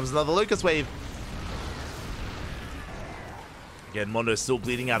 But here comes another Locust Wave. Again, Mondo still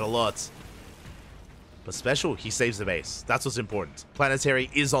bleeding out a lot. But Special, he saves the base. That's what's important. Planetary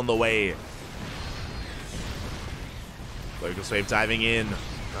is on the way. Locust Wave diving in.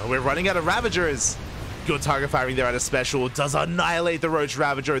 Oh, we're running out of Ravagers. Good target firing there out of Special. Does annihilate the Roach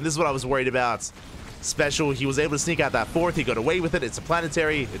Ravager, and this is what I was worried about. Special, he was able to sneak out that fourth. He got away with it. It's a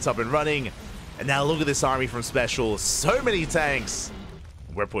planetary. It's up and running. And now look at this army from Special. So many tanks.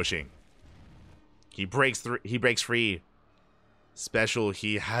 We're pushing. He breaks free. Special,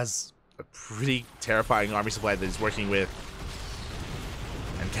 he has a pretty terrifying army supply that he's working with.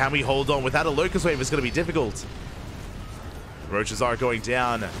 And can we hold on? Without a Locust Wave, it's going to be difficult. Roaches are going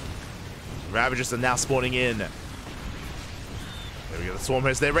down. Ravagers are now spawning in. There we go. The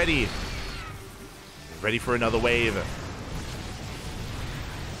Swarmers, they're ready. Ready for another wave.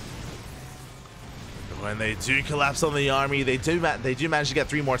 When they do collapse on the army, they do manage to get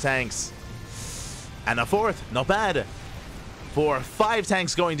 3 more tanks. And a fourth, not bad. For 5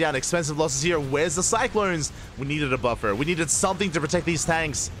 tanks going down, expensive losses here. Where's the Cyclones? We needed a buffer. We needed something to protect these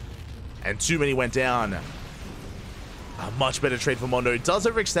tanks. And too many went down. A much better trade for Mondo. Does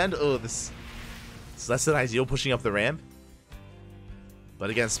overextend. Oh, this is less than ideal pushing up the ramp. But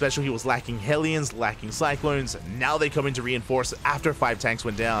again, Special, he was lacking Hellions, lacking Cyclones. Now they come in to reinforce after 5 tanks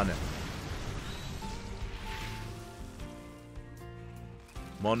went down.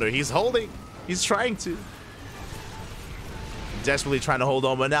 Mondo, he's holding. He's trying to. Desperately trying to hold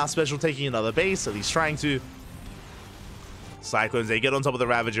on, but now Special taking another base, so he's trying to. Cyclones, they get on top of the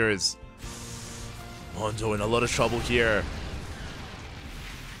Ravagers. Mondo in a lot of trouble here.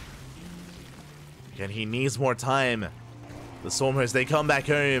 Again, he needs more time. The Stormers, they come back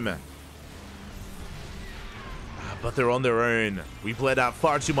home. But they're on their own. We bled out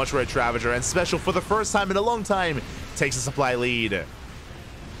far too much Roach Ravager, and Special, for the first time in a long time, takes a supply lead.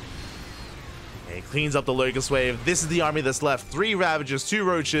 He cleans up the Locust Wave. This is the army that's left. 3 Ravagers, 2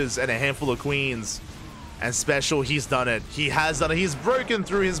 Roaches, and a handful of Queens. And Special, he's done it. He has done it. He's broken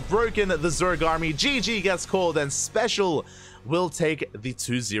through. He's broken the Zerg army. GG gets called, and Special will take the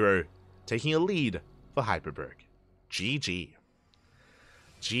 2-0, taking a lead for Hyperberg. GG.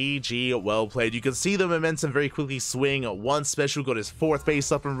 GG, well played. You can see the momentum very quickly swing once Special got his 4th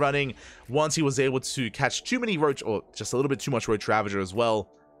base up and running. Once he was able to catch too many Roach, or just a little bit too much Roach Ravager as well,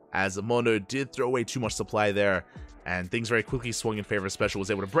 as Mondo did throw away too much supply there, and things very quickly swung in favor of Special.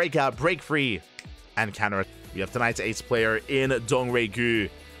 Was able to break out, break free, and counter it. We have tonight's ace player in Dongregu.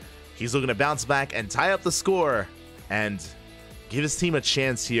 He's looking to bounce back and tie up the score, and give his team a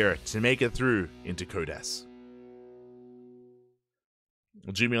chance here to make it through into Codes.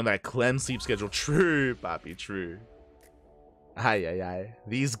 Dreaming on that Clem sleep schedule. True, Papi, true. Ay.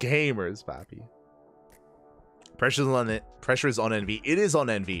 These gamers, Papi. Pressure is on Envy. It is on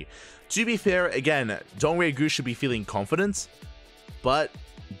Envy. To be fair, again, Dongregu should be feeling confident, but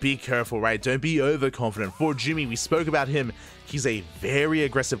be careful, right? Don't be overconfident. For Jimmy, we spoke about him. He's a very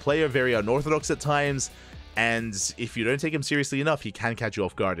aggressive player, very unorthodox at times, and if you don't take him seriously enough, he can catch you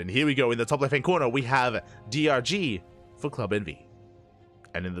off guard. And here we go. In the top left-hand corner, we have DRG for Club Envy.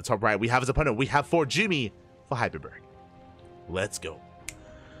 And in the top right, we have his opponent. We have for Jimmy for Hyperberg. Let's go.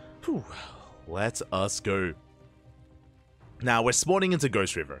 Whew. Let us go. Now, we're spawning into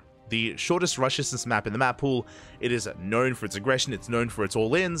Ghost River, the shortest rush distance map in the map pool. It is known for its aggression. It's known for its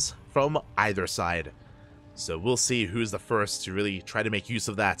all-ins from either side. So we'll see who's the first to really try to make use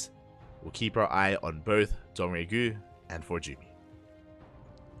of that. We'll keep our eye on both Dongregu and for Jimmy.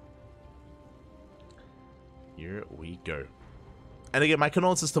 Here we go. And again, my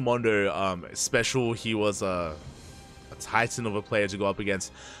condolences to Mondo. Special, he was a titan of a player to go up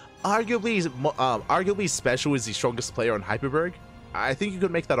against. Arguably, Special is the strongest player on Hyperberg. I think you could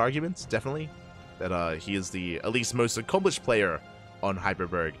make that argument, definitely, that he is the at least most accomplished player on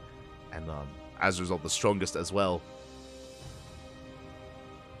Hyperberg, and as a result, the strongest as well.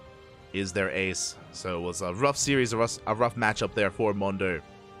 Is their ace. So it was a rough series, a rough matchup there for Mondo.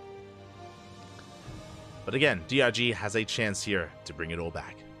 But again, DRG has a chance here to bring it all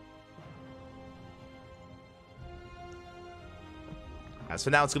back. As for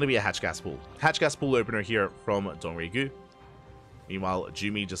now, it's going to be a hatch gas pool. Hatch gas pool opener here from Dongrigu. Meanwhile,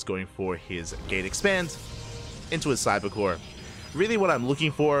 Jumi just going for his gate expand into his cybercore. Really what I'm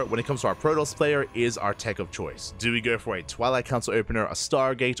looking for when it comes to our Protoss player is our tech of choice. Do we go for a Twilight Council opener, a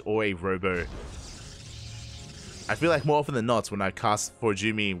Stargate, or a Robo? I feel like more often than not, when I cast for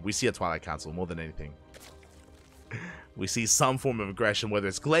Jumi, we see a Twilight Council more than anything. We see some form of aggression, whether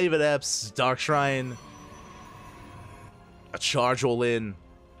it's Glaive Adepts, Dark Shrine, a charge all in.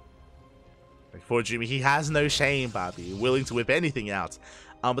 Like for Jumi, he has no shame, Bobby, willing to whip anything out.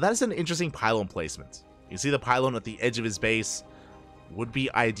 But that is an interesting pylon placement. You see the pylon at the edge of his base. Would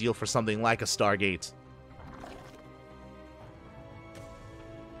be ideal for something like a Stargate,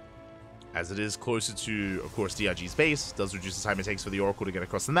 as it is closer to, of course, DRG's base. Does reduce the time it takes for the Oracle to get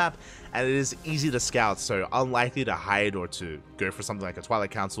across the map, and it is easy to scout, so unlikely to hide or to go for something like a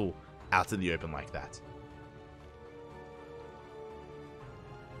Twilight Council out in the open like that.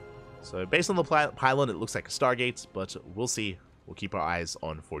 So based on the pylon, it looks like a Stargate, but we'll see. We'll keep our eyes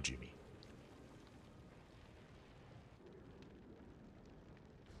on for Jumi.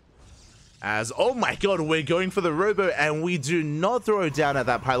 As, oh my god, we're going for the Robo, and we do not throw it down at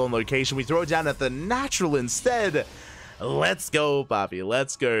that pylon location. We throw it down at the natural instead. Let's go, Bobby.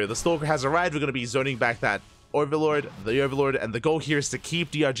 Let's go. The Stalker has arrived. We're going to be zoning back that Overlord, and the goal here is to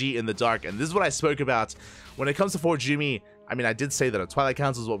keep DRG in the dark. And this is what I spoke about when it comes to Fort Jumi. I mean, I did say that a Twilight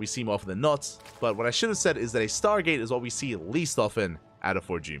Council is what we see more often than not, but what I should have said is that a Stargate is what we see least often out of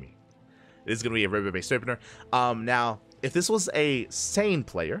Fort Jumi. It is going to be a Robo-based opener. Now, if this was a sane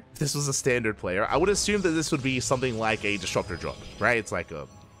player, if this was a standard player, I would assume that this would be something like a Disruptor drop, right? It's like a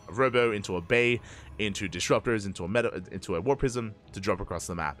Robo into a Bay, into Disruptors, into a Warp Prism to drop across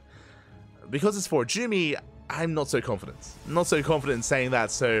the map. Because it's for Jumi, I'm not so confident. Not so confident in saying that,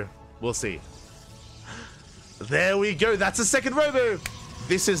 so we'll see. There we go. That's a second Robo.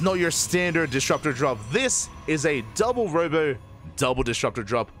 This is not your standard Disruptor drop. This is a double Robo, double Disruptor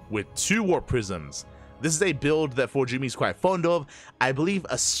drop with 2 Warp Prisms. This is a build that Fort Jumi is quite fond of. I believe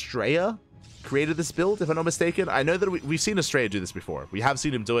Estrella created this build, if I'm not mistaken. I know that we've seen Estrella do this before. We have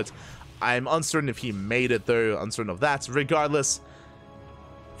seen him do it. I'm uncertain if he made it, though. Uncertain of that. Regardless,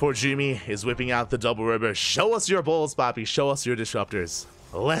 Fort Jumi is whipping out the double Robo. Show us your balls, Bobby. Show us your Disruptors.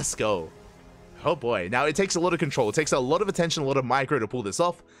 Let's go. Oh, boy. Now, it takes a lot of control. It takes a lot of attention, a lot of micro to pull this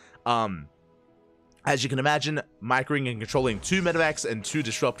off. As you can imagine, microing and controlling 2 Medivacs and 2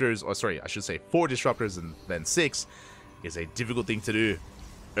 Disruptors, or sorry, I should say 4 Disruptors and then 6, is a difficult thing to do.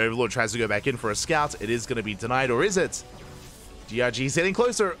 Overlord tries to go back in for a scout. It is going to be denied, or is it? DRG is getting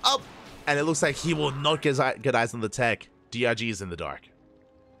closer, up, and it looks like he will not get eyes on the tech. DRG is in the dark.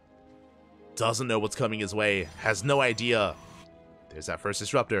 Doesn't know what's coming his way, has no idea. There's that first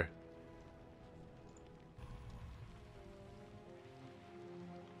Disruptor.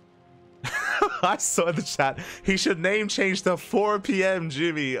 I saw in the chat, he should name change to 4 PM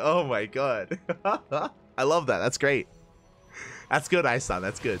Jumi. Oh my god. I love that. That's great. That's good, Isan.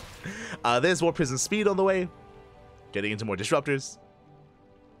 That's good. There's Warp Prism speed on the way. Getting into more Disruptors.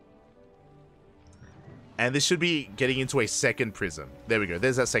 And this should be getting into a second Prism. There we go.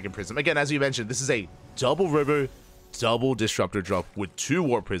 There's that second Prism. Again, as you mentioned, this is a double Robo, double Disruptor drop with 2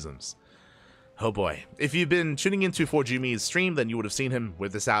 Warp Prisms. Oh boy. If you've been tuning into Fort Jumi's stream, then you would have seen him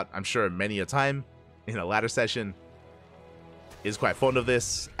with this out, I'm sure, many a time in a ladder session. Is quite fond of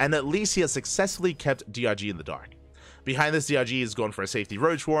this, and at least he has successfully kept DRG in the dark. Behind this, DRG is going for a safety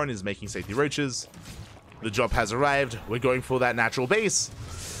Roach Warren, is making safety Roaches. The drop has arrived. We're going for that natural base,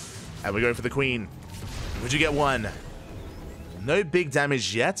 and we're going for the Queen. Would you get 1? No big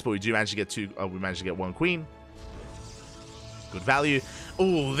damage yet, but we do manage to get 2. We managed to get 1 Queen. Good value.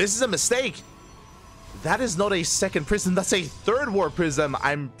 Oh, this is a mistake. That is not a second Prism, that's a 3rd Warp Prism.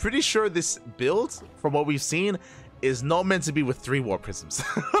 I'm pretty sure this build, from what we've seen, is not meant to be with 3 Warp Prisms.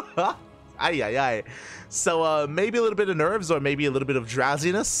 Ay. So maybe a little bit of nerves or maybe a little bit of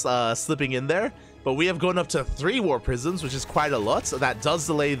drowsiness slipping in there. But we have gone up to 3 Warp Prisms, which is quite a lot. So that does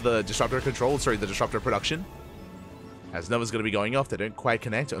delay the Disruptor control, sorry, the Disruptor production. As Nova's going to be going off, they don't quite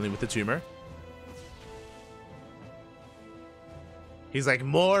connect, only with the Tumor. He's like,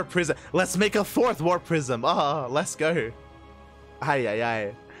 more Prism. Let's make a 4th Warp Prism. Ah, let's go.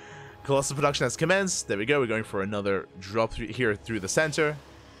 Ay. Colossal production has commenced. There we go. We're going for another drop here through the center.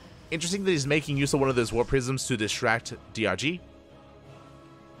 Interesting that he's making use of one of those Warp Prisms to distract DRG.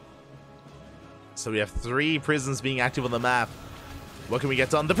 So we have 3 Prisms being active on the map. What can we get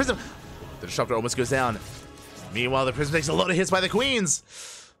done? The Prism! The Disruptor almost goes down. Meanwhile, the Prism takes a lot of hits by the Queens.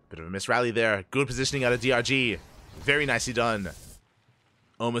 Bit of a miss rally there. Good positioning out of DRG. Very nicely done.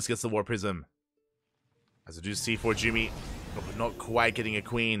 Almost gets the Warp Prism. As I do see Fort Jumi Oh, not quite getting a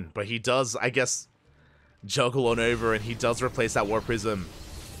queen, but he does, I guess, juggle on over, and he does replace that War Prism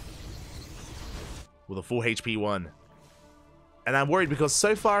with a full HP one. And I'm worried because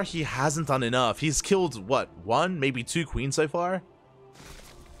so far he hasn't done enough. He's killed, what, 1, maybe 2 queens so far?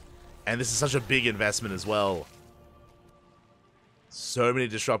 And this is such a big investment as well. So many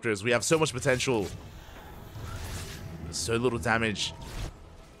disruptors. We have so much potential. So little damage.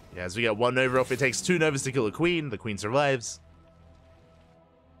 Yeah, as we get 1 Nova off, it takes 2 Novas to kill a queen. The queen survives.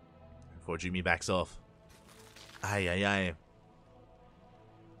 Before Jumi backs off. Ay, ay, ay.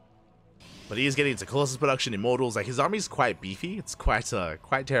 But he is getting into Colossus production, Immortals. Like, his army's quite beefy. It's quite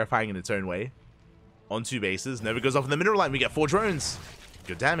terrifying in its own way. On 2 bases. Nova goes off in the mineral line. We get 4 drones.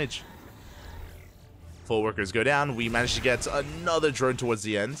 Good damage. 4 workers go down. We manage to get another drone towards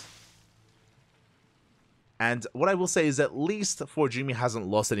the end. And what I will say is at least Jumi hasn't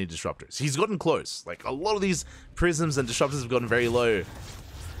lost any disruptors. He's gotten close. Like, a lot of these prisms and disruptors have gotten very low.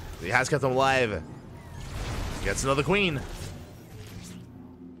 He has kept them alive. Gets another queen.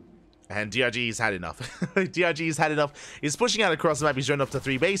 And DRG's had enough. DRG's had enough. He's pushing out across the map. He's droned up to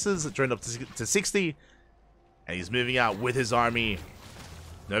 3 bases. Droned up to 60. And he's moving out with his army.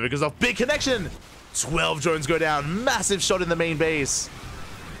 Nova goes off. Big connection. 12 drones go down. Massive shot in the main base.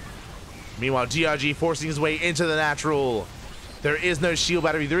 Meanwhile, DRG forcing his way into the natural. There is no shield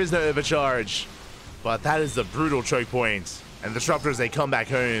battery. There is no overcharge. But that is the brutal choke point. And the disruptors, they come back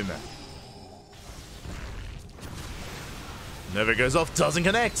home. Nova goes off. Doesn't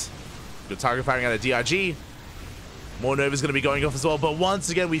connect. Good target firing out of DRG. More Nova's going to be going off as well. But once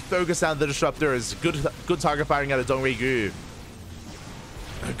again, we focus down the disruptors. Good target firing out of Dongri Gu.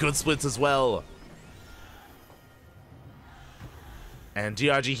 Good splits as well. And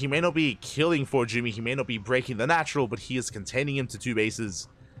DRG, he may not be killing Jumi, he may not be breaking the natural, but he is containing him to 2 bases.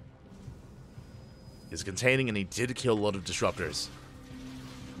 He's containing, and he did kill a lot of disruptors.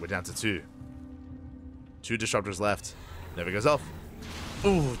 We're down to 2. 2 disruptors left. Never goes off.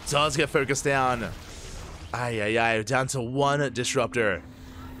 Ooh, does get focused down. Ay, ay, ay, down to 1 disruptor.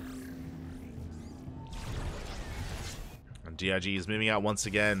 And DRG is moving out once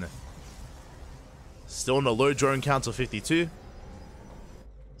again. Still in a low drone count of 52.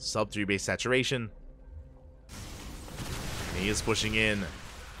 Sub 3 base saturation. He is pushing in.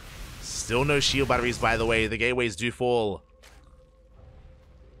 Still no shield batteries, by the way. The gateways do fall.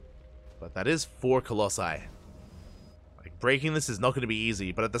 But that is 4 Colossi. Like, breaking this is not going to be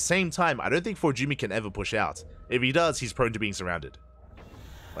easy. But at the same time, I don't think Jumi can ever push out. If he does, he's prone to being surrounded.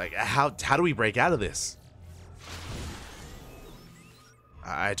 Like, how do we break out of this?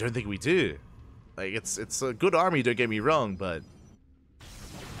 I don't think we do. Like, it's a good army, don't get me wrong, but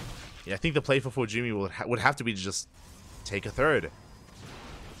yeah, I think the play for Jumi would have to be to just take a 3rd.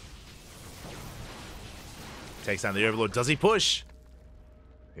 Takes down the Overlord. Does he push?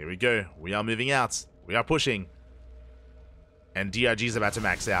 Here we go. We are moving out. We are pushing. And DRG is about to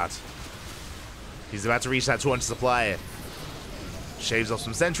max out. He's about to reach that 200 supply. Shaves off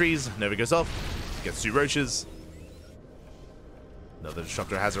some sentries. Nova goes off. Gets 2 roaches. Another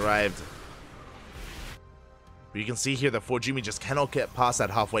disruptor has arrived. But you can see here that Jumi just cannot get past that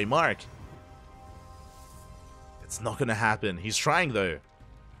halfway mark. It's not going to happen. He's trying, though.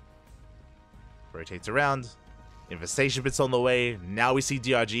 Rotates around. Infestation bits on the way. Now we see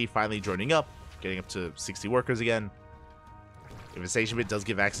DRG finally droning up. Getting up to 60 workers again. Infestation bit does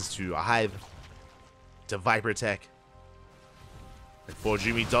give access to a hive. To Viper Tech.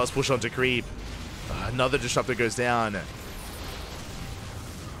 Jumi does push onto creep. Another disruptor goes down.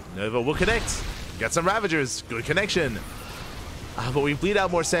 Nova will connect. Get some Ravagers. Good connection. But we bleed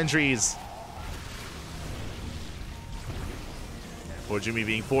out more sentries. Jumi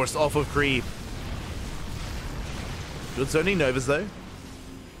being forced off of creep. Good zoning Novas, though.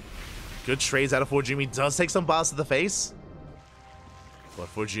 Good trades out of Jumi. Does take some bars to the face. But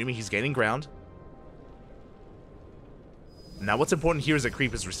Jumi, he's gaining ground. Now, what's important here is that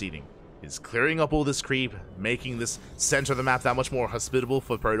creep is receding. He's clearing up all this creep, making this center of the map that much more hospitable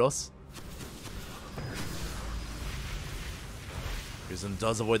for Protoss. Prism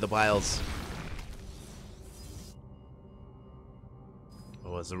does avoid the piles.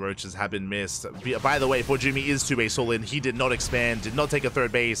 Oh, as the roaches have been missed. By the way, Jumi is 2 base all in. He did not expand, did not take a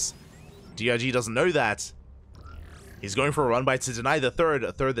 3rd base. DRG doesn't know that. He's going for a run by to deny the 3rd,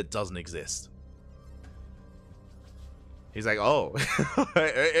 a 3rd that doesn't exist. He's like, oh,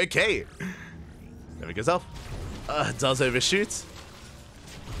 okay. There he goes off. Does overshoot.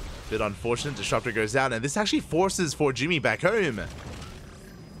 Bit unfortunate. Disruptor goes down, and this actually forces Jumi back home.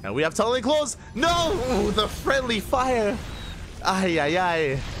 And we have Tunneling Claws. No! Ooh, the friendly fire. Ay, ay,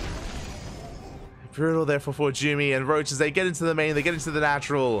 ay. Brutal there for Forjumi, and Roach as they get into the main, they get into the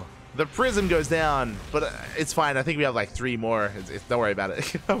natural. The prism goes down, but it's fine. I think we have like 3 more. Don't worry about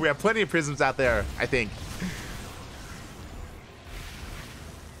it. We have plenty of prisms out there, I think.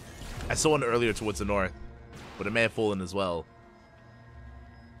 I saw one earlier towards the north, but it may have fallen as well.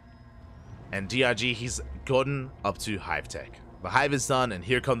 And DRG, he's gotten up to Hive Tech. The Hive is done, and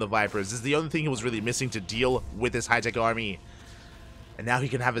here come the Vipers. This is the only thing he was really missing to deal with this high-tech army. And now he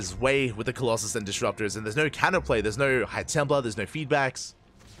can have his way with the Colossus and Disruptors, and there's no counterplay, there's no High Templar, there's no feedbacks.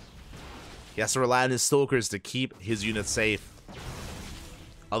 He has to rely on his Stalkers to keep his units safe.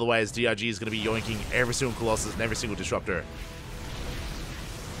 Otherwise, DRG is going to be yoinking every single Colossus and every single Disruptor.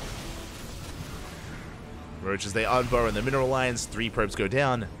 Roach as they unburrow in the mineral lines, 3 probes go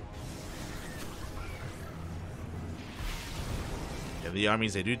down. And the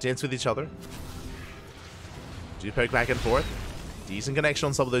armies, they do dance with each other. Do poke back and forth. Decent connection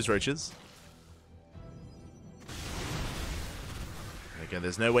on some of those roaches. Again,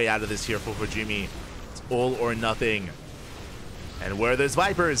 there's no way out of this here for Forjumi. It's all or nothing. And where are those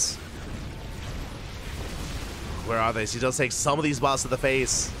Vipers? Where are they? So he does take some of these bots to the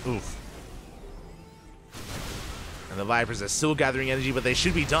face. Oof. And the Vipers are still gathering energy, but they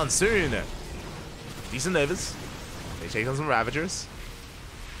should be done soon. Decent Novas. They take on some Ravagers.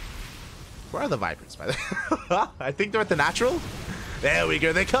 Where are the Vipers, by the way? I think they're at the natural. There we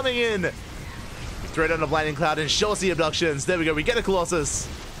go. They're coming in. We throw down a Blinding Cloud and show us the abductions. There we go. We get a Colossus.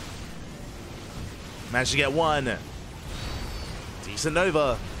 Managed to get 1. Decent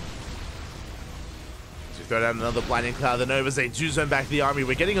Nova. So we throw down another Blinding Cloud. The Novas, they do zone back the army.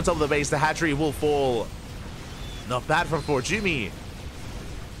 We're getting on top of the base. The hatchery will fall. Not bad from Forjumi.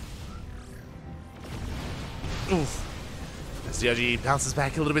 Oof. As DRG bounces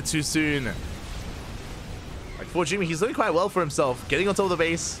back a little bit too soon. Like Forjumi, he's doing quite well for himself. Getting on top of the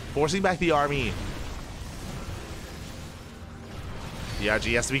base, forcing back the army.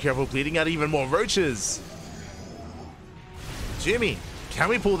 DRG has to be careful, bleeding out even more roaches. Jimmy, can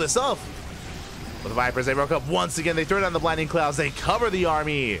we pull this off? But the Vipers, they rock up once again. They throw down the Blinding Clouds. They cover the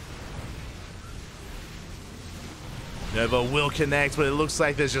army. Nova will connect, but it looks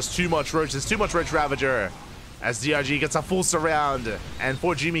like there's just too much roach. There's too much roach Ravager. As DRG gets a full surround, and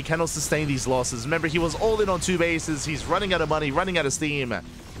Forjumi cannot sustain these losses. Remember, he was all in on 2 bases. He's running out of money, running out of steam.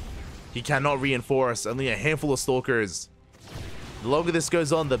 He cannot reinforce. Only a handful of Stalkers. The longer this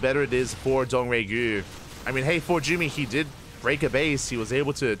goes on, the better it is for Dongregu. I mean, hey, Forjumi, he did break a base. He was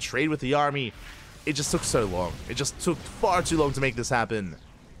able to trade with the army. It just took so long. It just took far too long to make this happen.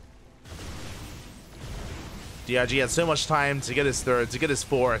 DRG had so much time to get his 3rd, to get his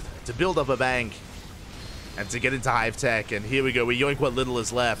 4th, to build up a bank, and to get into Hive Tech. And here we go. We yoink what little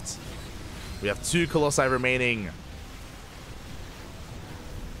is left. We have 2 Colossi remaining.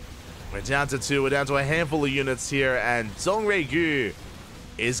 We're down to 2. We're down to a handful of units here. And Dongregu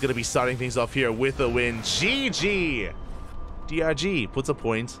is going to be starting things off here with a win. GG! DRG puts a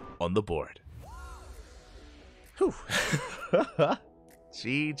point on the board. Whew.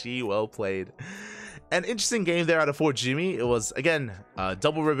 GG, well played. An interesting game there out of Forjumi. It was, again, a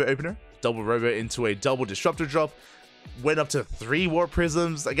double robo opener. Double robo into a double disruptor drop. Went up to 3 warp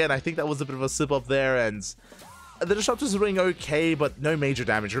prisms. Again, I think that was a bit of a slip up there, and the disruptors were doing okay, but no major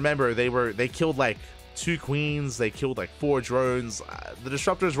damage. Remember, they killed like 2 queens, they killed like 4 drones. The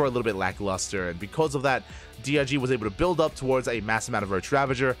disruptors were a little bit lackluster, and because of that, DRG was able to build up towards a mass amount of Roach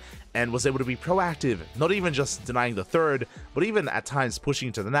Ravager and was able to be proactive, not even just denying the 3rd, but even at times pushing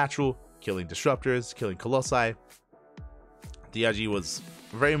into the natural, killing disruptors, killing Colossi. DRG was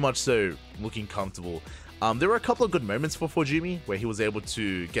very much so looking comfortable. There were a couple of good moments for Forjumi where he was able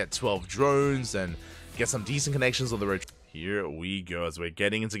to get 12 drones and get some decent connections on the road. Here we go as we're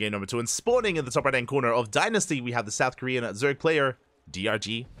getting into game number 2, and spawning in the top right hand corner of Dynasty, we have the South Korean Zerg player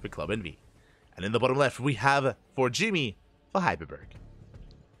DRG for Club NV. And in the bottom left, we have Forjumi for Hyperberg.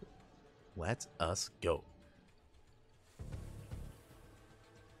 Let us go.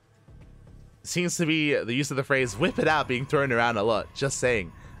 Seems to be the use of the phrase whip it out being thrown around a lot. Just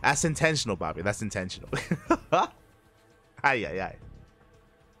saying. That's intentional, Bobby. That's intentional. Aye.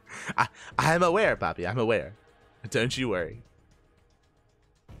 I'm aware, Bobby. I'm aware. Don't you worry.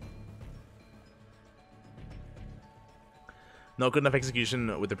 Not good enough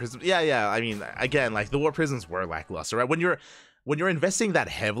execution with the prisms. Yeah. I mean, again, like the war prisms were lackluster, right? When you're investing that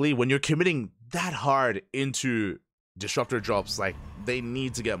heavily, when you're committing that hard into disruptor drops, like they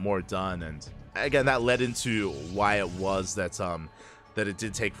need to get more done. And again, that led into why it was that that it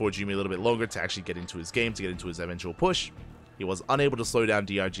did take Forjumi a little bit longer to actually get into his game, to get into his eventual push. He was unable to slow down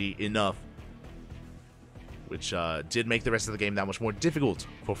DRG enough, which did make the rest of the game that much more difficult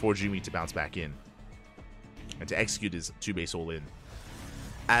for Forjumi to bounce back in. and to execute his 2-base all-in.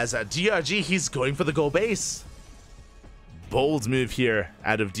 As DRG, he's going for the goal base. Bold move here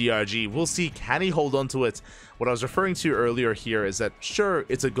out of DRG. We'll see, can he hold on to it? What I was referring to earlier here is that, sure,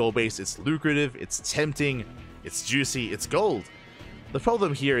 it's a goal base, it's lucrative, it's tempting, it's juicy, it's gold. The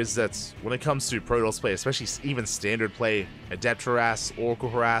problem here is that when it comes to Protoss play, especially even standard play, Adept Harass, Oracle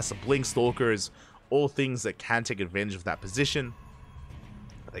Harass, Blink Stalkers, all things that can take advantage of that position,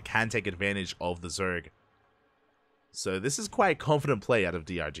 that can take advantage of the Zerg. So this is quite confident play out of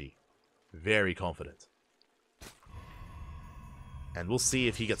DRG. Very confident. And we'll see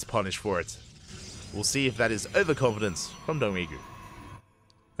if he gets punished for it. We'll see if that is overconfidence from Dongegu.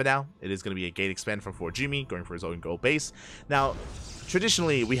 For now, it is going to be a gate expand from Forjumi, going for his own goal base. Now,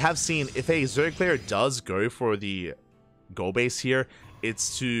 traditionally, we have seen if a Zerg player does go for the goal base here,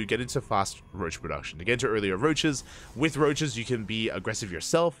 it's to get into fast roach production, to get into earlier roaches. With roaches, you can be aggressive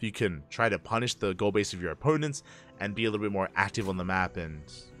yourself, you can try to punish the goal base of your opponents, and be a little bit more active on the map and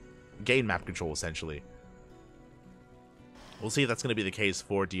gain map control, essentially. We'll see if that's going to be the case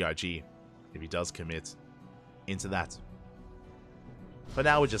for DRG, if he does commit into that. For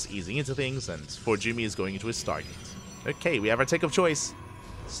now, we're just easing into things, and Forjumi is going into his Stargate. Okay, we have our take of choice.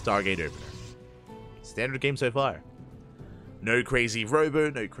 Stargate opener. Standard game so far. No crazy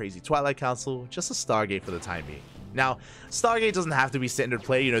Robo, no crazy Twilight Council, just a Stargate for the time being. Now, Stargate doesn't have to be standard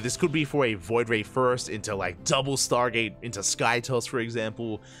play, you know, this could be for a Void Ray first into like double Stargate into Sky Toss, for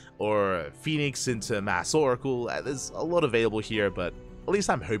example, or Phoenix into Mass Oracle. There's a lot available here, but at least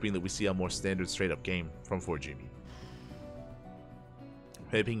I'm hoping that we see a more standard straight up game from Forjumi.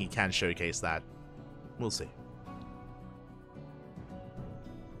 Hoping he can showcase that. We'll see.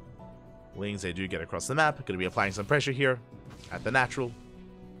 Wings, they do get across the map. Going to be applying some pressure here at the natural.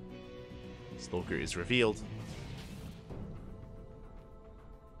 Stalker is revealed.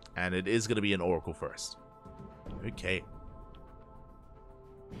 And it is going to be an Oracle first. Okay.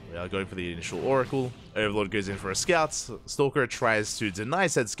 We are going for the initial Oracle. Overlord goes in for a Scout. Stalker tries to deny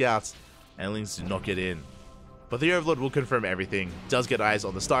said Scout. And Lings do not get in. But the Overlord will confirm everything. Does get eyes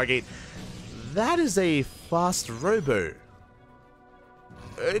on the Stargate. That is a fast Robo.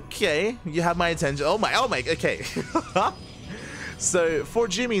 Okay, you have my attention. Oh my, okay. So for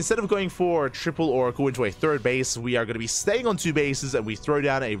Jimmy, instead of going for triple Oracle into a third base, we are going to be staying on 2 bases, and we throw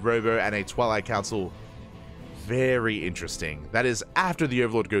down a Robo and a Twilight Council. Very interesting. That is after the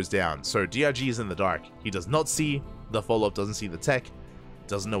Overlord goes down. So DRG is in the dark. He does not see the follow-up, doesn't see the tech,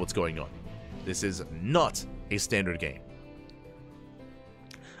 doesn't know what's going on. This is not a standard game.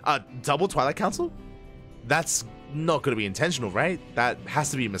 Double Twilight Council? That's not going to be intentional, right? That has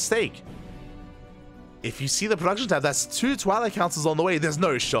to be a mistake. If you see the production tab, that's 2 Twilight Councils on the way. There's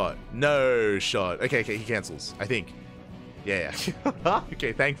no shot. No shot. Okay, he cancels, I think. Yeah.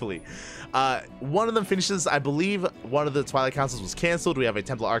 Okay, thankfully. One of them finishes. I believe one of the Twilight Councils was cancelled. We have a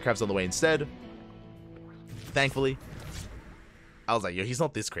Templar Archives on the way instead. Thankfully. I was like, yo, he's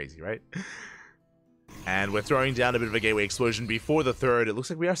not this crazy, right? And we're throwing down a bit of a gateway explosion before the third. It looks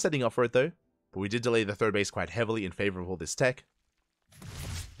like we are setting up for it, though. But we did delay the third base quite heavily in favor of all this tech.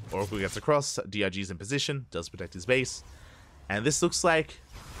 Oracle gets across. DRG's in position. Does protect his base. And this looks like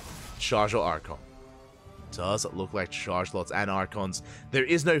Charge or Archon. Does look like Charge Lots and Archons. There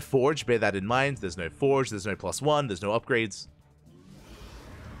is no Forge. Bear that in mind. There's no Forge. There's no +1. There's no upgrades.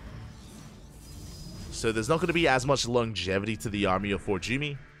 So there's not going to be as much longevity to the army of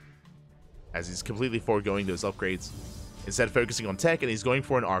Forjumi, as he's completely foregoing those upgrades. Instead focusing on tech, and he's going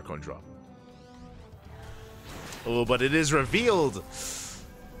for an Archon drop. Oh, but it is revealed.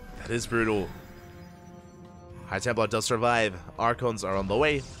 That is brutal. High Templar does survive. Archons are on the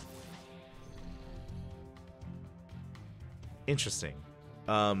way. Interesting.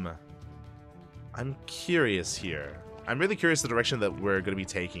 I'm curious here. I'm really curious the direction that we're going to be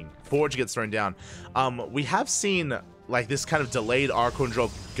taking. Forge gets thrown down. We have seen like this kind of delayed Archon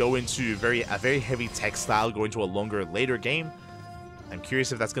drop go into a very heavy tech style, go into a longer, later game. I'm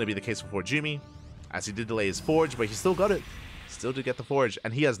curious if that's going to be the case for Forjumi, as he did delay his Forge, but he still got it. Still did get the Forge,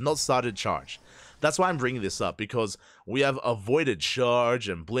 and he has not started Charge. That's why I'm bringing this up, because we have avoided Charge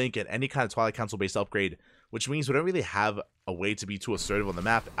and Blink and any kind of Twilight Council based upgrade, which means we don't really have a way to be too assertive on the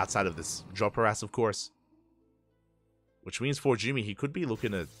map outside of this drop harass, of course. Which means for Jimmy, he could be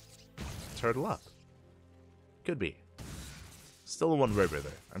looking to turtle up. Could be. Still a 1 Robo though.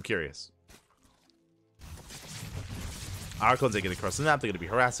 I'm curious. Archons are getting across the map. They're going to be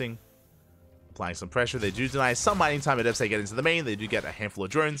harassing. Applying some pressure. They do deny some mining time at if they get into the main. They do get a handful of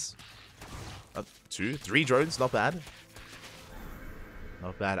drones. 2, 3 drones. Not bad.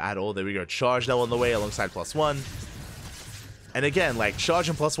 Not bad at all. There we go. Charge now on the way alongside +1. And again, like, Charge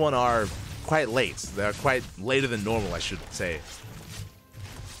and +1 are quite late. They're quite later than normal, I should say.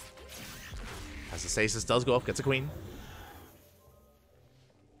 As the stasis does go off, gets a queen.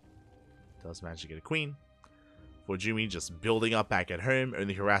 Does manage to get a queen. Fujimi just building up back at home,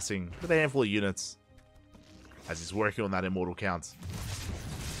 only harassing with a handful of units as he's working on that immortal count.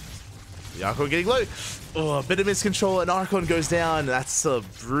 The Archon getting low. Oh, a bit of miscontrol, and Archon goes down. That's a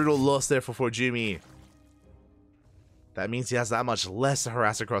brutal loss there for Fujimi. That means he has that much less to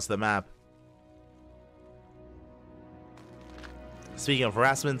harass across the map. Speaking of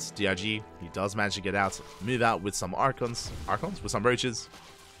harassment, DRG, he does manage to get out, move out with some Archons, with some Roaches.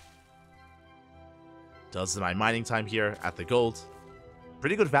 Does my mining time here at the gold.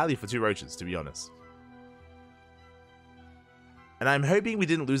 Pretty good value for 2 Roaches, to be honest. And I'm hoping we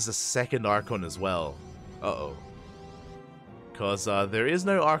didn't lose the second Archon as well. Uh-oh. Because there is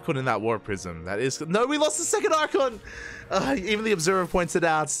no Archon in that Warp Prism. That is... No, we lost the second Archon! Even the Observer points it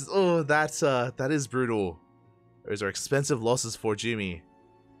out. Oh, that is brutal. Those are expensive losses for Jimmy.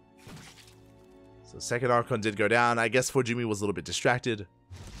 So second Archon did go down. I guess for Jimmy was a little bit distracted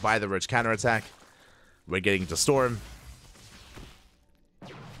by the Roach counterattack. We're getting to Storm.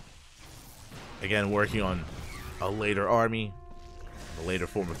 Again, working on a later army. A later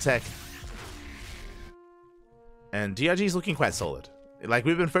form of tech. And DRG is looking quite solid. Like,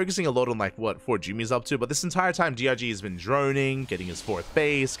 we've been focusing a lot on, like, what Fort Jimmy's up to, but this entire time, DRG has been droning, getting his 4th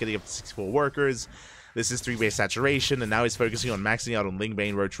base, getting up to 64 workers. This is 3 base saturation, and now he's focusing on maxing out on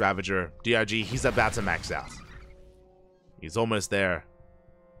Lingbane, Roach Ravager. DRG, he's about to max out. He's almost there.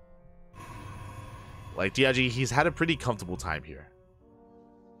 Like, DRG, he's had a pretty comfortable time here.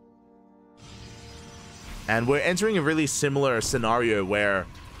 And we're entering a really similar scenario where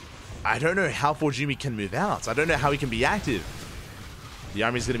I don't know how Fort Jimmy can move out. I don't know how he can be active. The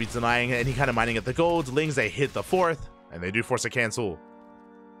army's going to be denying any kind of mining at the gold. Lings, they hit the 4th, and they do force a cancel.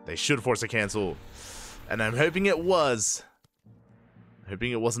 They should force a cancel. And I'm hoping it was.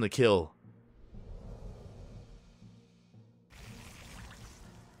 Hoping it wasn't a kill.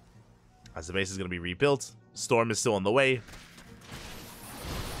 As the base is going to be rebuilt. Storm is still on the way.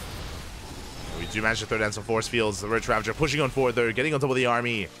 We do manage to throw down some force fields. The Roach Ravager pushing on forward, though, getting on top of the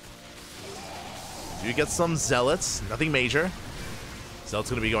army. We do get some Zealots. Nothing major. Zealots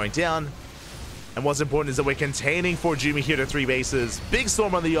going to be going down. And what's important is that we're containing Fort Jimmy here to 3 bases. Big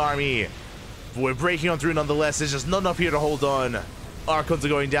storm on the army. But we're breaking on through nonetheless. There's just not enough here to hold on. Archons are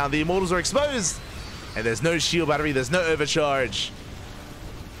going down. The Immortals are exposed. And there's no shield battery. There's no overcharge.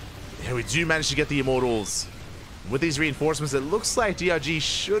 And we do manage to get the Immortals. With these reinforcements, it looks like DRG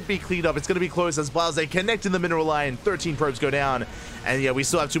should be cleaned up. It's going to be close as Blase connect in the mineral line. 13 probes go down. And yeah, we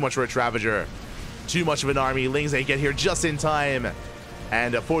still have too much Roach Ravager. Too much of an army. Lings, they get here just in time.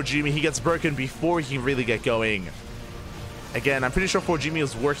 And Fort Jimmy, he gets broken before he can really get going. Again, I'm pretty sure Fort Jimmy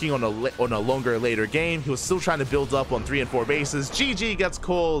was working on a longer, later game. He was still trying to build up on 3 and 4 bases. GG gets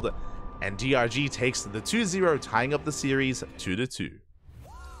called. And DRG takes the 2-0, tying up the series 2-2.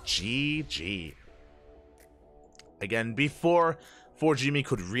 GG. Again, before Fort Jimmy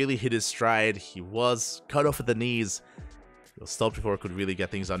could really hit his stride, he was cut off at the knees. He was stopped before it could really get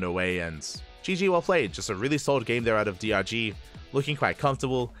things underway, and GG, well played. Just a really solid game there out of DRG, looking quite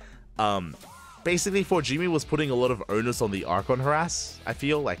comfortable. Basically, Fort Jimmy was putting a lot of onus on the Archon harass. I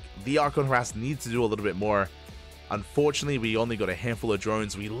feel like the Archon harass needs to do a little bit more. Unfortunately, we only got a handful of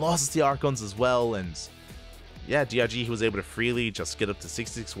drones. We lost the Archons as well, and yeah, DRG, he was able to freely just get up to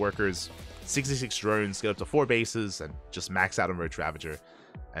 66 workers, 66 drones, get up to 4 bases, and just max out on Roach Ravager.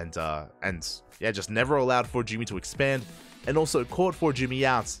 And yeah, just never allowed Fort Jimmy to expand, and also caught Fort Jimmy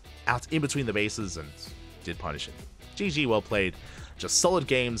out in between the bases, and did punish him. GG, well played. Just solid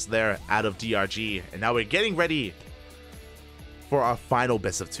games there out of DRG, and now we're getting ready for our final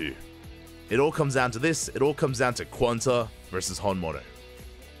best of 2. It all comes down to this. It all comes down to Quanta versus Honmono.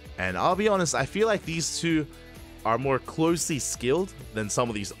 And I'll be honest, I feel like these two are more closely skilled than some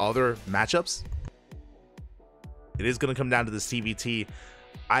of these other matchups. It is going to come down to the CVT.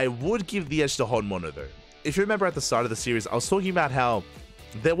 I would give the edge to Honmono though. If you remember at the start of the series, I was talking about how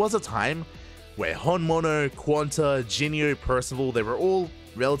there was a time where Honmono, Quanta, Jinyo, Percival, they were all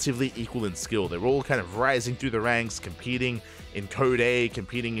relatively equal in skill. They were all kind of rising through the ranks, competing in Code A,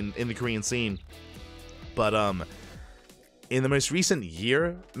 competing in the Korean scene. But in the most recent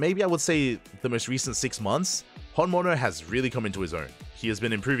year, maybe I would say the most recent 6 months, Honmono has really come into his own. He has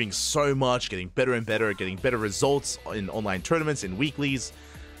been improving so much, getting better and better, getting better results in online tournaments, in weeklies,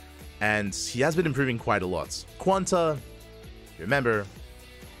 and he has been improving quite a lot. Quanta, remember,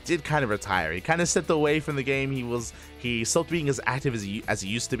 did kind of retire. He kind of stepped away from the game. He stopped being as active as he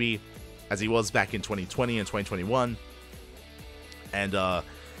used to be, as he was back in 2020 and 2021. And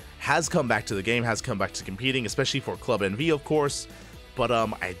has come back to the game, has come back to competing, especially for Club NV, of course. But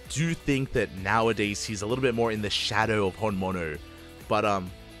I do think that nowadays he's a little bit more in the shadow of Honmono. But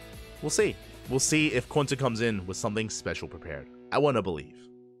we'll see. We'll see if Quanta comes in with something special prepared. I want to believe.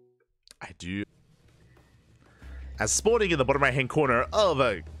 I do. As sporting in the bottom right hand corner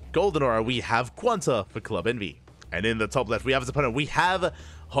of Golden Aura, we have Quanta for Club NV. And in the top left, we have his opponent. We have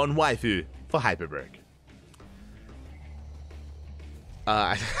Hon Waifu for Hyperberg.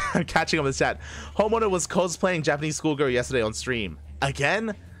 I'm catching up with the chat. Homeowner was cosplaying Japanese schoolgirl yesterday on stream.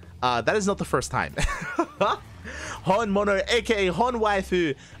 Again? That is not the first time. Hon Mono, aka Hon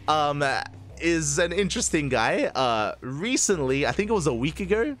Waifu, is an interesting guy. Recently, I think it was a week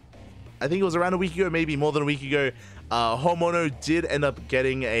ago. I think it was around a week ago, maybe more than a week ago. Hon Mono did end up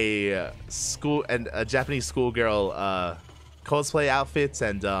getting a Japanese schoolgirl cosplay outfits,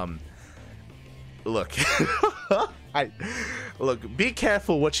 and look. Look, be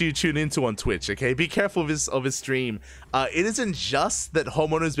careful what you tune into on Twitch, okay? Be careful of his stream. It isn't just that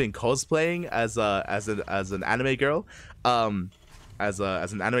Homono's been cosplaying as an anime girl, as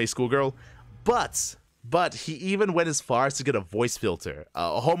an anime schoolgirl, but he even went as far as to get a voice filter.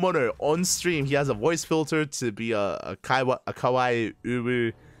 Homono on stream, he has a voice filter to be a kawaii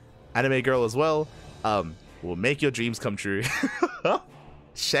uwu anime girl as well. Will make your dreams come true.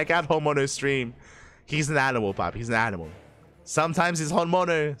 Check out Homono's stream. He's an animal, Pop. He's an animal. Sometimes he's Hon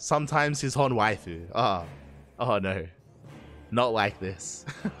Mono, sometimes he's Hon Waifu. Oh no. Not like this.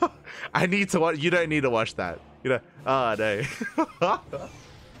 I need to watch. You don't need to watch that. You know, oh no.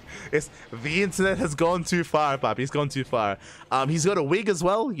 The internet has gone too far, Pop. He's gone too far. He's got a wig as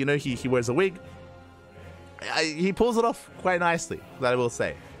well. You know, he wears a wig. He pulls it off quite nicely, that I will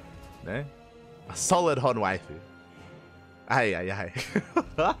say. No? A solid Hon Waifu. Aye.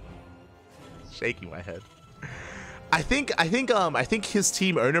 Shaking my head. I think his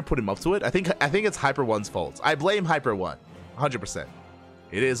team owner put him up to it. I think it's Hyper One's fault. I blame Hyper One, 100%.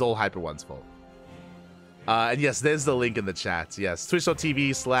 It is all Hyper One's fault. And yes, there's the link in the chat. Yes,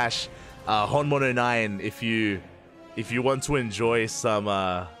 twitch.tv/Honmono9 if you want to enjoy some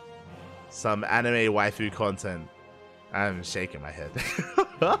anime waifu content. I'm shaking my head.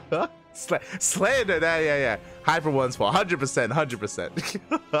 Slander, yeah. Hyper One's fault,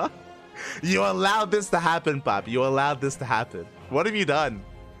 100%. You allowed this to happen, Pop. You allowed this to happen. What have you done?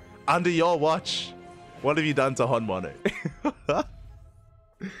 Under your watch, what have you done to Honmono?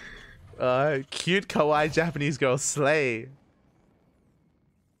 Cute kawaii Japanese girl slay.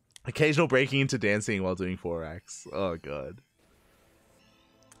 Occasional breaking into dancing while doing 4X. Oh god.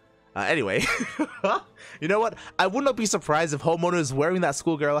 Anyway, you know what? I would not be surprised if Homono is wearing that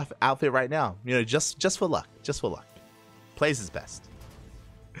schoolgirl outfit right now. You know, just for luck. Just for luck. Plays his best.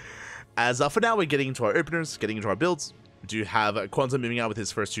 As for now, we're getting into our openers, getting into our builds. We do have Quantum moving out with his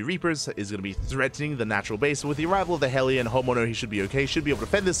first two Reapers, is going to be threatening the natural base. With the arrival of the Hellion, Homono, he should be okay, should be able to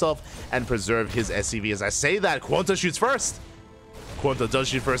fend this off and preserve his SCV. As I say that, Quanta shoots first. Quanta does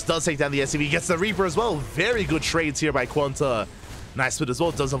shoot first, does take down the SCV, gets the Reaper as well. Very good trades here by Quanta. Nice split as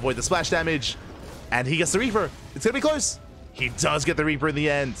well, does avoid the splash damage. And he gets the Reaper. It's going to be close. He does get the Reaper in the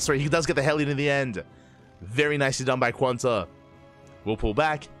end. Sorry, he does get the Hellion in the end. Very nicely done by Quanta. We'll pull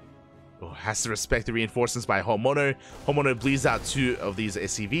back. Oh, has to respect the reinforcements by Homono. Homono bleeds out two of these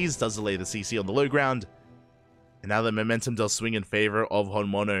SCVs, does delay the CC on the low ground. And now the momentum does swing in favor of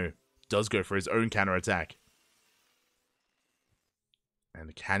Homono. Does go for his own counterattack.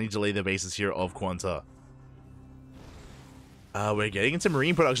 And can he delay the bases here of Quanta? We're getting into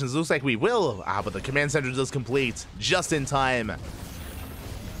marine productions. Looks like we will. But the command center does complete just in time.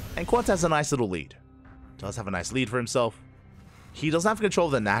 And Quanta has a nice little lead. Does have a nice lead for himself. He doesn't have control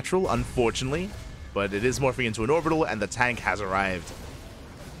of the natural, unfortunately, but it is morphing into an orbital, and the tank has arrived.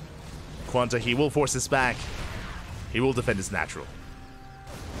 Quanta, he will force this back. He will defend his natural.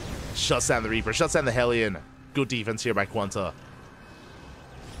 Shuts down the Reaper, shuts down the Hellion. Good defense here by Quanta.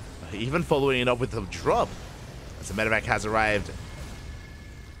 Even following it up with a drop, as the medevac has arrived.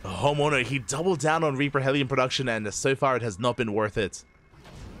 Homeowner, he doubled down on Reaper Hellion production, and so far it has not been worth it.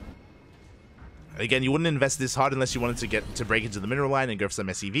 Again, you wouldn't invest this hard unless you wanted to break into the mineral line and go for some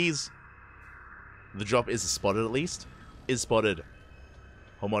SCVs. The drop is spotted at least. Is spotted.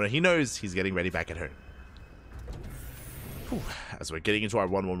 Homono, he knows he's getting ready back at home. Whew. As we're getting into our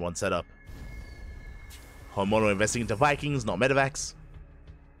 1-1-1 setup. Homono investing into Vikings, not medevacs.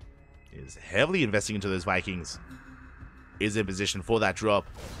 Is heavily investing into those Vikings. Is in position for that drop.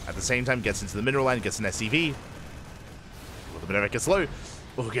 At the same time, gets into the mineral line, gets an SCV. Well, the medevac gets low.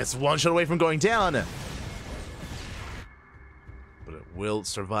 Oh, gets one shot away from going down. But it will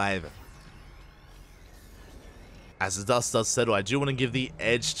survive. As the dust does settle, I do want to give the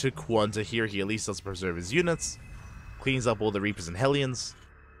edge to Quanta here. He at least does preserve his units, cleans up all the Reapers and Hellions,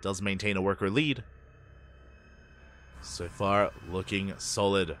 does maintain a worker lead. So far, looking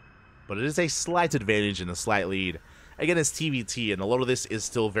solid. But it is a slight advantage and a slight lead. Again, it's TVT, and a lot of this is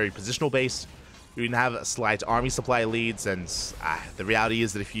still very positional based. You can have slight army supply leads, and the reality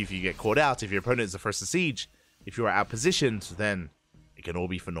is that if you get caught out, if your opponent is the first to siege, if you are outpositioned, then it can all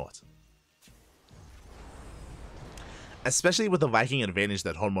be for naught. Especially with the Viking advantage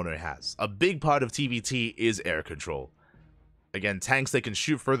that Honmono has. A big part of TVT is air control. Again, tanks, they can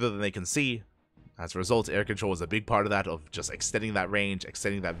shoot further than they can see. As a result, air control is a big part of that, of just extending that range,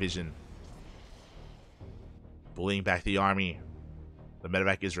 extending that vision. Bullying back the army. The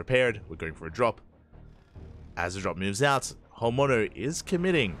medevac is repaired. We're going for a drop. As the drop moves out, Honmono is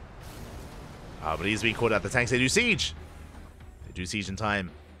committing. But he's being caught out. The tanks, they do siege. They do siege in time.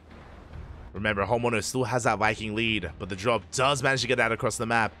 Remember, Honmono still has that Viking lead, but the drop does manage to get out across the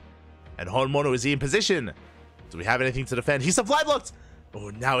map. And Honmono, is he in position? Do we have anything to defend? He's supply blocked! Oh,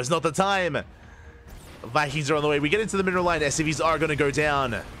 now is not the time. Vikings are on the way. We get into the mineral line. SCVs are going to go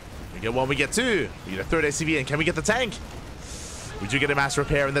down. We get one, we get two. We get a third SCV, and can we get the tank? We do get a mass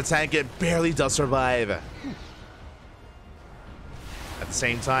repair, and the tank, it barely does survive. At the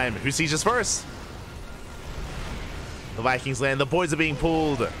same time, who sieges first? The Vikings land. The boys are being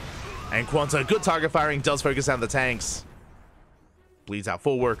pulled. And Quanta, good target firing, does focus on the tanks. Bleeds out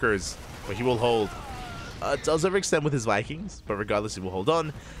 4 workers, but he will hold. Does overextend with his Vikings, but regardless, he will hold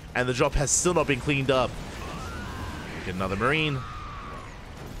on. And the drop has still not been cleaned up. We get another Marine.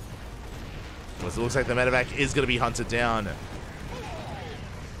 It looks like the medevac is going to be hunted down.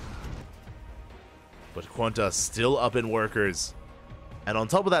 But Quanta still up in workers. And on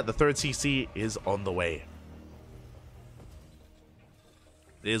top of that, the third CC is on the way.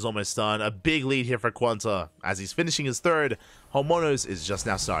 It is almost done. A big lead here for Quanta. As he's finishing his third, Honmono's is just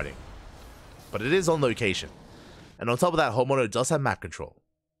now starting. But it is on location. And on top of that, Honmono does have map control.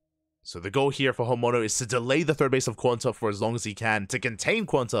 So the goal here for Honmono is to delay the third base of Quanta for as long as he can, to contain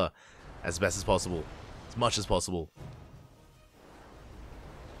Quanta as best as possible. As much as possible.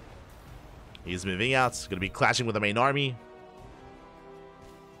 He's moving out. Going to be clashing with the main army.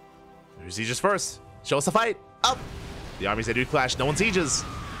 Who sieges first? Show us the fight. Up! The armies, they do clash. No one sieges.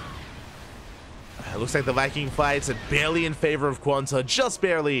 It looks like the Viking fights are barely in favor of Quanta. Just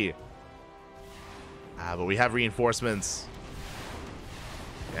barely. But we have reinforcements.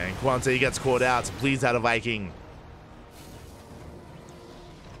 And Quanta, he gets caught out. Bleeds out a Viking.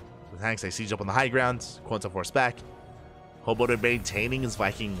 The tanks, they siege up on the high ground. Quanta forced back. Honmono maintaining his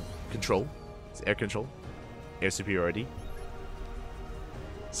Viking control. His air control. Air superiority.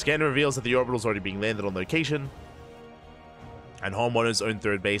 Scanner reveals that the orbital is already being landed on location. And Honmono's own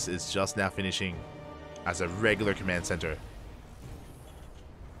third base is just now finishing as a regular command center.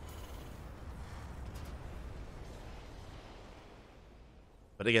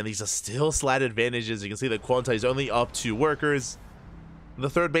 But again, these are still slight advantages. You can see that Quanta is only up 2 workers. The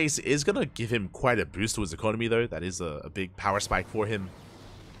third base is going to give him quite a boost to his economy, though. That is a big power spike for him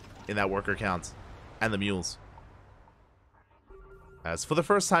in that worker count. And the mules. As for the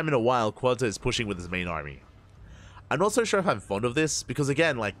first time in a while, Quanta is pushing with his main army. I'm not so sure if I'm fond of this, because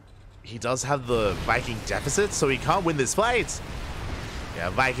again, like, he does have the Viking deficit, so he can't win this fight. Yeah,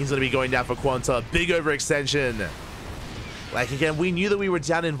 Vikings gonna be going down for Quanta. Big overextension. Like, again, we knew that we were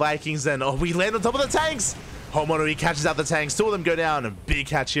down in Vikings, and oh, we land on top of the tanks! Honmono, he catches out the tanks. 2 of them go down. A big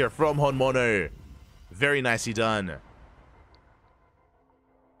catch here from Honmono. Very nicely done.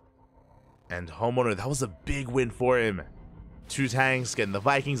 And Honmono, that was a big win for him. 2 tanks, getting the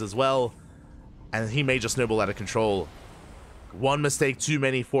Vikings as well. And he may just snowball out of control. 1 mistake too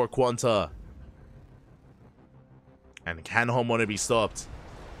many for Quanta. And can Honmono be stopped?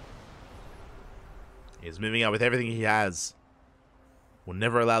 He's moving out with everything he has. Will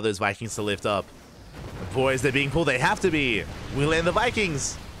never allow those Vikings to lift up. The boys, they're being pulled. They have to be. We land the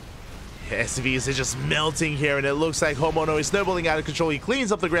Vikings. SCVs are just melting here, and it looks like Honmono is snowballing out of control. He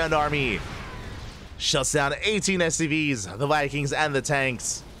cleans up the ground army. Shuts down 18 SCVs, the Vikings, and the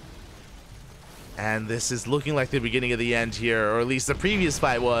tanks. And this is looking like the beginning of the end here, or at least the previous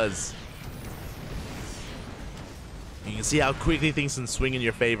fight was. You can see how quickly things can swing in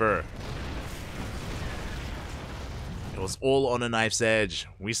your favor. It was all on a knife's edge.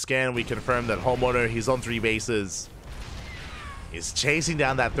 We scan, we confirm that Honmono, he's on 3 bases. He's chasing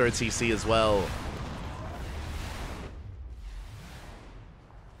down that third CC as well.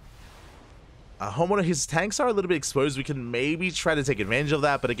 Honmono, his tanks are a little bit exposed. We can maybe try to take advantage of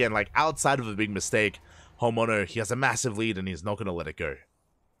that, but again, like, outside of a big mistake, Honmono, he has a massive lead and he's not going to let it go.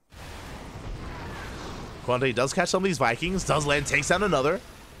 Quanta does catch some of these Vikings. Does land, takes down another.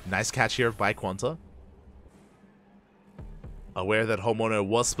 Nice catch here by Quanta. Aware that Homeowner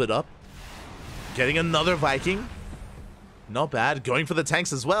was split up. Getting another Viking. Not bad. Going for the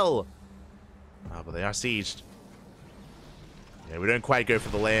tanks as well. Oh, but they are sieged. Yeah, we don't quite go for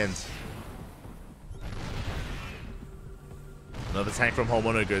the land. Another tank from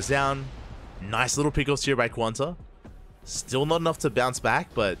Homeowner goes down. Nice little pickoffs here by Quanta. Still not enough to bounce back,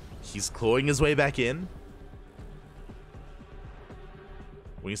 but he's clawing his way back in.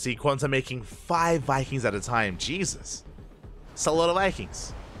 We can see Quanta making 5 Vikings at a time. Jesus. It's a lot of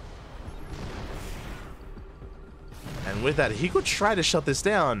Vikings. And with that, he could try to shut this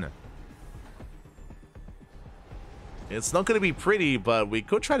down. It's not going to be pretty, but we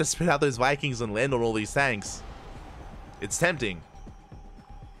could try to spit out those Vikings and land on all these tanks. It's tempting.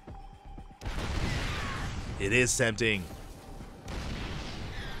 It is tempting.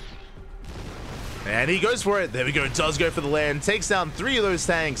 And he goes for it. There we go. Does go for the land. Takes down 3 of those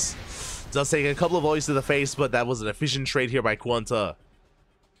tanks. Does take a couple of volleys to the face, but that was an efficient trade here by Quanta.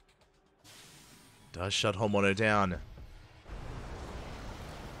 Does shut Homeowner down.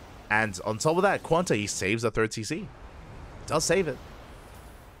 And on top of that, Quanta, he saves a 3rd TC. Does save it.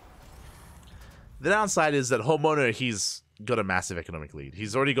 The downside is that Homeowner, he's got a massive economic lead.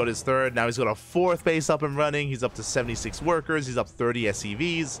 He's already got his 3rd. Now he's got a 4th base up and running. He's up to 76 workers. He's up 30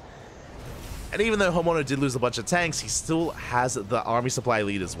 SCVs. And even though Homeowner did lose a bunch of tanks, he still has the army supply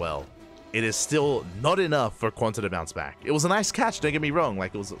lead as well. It is still not enough for Quanta to bounce back. It was a nice catch, don't get me wrong.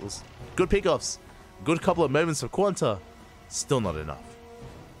 Like, it was good pickoffs. Good couple of moments for Quanta. Still not enough.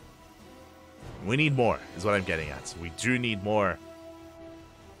 We need more, is what I'm getting at. We do need more.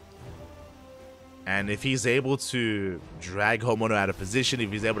 And if he's able to drag Homeowner out of position,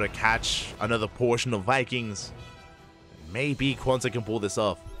 if he's able to catch another portion of Vikings, maybe Quanta can pull this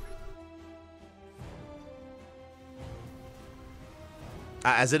off.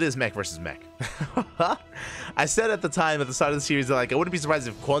 As it is mech versus mech. I said at the time, at the start of the series, that, like, I wouldn't be surprised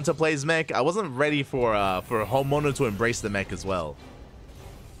if Quanta plays mech. I wasn't ready for Homeowner to embrace the mech as well.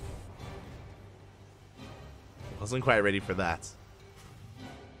 Wasn't quite ready for that.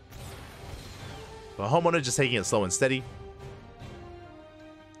 But Homeowner just taking it slow and steady.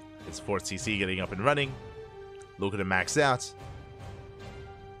 His 4th CC getting up and running. Looking to max out.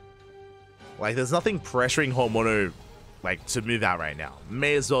 Like, there's nothing pressuring Homeowner, like, to move out right now.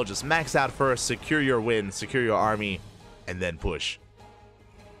 May as well just max out first, secure your win, secure your army, and then push.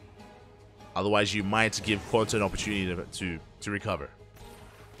 Otherwise, you might give Quanta an opportunity to recover.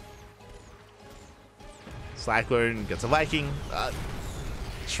 Cyclone gets a Viking.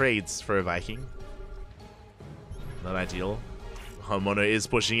 Trades for a Viking. Not ideal. Homeowner is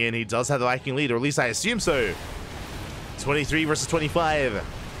pushing in. He does have the Viking lead, or at least I assume so. 23 versus 25.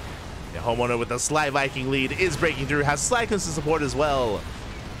 Yeah, Homeowner with a slight Viking lead is breaking through. Has Cyclones to support as well.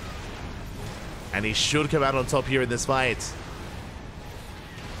 And he should come out on top here in this fight.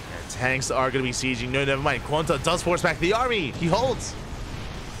 And tanks are going to be sieging. No, never mind. Quanta does force back the army. He holds.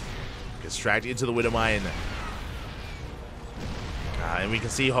 Gets dragged into the Widowmine. And we can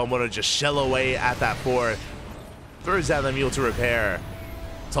see Homeowner just shell away at that 4th. Throws down the mule to repair.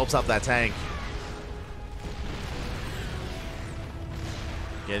 Tops up that tank.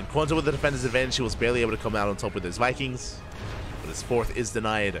 Again, Quanta with the defender's advantage. He was barely able to come out on top with his Vikings. But his 4th is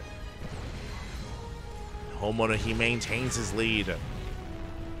denied. Homeowner, he maintains his lead.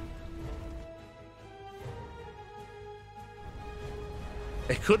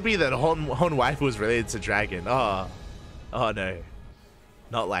 It could be that Hon Wife was related to Dragon. Oh no.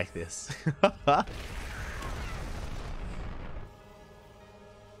 Not like this. The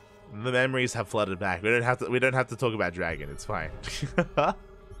memories have flooded back. We don't have to talk about Dragon. It's fine.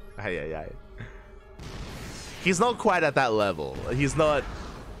 He's not quite at that level. He's not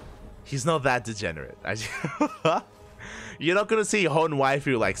that degenerate. You're not gonna see Hon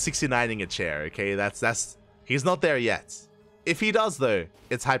Waifu like 69ing a chair, okay? That's he's not there yet. If he does though,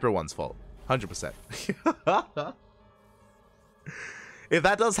 it's Hyper One's fault. 100%. If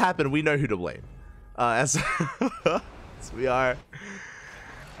that does happen, we know who to blame. As we are.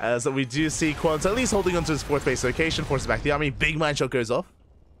 So we do see Quanta at least holding onto his 4th base location, forces back the army. Big mine shot goes off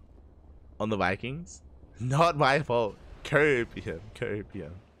on the Vikings. Not my fault. Copium.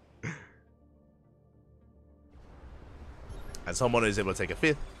 As Homeowner is able to take a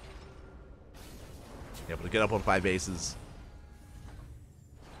 5th. Able to get up on 5 bases.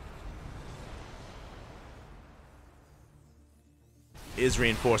 Is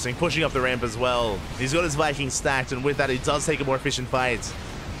reinforcing, pushing up the ramp as well. He's got his Vikings stacked, and with that, he does take a more efficient fight.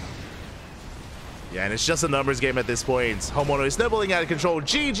 Yeah, and it's just a numbers game at this point. Honmono is snowballing out of control.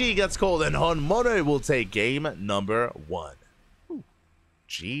 GG gets called, and Honmono will take game number 1. Ooh.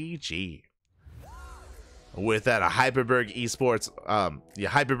 GG. With that, a Hyperberg Esports,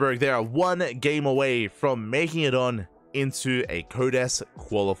 Hyperberg, they are 1 game away from making it on into a Codes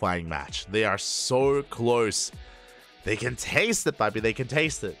qualifying match. They are so close. They can taste it, baby. They can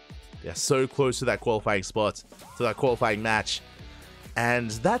taste it. They're so close to that qualifying spot, to that qualifying match.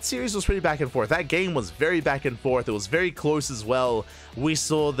 And that series was pretty back and forth. That game was very back and forth. It was very close as well. We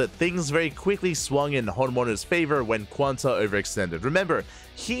saw that things very quickly swung in Honmono's favor when Quanta overextended. Remember,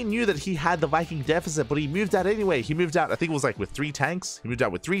 he knew that he had the Viking deficit, but he moved out anyway. He moved out, I think it was like with 3 tanks. He moved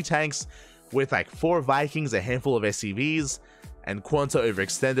out with 3 tanks, with like 4 Vikings, a handful of SCVs, and Quanta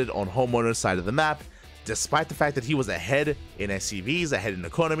overextended on Honmono's side of the map, despite the fact that he was ahead in SCVs, ahead in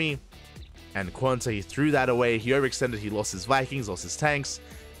economy. And Quanta, he threw that away. He overextended, he lost his Vikings, lost his tanks,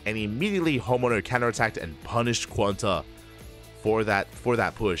 and immediately Honmono counterattacked and punished Quanta for that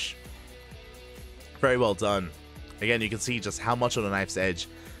push. Very well done. Again, you can see just how much on a knife's edge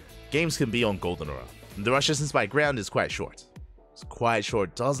games can be on Golden Aura. The rush distance by ground is quite short. It's quite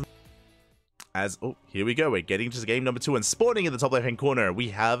short, doesn't... As, oh, here we go. We're getting to game number 2, and spawning in the top left-hand corner, we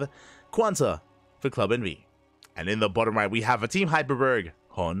have Quanta for Club NV. And in the bottom right, we have a Team Hyperberg,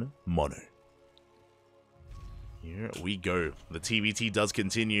 Honmono. Here we go. The TVT does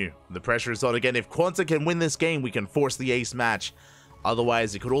continue. The pressure is on again. If Quanta can win this game, we can force the ace match.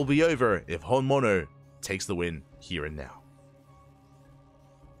 Otherwise, it could all be over if Honmono takes the win here and now.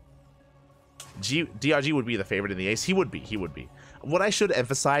 DRG would be the favorite in the ace. He would be. What I should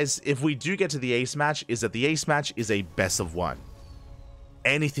emphasize, if we do get to the ace match, is that the ace match is a best of 1.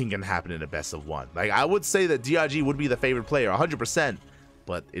 Anything can happen in a best of 1. Like, I would say that DRG would be the favorite player, 100%,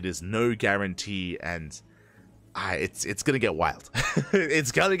 but it is no guarantee, and it's gonna get wild.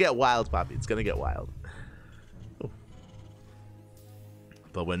 It's gonna get wild, Poppy. It's gonna get wild. Oh.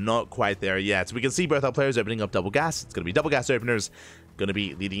 But we're not quite there yet. We can see both our players opening up double gas. It's gonna be double gas openers. Gonna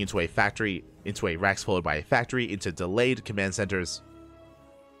be leading into a factory, into a racks followed by a factory, into delayed command centers.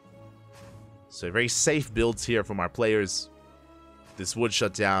 So very safe builds here from our players. This would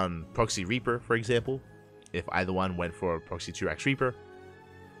shut down Proxy Reaper, for example, if either one went for Proxy 2-Rax Reaper.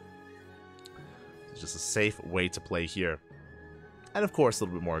 It's just a safe way to play here. And of course, a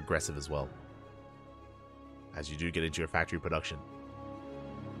little bit more aggressive as well, as you do get into your factory production.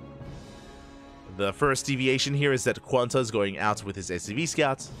 The first deviation here is that Quanta is going out with his SCV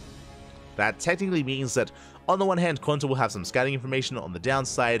scouts. That technically means that, on the one hand, Quanta will have some scouting information. On the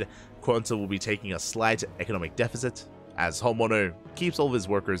downside, Quanta will be taking a slight economic deficit, as Honmono keeps all of his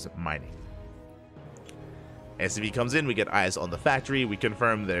workers mining. SCV comes in, we get eyes on the factory, we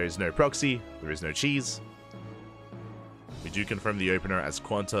confirm there is no proxy, there is no cheese. We do confirm the opener as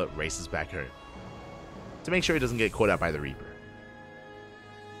Quanta races back home, to make sure he doesn't get caught out by the Reaper.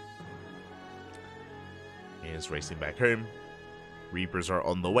 He is racing back home. Reapers are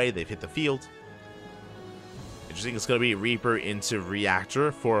on the way, they've hit the field. Interesting, it's going to be Reaper into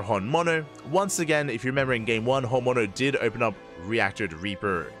Reactor for Honmono. Once again, if you remember in game 1, Honmono did open up Reactor to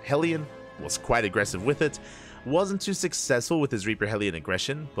Reaper Hellion, was quite aggressive with it. Wasn't too successful with his Reaper Hellion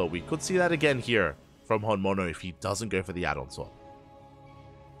aggression, but we could see that again here from Honmono if he doesn't go for the add-on swap.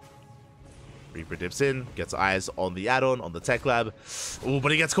 Reaper dips in, gets eyes on the add-on, on the tech lab. Ooh,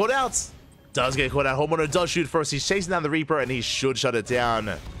 but he gets caught out! Does get caught out. Honmono does shoot first. He's chasing down the Reaper, and he should shut it down.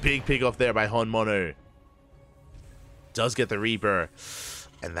 Big pick off there by Honmono. Does get the Reaper.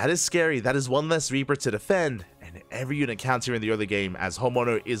 And that is scary. That is one less Reaper to defend. And every unit counts here in the early game, as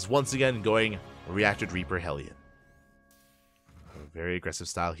Honmono is once again going Reacted Reaper Hellion. A very aggressive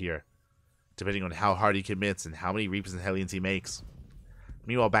style here, depending on how hard he commits and how many Reapers and Hellions he makes.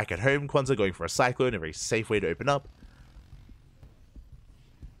 Meanwhile, back at home, Quanta going for a Cyclone, a very safe way to open up.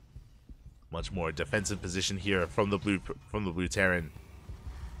 Much more defensive position here from the blue Terran.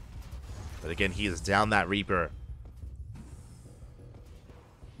 But again, he is down that Reaper.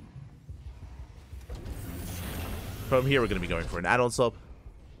 From here, we're going to be going for an add-on swap.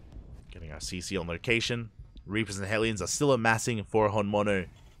 Getting our CC on location. Reapers and Hellions are still amassing for Honmono,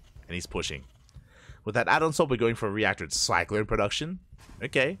 and he's pushing. With that add-on swap, we're going for a reactored Cyclone production.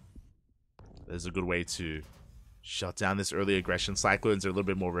 Okay. There's a good way to shut down this early aggression. Cyclones are a little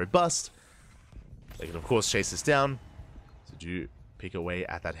bit more robust. They can, of course, chase this down. So do pick away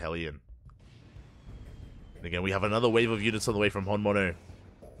at that Hellion. And again, we have another wave of units on the way from Honmono.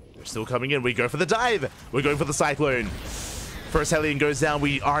 They're still coming in. We go for the dive. We're going for the Cyclone. First Hellion goes down.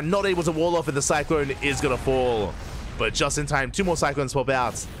 We are not able to wall off, and the Cyclone is going to fall. But just in time, 2 more Cyclones pop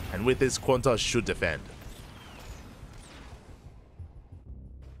out. And with this, Quanta should defend.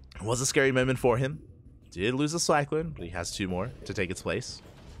 It was a scary moment for him. Did lose a Cyclone, but he has 2 more to take its place.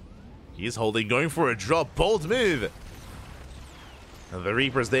 He's holding, going for a drop. Bold move. And the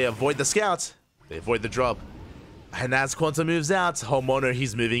Reapers, they avoid the Scout. They avoid the drop. And as Quanta moves out, Homono,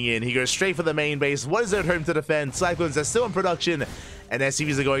 he's moving in. He goes straight for the main base. What is at home to defend? Cyclones are still in production. And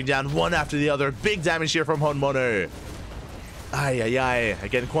SCVs are going down one after the other. Big damage here from Homono. Ay, ay, ay.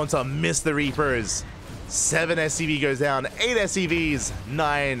 Again, Quanta missed the Reapers. 7 SCV goes down. 8 SCVs.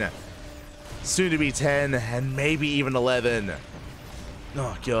 9. Soon to be 10. And maybe even 11.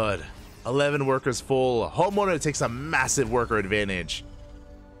 Oh, God. 11 workers full. Homono takes a massive worker advantage.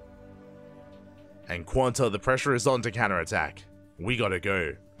 And Quanta, the pressure is on to counterattack. We gotta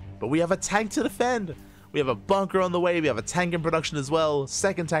go. But we have a tank to defend. We have a bunker on the way. We have a tank in production as well.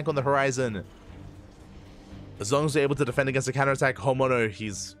 Second tank on the horizon. As long as we're able to defend against the counterattack, Homono,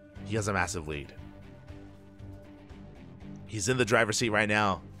 he has a massive lead. He's in the driver's seat right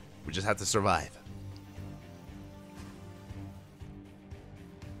now. We just have to survive.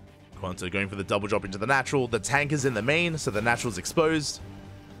 Quanta going for the double drop into the natural. The tank is in the main, so the natural's exposed.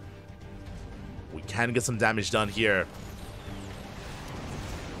 We can get some damage done here.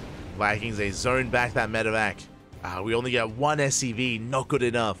 Vikings, they zone back that medevac. We only get 1 SCV, not good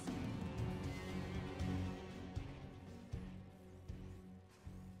enough.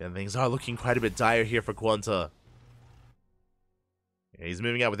 And things are looking quite a bit dire here for Quanta. Yeah, he's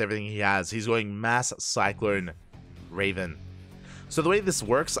moving out with everything he has. He's going Mass Cyclone Raven. So the way this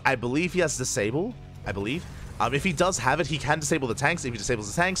works, I believe he has Disable. I believe. If he does have it, he can disable the tanks. If he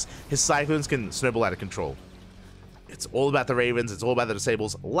disables the tanks, his Cyclones can snowball out of control. It's all about the Ravens. It's all about the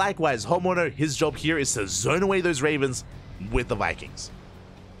disables. Likewise, Homeowner, his job here is to zone away those Ravens with the Vikings.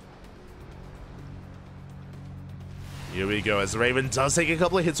 Here we go, as the Raven does take a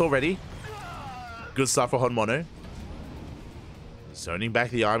couple of hits already. Good stuff for Honmono. Zoning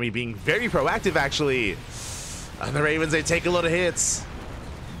back the army, being very proactive, actually. And the Ravens, they take a lot of hits.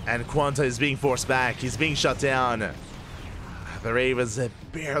 And Quanta is being forced back. He's being shut down. The Ravens are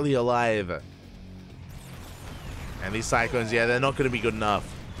barely alive. And these Cyclones, yeah, they're not going to be good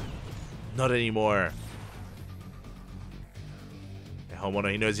enough. Not anymore.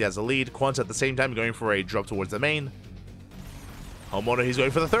 Homeowner, he knows he has a lead. Quanta at the same time going for a drop towards the main. Homeowner, he's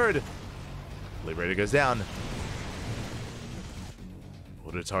going for the third. Liberator goes down.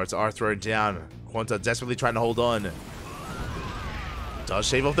 Auto turrets are thrown down. Quanta desperately trying to hold on. Does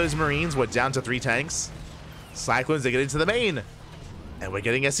shave off those Marines. We're down to 3 tanks. Cyclones, they get into the main. And we're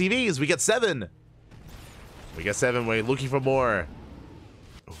getting SCVs. We get 7. We get 7. We're looking for more.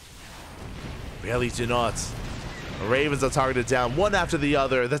 Really do not. The Ravens are targeted down one after the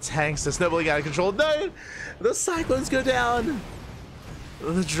other. The tanks are snowballing out of control. No! The Cyclones go down.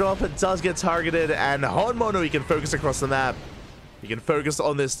 The drop does get targeted. And Honmono, he can focus across the map. He can focus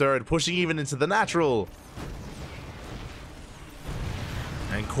on this third, pushing even into the natural.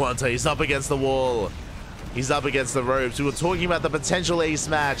 And Quanta, he's up against the wall. He's up against the ropes. We were talking about the potential ace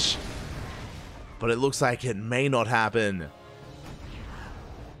match. But it looks like it may not happen.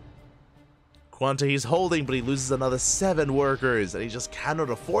 Quanta, he's holding, but he loses another 7 workers. And he just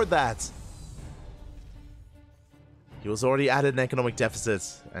cannot afford that. He was already at an economic deficit.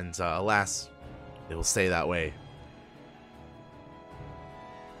 And alas, it will stay that way.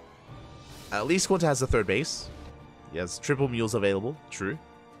 At least Quanta has the third base. He has triple mules available, true.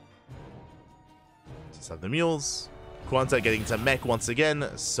 Just have the mules. Quanta getting to mech once again,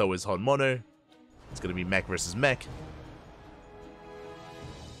 so is Honmono. It's going to be mech versus mech.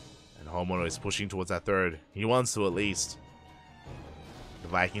 And Honmono is pushing towards that third. He wants to at least. The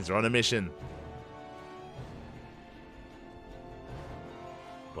Vikings are on a mission.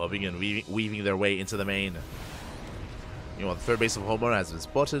 Bobbing and weaving their way into the main. You know, the third base of Honmono has been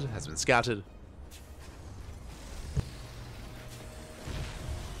spotted, has been scouted.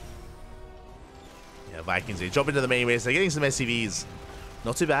 Yeah, Vikings, they jump into the main base. They're getting some SCVs.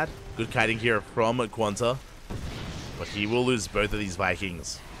 Not too bad. Good kiting here from Quanta. But he will lose both of these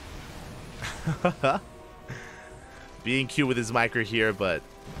Vikings. Being cute with his micro here, but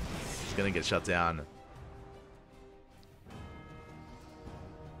he's going to get shut down.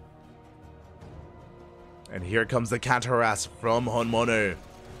 And here comes the counter harass from Honmono.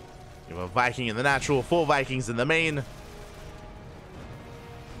 You have a Viking in the natural, 4 Vikings in the main.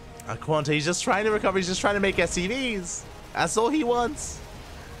 Quanta, he's just trying to recover, he's just trying to make SCVs. That's all he wants.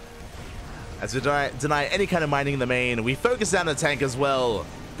 As we deny any kind of mining in the main, we focus down the tank as well.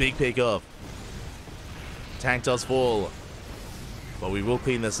 Big pick up. Tank does fall. But we will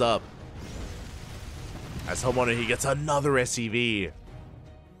clean this up. As Honmono, he gets another SCV.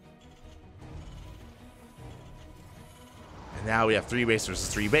 And now we have 3 base versus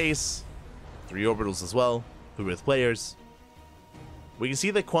 3 base. 3 orbitals as well. 3 with players. We can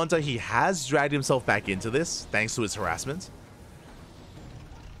see that Quanta, he has dragged himself back into this, thanks to his harassment.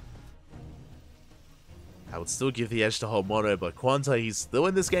 I would still give the edge to Homono, but Quanta, he's still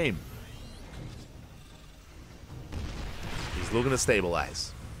in this game. He's looking to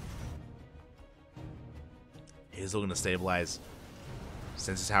stabilize. He's looking to stabilize.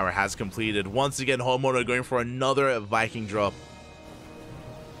 Sensor Tower has completed. Once again, Homono going for another Viking drop.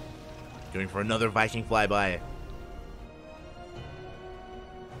 Going for another Viking flyby.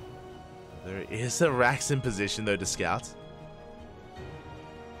 There is a Rax in position, though, to scout.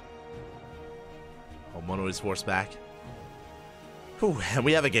 Homono is forced back. Whew, and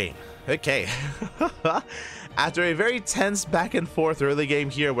we have a game. Okay. After a very tense back and forth early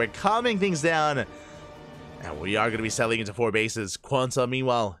game here, we're calming things down. And we are going to be settling into 4 bases. Quanta,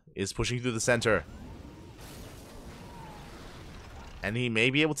 meanwhile, is pushing through the center. And he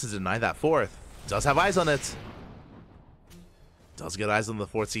may be able to deny that 4th. Does have eyes on it. Does get eyes on the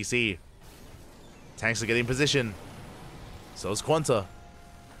 4th CC. Tanks are getting in position. So is Quanta.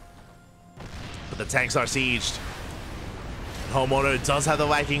 But the tanks are sieged. Homono does have the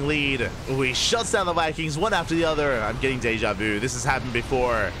Viking lead. Ooh, he shuts down the Vikings one after the other. I'm getting deja vu. This has happened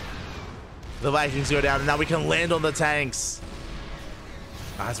before. The Vikings go down, and now we can land on the tanks.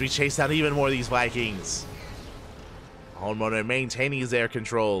 As we chase down even more of these Vikings. Homono maintaining his air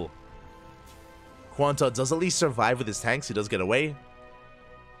control. Quanta does at least survive with his tanks. He does get away.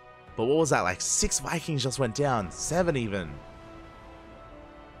 But what was that? Like 6 Vikings just went down. 7 even.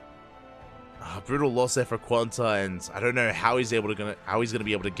 Brutal loss there for Quanta, and I don't know how he's gonna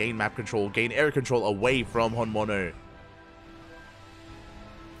be able to gain map control, gain air control away from Homono.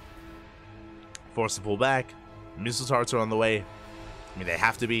 Forced to pull back. Missile turrets are on the way. I mean, they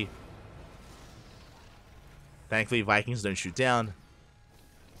have to be. Thankfully, Vikings don't shoot down.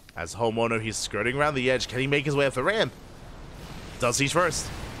 As Homono, he's skirting around the edge. Can he make his way up the ramp? Does siege first.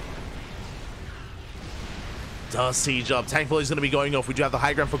 Does siege up. Tank volley is going to be going off. We do have the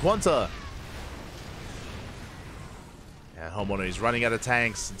high ground for Quanta. And Homono is running out of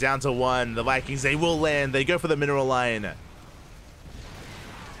tanks. Down to 1. The Vikings, they will land. They go for the mineral line. And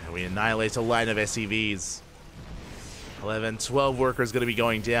we annihilate a line of SCVs. 11, 12 workers going to be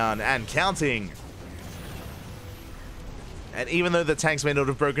going down and counting. And even though the tanks may not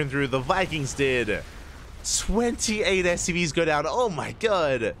have broken through, the Vikings did. 28 SCVs go down. Oh my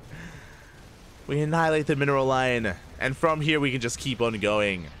god. We annihilate the mineral line. And from here, we can just keep on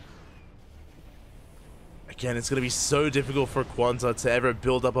going. Again, it's going to be so difficult for Quanta to ever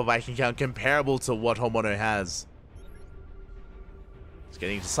build up a Viking count comparable to what Homono has. He's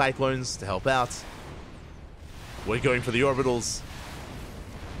getting into Cyclones to help out. We're going for the orbitals.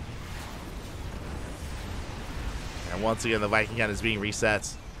 And once again, the Viking count is being reset.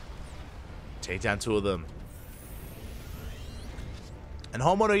 Take down 2 of them. And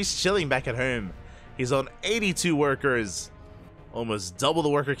Homono is chilling back at home. He's on 82 workers. Almost double the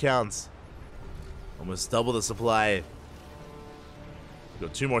worker count. Almost double the supply. We've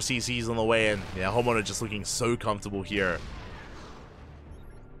got 2 more CCs on the way, and yeah, Homono just looking so comfortable here.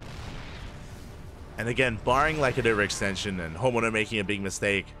 And again, barring like an overextension and Homono making a big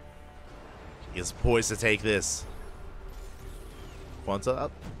mistake, he is poised to take this. Quanta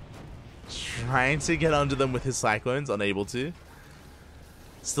up. Trying to get under them with his Cyclones, unable to.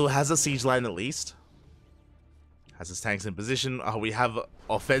 Still has a siege line at least. Has his tanks in position. We have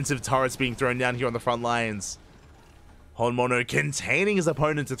offensive turrets being thrown down here on the front lines. Homono containing his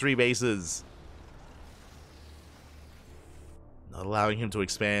opponent to 3 bases. Not allowing him to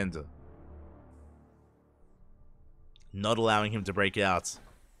expand. Not allowing him to break out.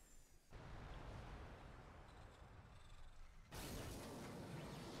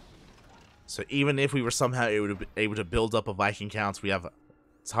 So even if we were somehow able to build up a Viking count, we have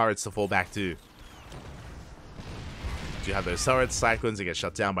turrets to fall back to. Do have those turrets, Cyclones, that get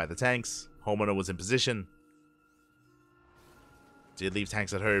shut down by the tanks. Homono was in position. Did leave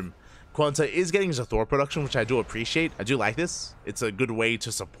tanks at home. Quanta is getting into Thor production, which I do appreciate. I do like this. It's a good way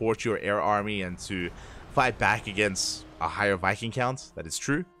to support your air army and to fight back against a higher Viking count. That is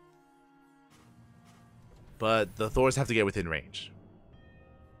true. But the Thors have to get within range.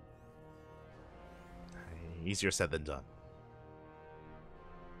 Easier said than done.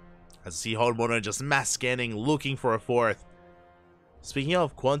 As you see Homono just mass scanning, looking for a 4th. Speaking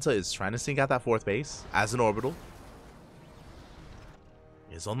of, Quanta is trying to sink out that 4th base as an orbital.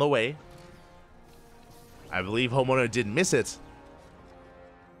 Is on the way. I believe Homono did miss it.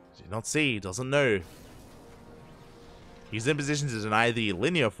 Did not see, doesn't know. He's in position to deny the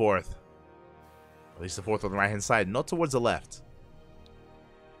linear 4th. At least the fourth on the right-hand side, not towards the left.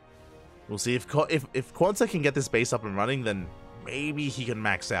 We'll see if Quanta can get this base up and running, then maybe he can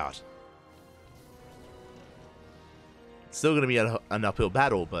max out. It's still going to be an uphill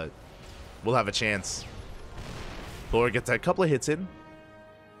battle, but we'll have a chance. Thor gets a couple of hits in.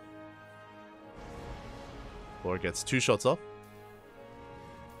 Thor gets 2 shots off.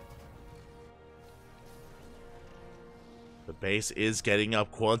 The base is getting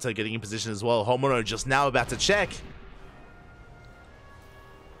up. Quanta getting in position as well. Homono just now about to check.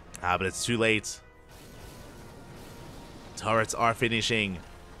 But it's too late. Turrets are finishing.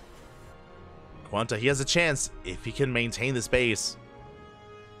 Quanta, he has a chance if he can maintain this base.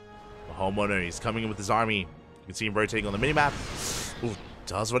 Homeowner, he's coming in with his army. You can see him rotating on the minimap. Ooh,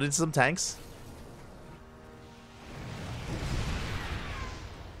 does run into some tanks.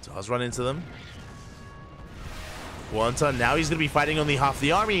 Does run into them. Quanta, now he's going to be fighting only half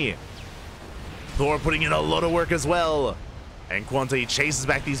the army. Thor putting in a lot of work as well. And Quanta, he chases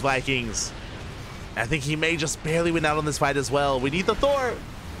back these Vikings. I think he may just barely win out on this fight as well. We need the Thor.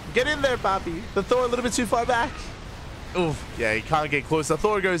 Get in there, Papi. The Thor a little bit too far back. Oof. Yeah, he can't get close. The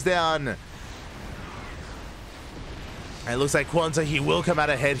Thor goes down. And it looks like Quanta, he will come out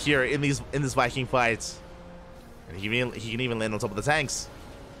ahead here in this Viking fight. And he can even land on top of the tanks.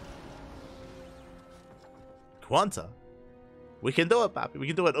 Quanta. We can do it, Papi. We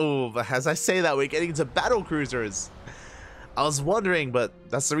can do it. Oh, as I say that, we're getting into battle cruisers. I was wondering, but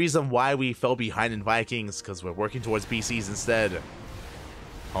that's the reason why we fell behind in Vikings, because we're working towards BCs instead.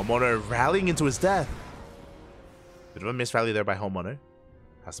 Homeowner rallying into his death. Bit of a miss rally there by Homeowner.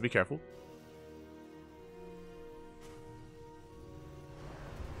 Has to be careful.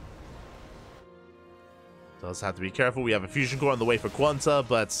 Does have to be careful. We have a fusion core on the way for Quanta,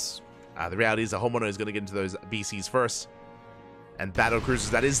 but the reality is that Homeowner is going to get into those BCs first. And battle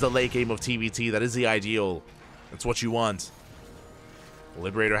cruisers, that is the late game of TVT. That is the ideal. That's what you want.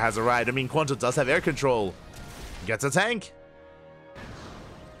 Liberator has arrived. I mean, Quanta does have air control. Gets a tank.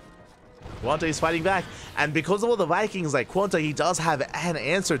 Quanta is fighting back. And because of all the Vikings, like Quanta, he does have an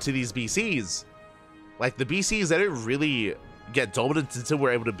answer to these BCs. Like, the BCs, they don't really get dominant until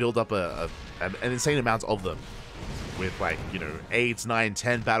we're able to build up an insane amount of them. With, like, you know, 8, 9,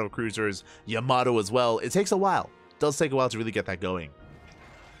 10 battle cruisers, Yamato as well. It takes a while. It does take a while to really get that going.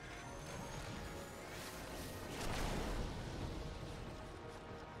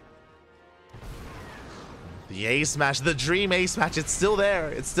 The ace match, the dream ace match, it's still there.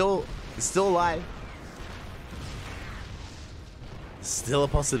 It's still alive. Still a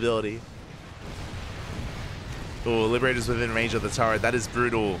possibility. Oh, Liberator's within range of the turret. That is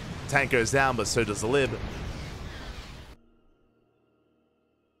brutal. Tank goes down, but so does the Lib.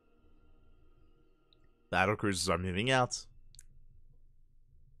 Battle cruisers are moving out.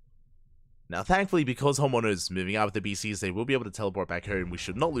 Now, thankfully, because Homeowner is moving out with the BCs, they will be able to teleport back home. We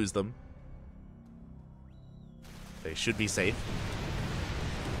should not lose them. They should be safe.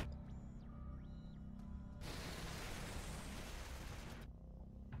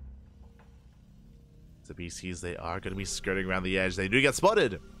 The BCs, they are going to be skirting around the edge. They do get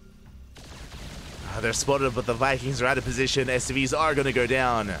spotted. They're spotted, but the Vikings are out of position. SCVs are going to go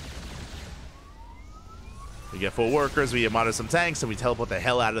down. We get 4 workers, we Yamato some tanks, and we teleport the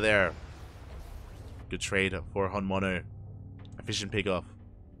hell out of there. Good trade for Honmono. Efficient pickoff.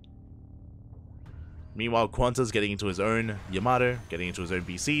 Meanwhile, Quanta's getting into his own Yamato, getting into his own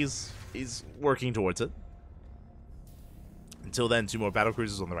BCs. He's working towards it. Until then, 2 more battle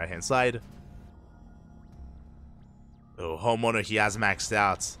cruisers on the right-hand side. Oh, Homeowner, he has maxed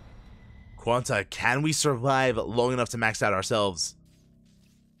out. Quanta, can we survive long enough to max out ourselves?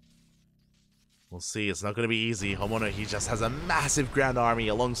 We'll see. It's not going to be easy. Homeowner, he just has a massive ground army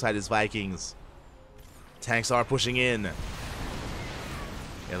alongside his Vikings. Tanks are pushing in.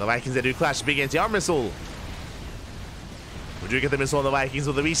 Yeah, the Vikings, they do clash. Big anti-armor missile. We do get the missile on the Vikings,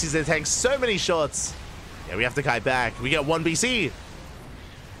 but the BCs, they tank so many shots. Yeah, we have to kite back. We get 1 BC.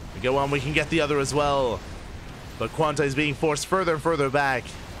 We get 1, we can get the other as well. But Quanta is being forced further and further back.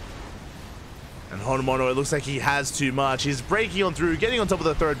 And Honomono, it looks like he has too much. He's breaking on through, getting on top of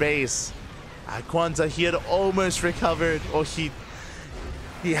the 3rd base. Quanta, he had almost recovered, or he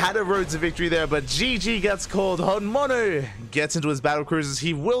had a road to victory there, but GG gets called. Honmono gets into his battle cruisers.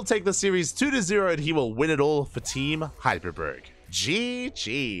 He will take the series 2-0, and he will win it all for Team Hyperberg.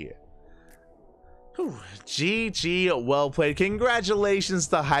 GG. Whew. GG, well played. Congratulations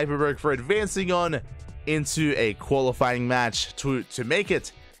to Hyperberg for advancing on into a qualifying match to make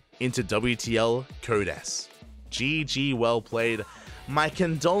it into WTL Code S. GG, well played. My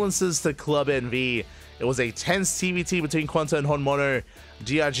condolences to Club NV. It was a tense TVT between Quanta and Honmono.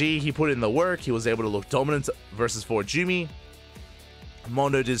 GRG, he put in the work. He was able to look dominant versus Jumi.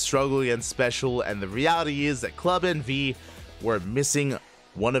 Mono did struggle against Special, and the reality is that Club NV were missing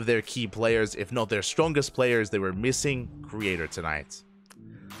one of their key players, if not their strongest players. They were missing Creator tonight.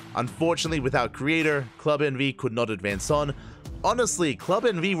 Unfortunately, without Creator, Club NV could not advance on. Honestly, Club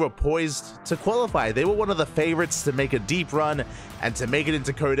NV were poised to qualify. They were one of the favorites to make a deep run and to make it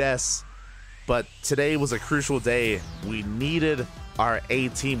into Code S. But today was a crucial day. We needed our A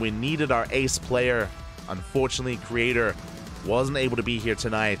team. We needed our ace player. Unfortunately, Creator wasn't able to be here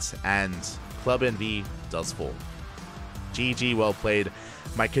tonight, and Club NV does fall. GG, well played.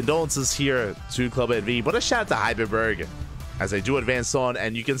 My condolences here to Club NV, but a shout out to Hyperberg as they do advance on,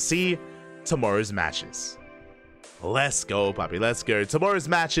 and you can see tomorrow's matches. Let's go, Poppy, let's go. Tomorrow's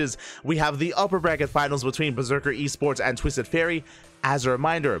matches, we have the upper bracket finals between Berserker Esports and Twisted Fairy. As a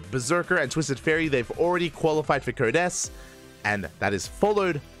reminder, Berserker and Twisted Fairy, they've already qualified for Code S, and that is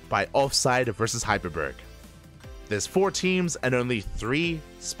followed by Offside versus Hyperberg. There's 4 teams and only 3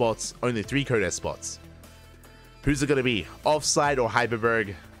 spots, only 3 Code S spots. Who's it going to be, Offside or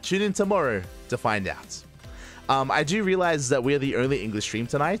Hyperberg? Tune in tomorrow to find out. I do realize that we're the only English stream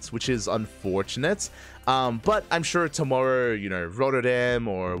tonight, which is unfortunate. But I'm sure tomorrow, you know, Rotterdam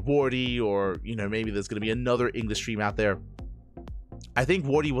or Wardy, or, you know, maybe there's going to be another English stream out there. I think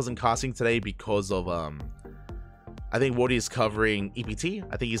Wardy wasn't casting today because of, I think Wardy is covering EPT.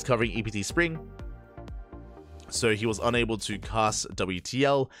 I think he's covering EPT Spring. So he was unable to cast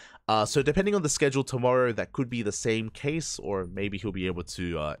WTL. So depending on the schedule tomorrow, that could be the same case, or maybe he'll be able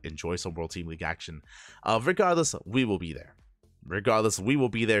to enjoy some World Team League action. Regardless, we will be there. Regardless, we will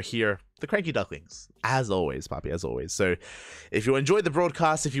be there here, the CranKy Ducklings, as always, Poppy, as always. So if you enjoyed the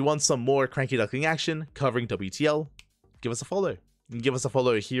broadcast, if you want some more CranKy Duckling action covering WTL, give us a follow. You can give us a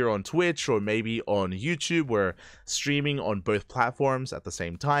follow here on Twitch or maybe on YouTube. We're streaming on both platforms at the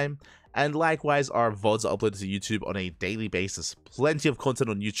same time. And likewise, our VODs are uploaded to YouTube on a daily basis. Plenty of content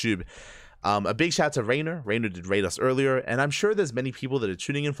on YouTube. A big shout out to Rainer. Rainer did raid us earlier, and I'm sure there's many people that are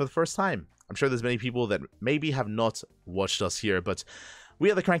tuning in for the first time. I'm sure there's many people that maybe have not watched us here, but we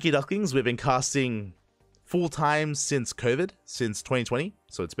are the CranKy Ducklings. We've been casting full-time since COVID, since 2020,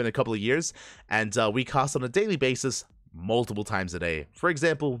 so it's been a couple of years, and we cast on a daily basis multiple times a day. For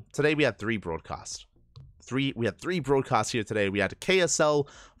example, today we had 3 broadcasts. We had 3 broadcasts here today. We had KSL,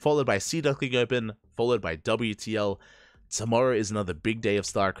 followed by Sea Duckling Open, followed by WTL. Tomorrow is another big day of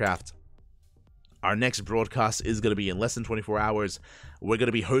StarCraft. Our next broadcast is going to be in less than 24 hours. We're going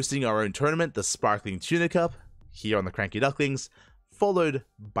to be hosting our own tournament, the Sparkling Tuna Cup, here on the CranKy Ducklings, followed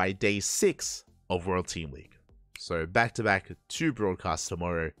by day 6 of World Team League. So back-to-back 2 broadcasts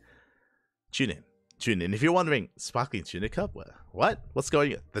tomorrow. Tune in. Tune in. If you're wondering, Sparkling Tuna Cup? What? What's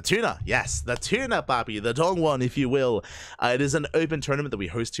going on? The tuna. Yes, the tuna, Papi. The dong one, if you will. It is an open tournament that we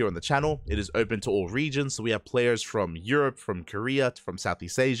host here on the channel. It is open to all regions. So we have players from Europe, from Korea, from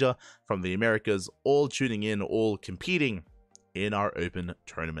Southeast Asia, from the Americas, all tuning in, all competing in our open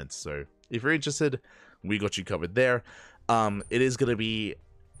tournament. So if you're interested, we got you covered there. It is going to be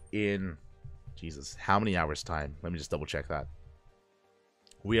in, Jesus, how many hours time? Let me just double check that.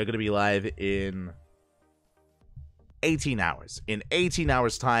 We are going to be live in 18 hours. In 18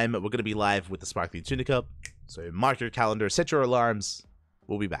 hours time, we're going to be live with the Sparkling Tuna Cup. So mark your calendar, set your alarms.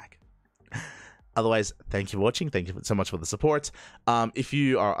 We'll be back. Otherwise, thank you for watching. Thank you so much for the support. If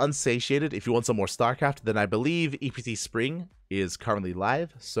you are unsatiated, if you want some more StarCraft, then I believe EPT Spring is currently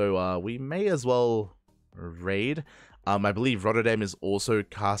live. So we may as well raid. I believe Rotterdam is also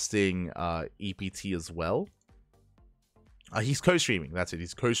casting EPT as well. He's co-streaming. That's it.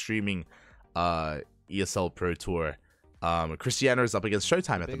 He's co-streaming ESL Pro Tour. Cristiano is up against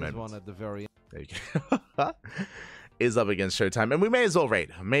Showtime at the moment. One at the very there you go. Is up against Showtime, and we may as well raid.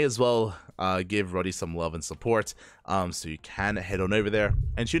 May as well give Roddy some love and support. So you can head on over there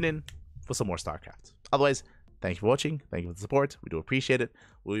and tune in for some more StarCraft. Otherwise, thank you for watching. Thank you for the support. We do appreciate it.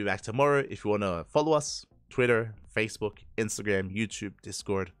 We'll be back tomorrow. If you want to follow us, Twitter, Facebook, Instagram, YouTube,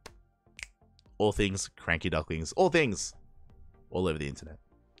 Discord, all things CranKy Ducklings, all things all over the internet.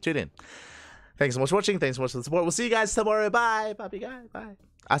 Tune in. Thanks so much for watching. Thanks so much for the support. We'll see you guys tomorrow. Bye. Bye, guys. Bye.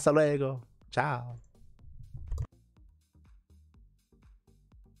 Hasta luego. Ciao.